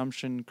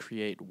consumption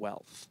create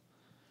wealth?"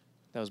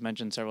 That was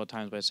mentioned several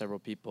times by several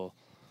people.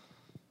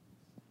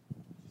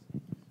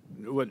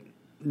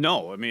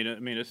 No, I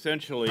mean,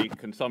 essentially,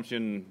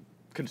 consumption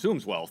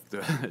consumes wealth.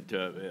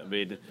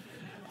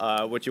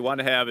 What you want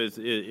to have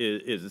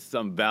is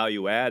some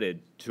value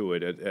added to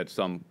it at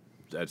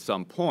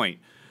some point,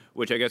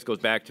 which I guess goes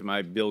back to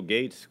my Bill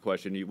Gates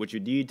question. What you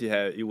need to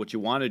have, what you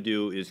want to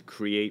do is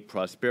create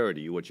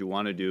prosperity. What you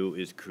want to do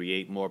is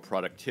create more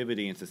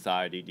productivity in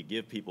society to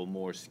give people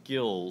more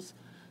skills,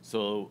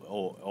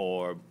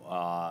 or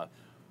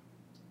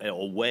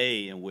a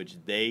way in which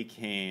they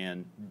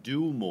can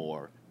do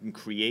more and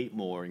create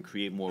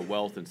more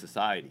wealth in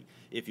society.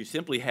 If you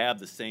simply have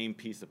the same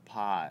piece of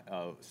pie,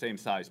 same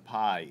size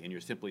pie, and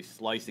you're simply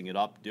slicing it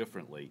up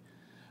differently,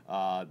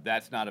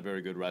 that's not a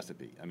very good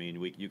recipe. I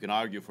mean, you can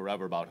argue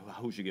forever about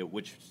who should get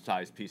which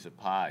size piece of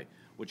pie.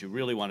 What you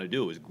really want to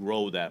do is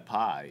grow that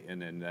pie,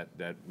 and then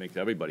that makes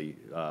everybody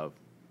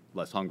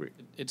less hungry.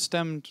 It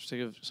stemmed, to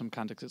give some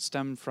context, it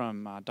stemmed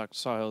from Dr.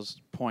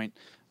 Sawhill's point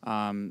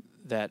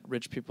that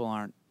rich people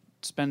aren't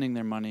spending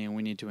their money, and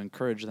we need to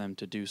encourage them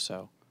to do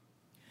so.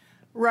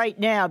 Right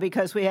now,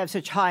 because we have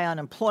such high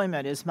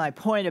unemployment, is my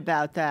point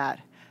about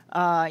that.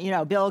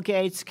 Bill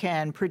Gates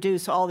can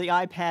produce all the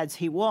iPads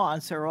he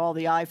wants or all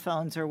the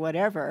iPhones or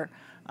whatever,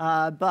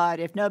 but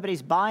if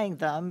nobody's buying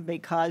them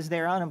because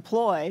they're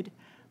unemployed,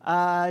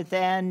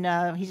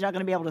 then he's not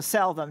going to be able to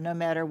sell them, no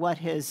matter what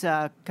his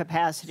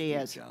capacity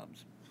is.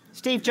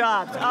 Steve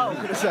Jobs. Oh.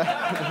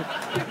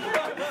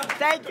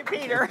 Thank you,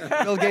 Peter.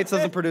 Bill Gates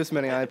doesn't produce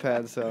many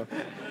iPads, so.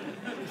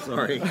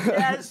 Sorry.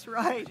 Yes,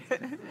 right.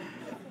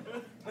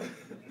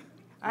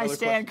 I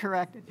stand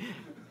corrected.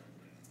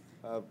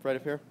 Right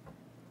up here.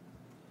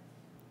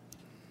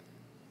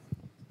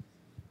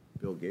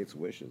 Bill Gates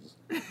wishes.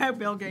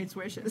 Bill Gates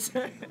wishes.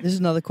 This is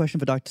another question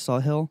for Dr.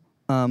 Sawhill.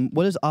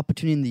 What is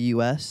opportunity in the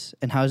U.S.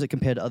 and how does it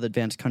compare to other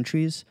advanced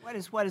countries? What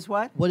is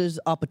what? What is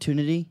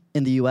opportunity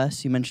in the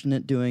U.S.? You mentioned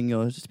it during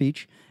your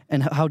speech.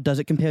 And how does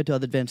it compare to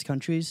other advanced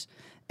countries?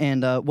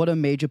 And what are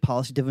major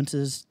policy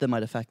differences that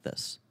might affect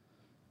this?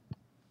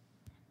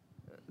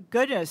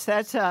 Goodness,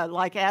 that's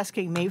like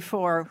asking me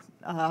for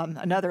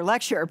another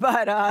lecture.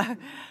 But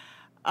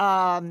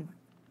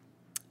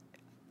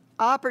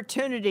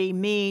opportunity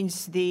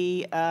means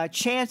the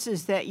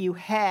chances that you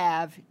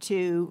have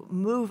to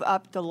move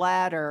up the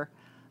ladder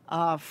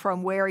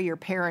from where your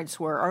parents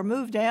were, or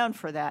move down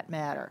for that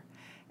matter.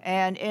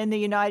 And in the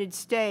United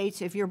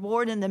States, if you're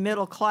born in the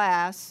middle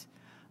class,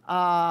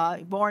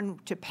 born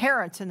to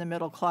parents in the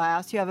middle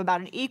class, you have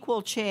about an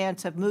equal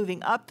chance of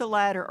moving up the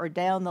ladder or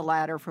down the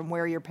ladder from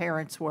where your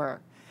parents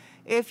were.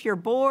 If you're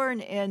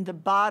born in the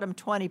bottom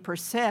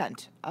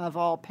 20% of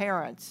all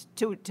parents,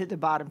 to the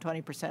bottom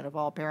 20% of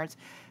all parents,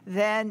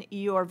 then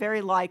you are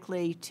very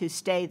likely to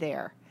stay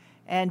there.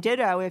 And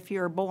ditto, if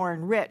you're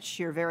born rich,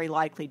 you're very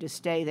likely to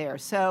stay there.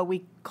 So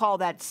we call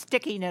that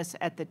stickiness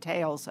at the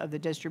tails of the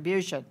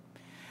distribution.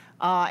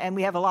 And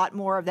we have a lot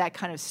more of that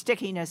kind of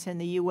stickiness in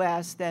the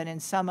U.S. than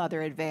in some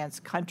other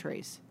advanced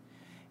countries.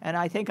 And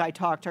I think I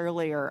talked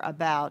earlier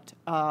about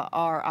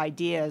our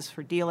ideas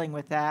for dealing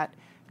with that.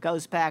 It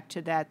goes back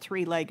to that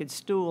three-legged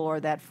stool or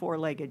that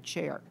four-legged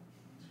chair.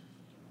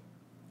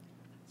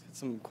 Let's get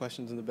some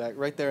questions in the back.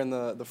 Right there in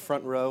the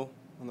front row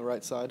on the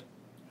right side.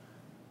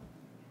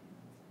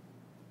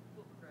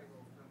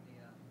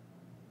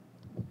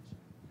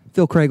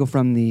 Phil Craigle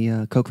from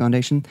the Koch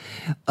Foundation.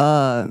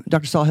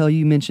 Dr. Sawhill,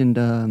 you mentioned,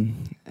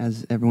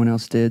 as everyone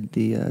else did,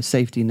 the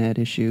safety net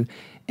issue.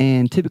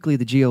 And typically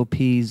the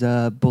GOP's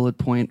bullet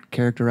point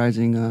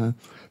characterizing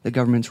the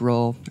government's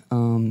role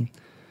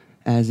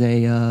as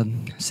a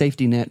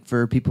safety net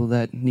for people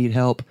that need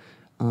help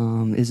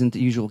isn't the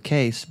usual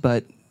case.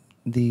 But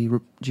the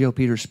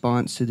GOP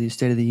response to the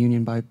State of the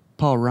Union by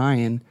Paul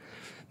Ryan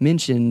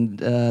mentioned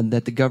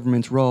that the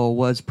government's role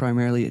was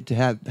primarily to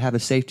have a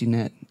safety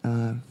net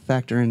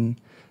factor in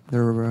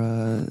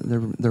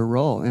their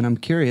role. And I'm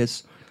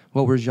curious,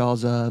 what was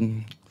y'all's,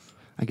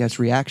 I guess,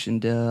 reaction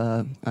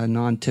to a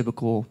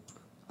non-typical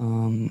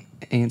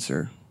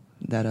answer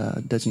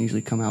that doesn't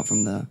usually come out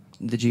from the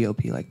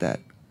GOP like that?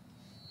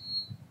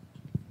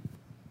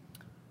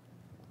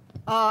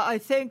 I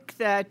think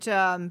that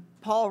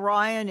Paul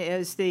Ryan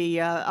is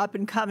the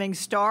up-and-coming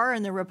star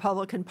in the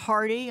Republican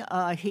Party.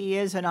 He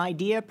is an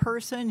idea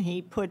person.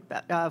 He put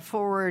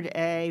forward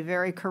a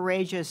very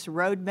courageous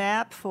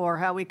roadmap for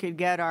how we could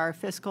get our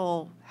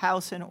fiscal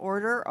house in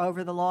order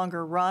over the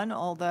longer run,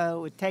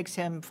 although it takes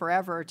him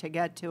forever to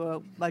get to a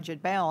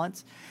budget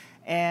balance,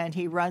 and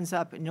he runs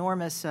up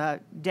enormous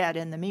debt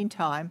in the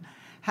meantime.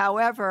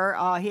 However,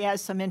 he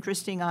has some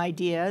interesting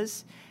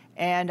ideas,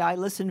 and I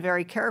listened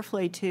very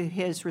carefully to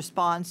his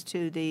response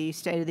to the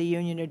State of the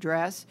Union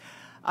address.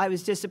 I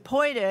was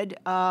disappointed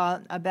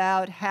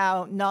about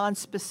how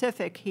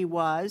nonspecific he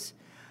was,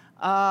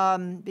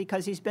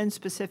 because he's been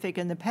specific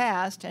in the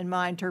past, and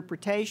my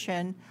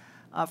interpretation,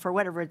 for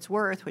whatever it's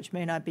worth, which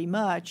may not be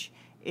much,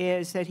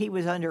 is that he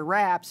was under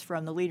wraps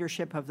from the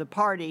leadership of the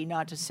party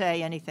not to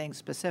say anything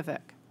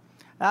specific.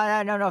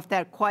 I don't know if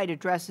that quite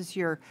addresses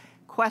your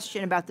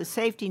question about the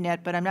safety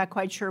net, but I'm not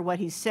quite sure what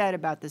he said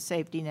about the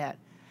safety net.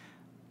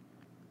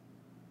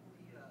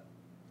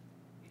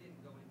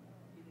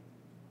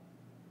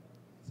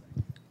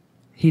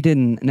 He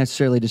didn't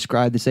necessarily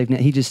describe the safety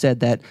net. He just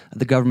said that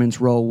the government's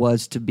role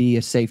was to be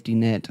a safety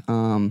net,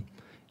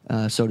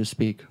 so to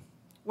speak.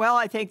 Well,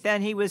 I think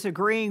then he was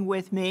agreeing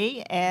with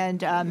me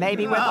and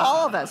maybe with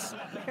all of us.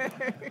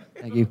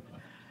 Thank you.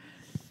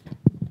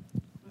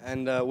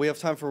 And we have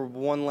time for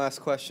one last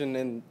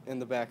question in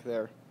the back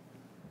there.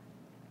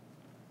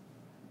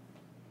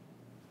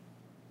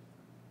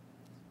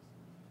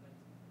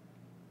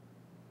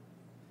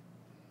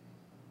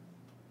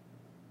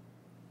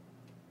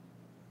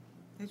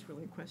 That's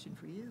really a question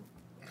for you.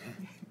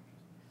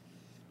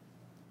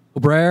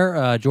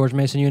 Brer, George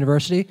Mason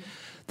University.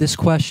 This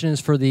question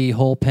is for the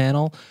whole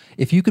panel.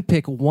 If you could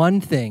pick one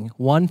thing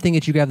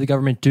that you could have the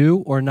government do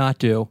or not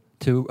do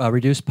to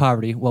reduce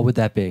poverty, what would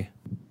that be?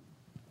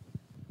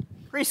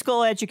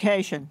 Preschool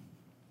education.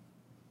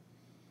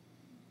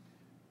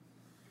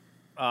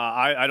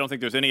 I don't think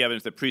there's any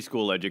evidence that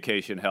preschool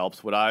education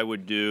helps. What I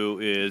would do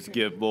is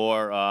give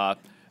more,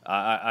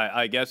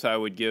 I guess I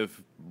would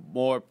give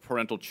more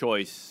parental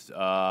choice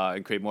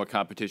and create more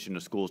competition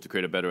in schools to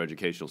create a better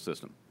educational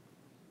system.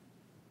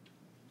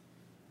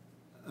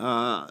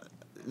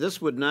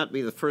 This would not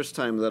be the first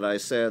time that I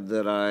said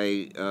that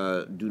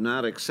I do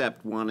not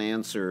accept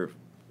one-answer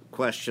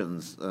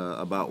questions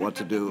about what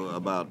to do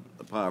about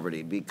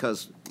poverty,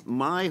 because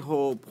my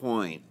whole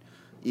point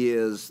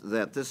is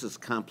that this is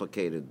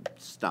complicated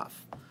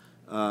stuff.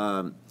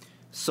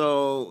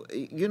 So,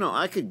 you know,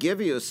 I could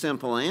give you a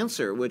simple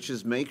answer, which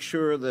is make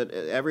sure that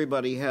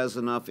everybody has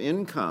enough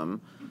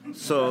income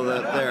so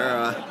that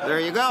they're, there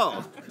you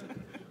go.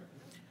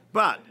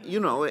 But, you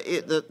know,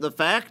 the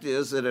fact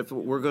is that if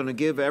we're going to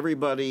give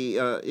everybody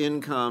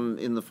income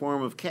in the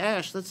form of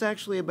cash, that's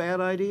actually a bad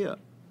idea.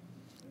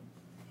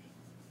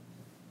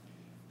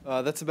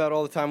 That's about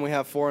all the time we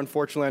have for.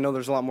 Unfortunately, I know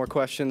there's a lot more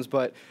questions,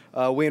 but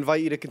we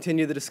invite you to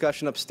continue the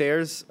discussion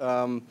upstairs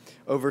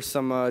over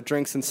some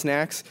drinks and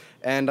snacks.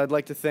 And I'd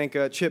like to thank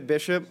Chip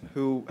Bishop,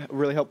 who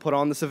really helped put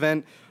on this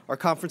event, our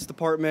conference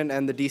department,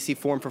 and the DC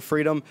Forum for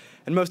Freedom.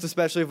 And most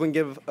especially, if we can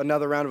give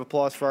another round of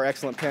applause for our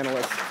excellent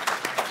panelists.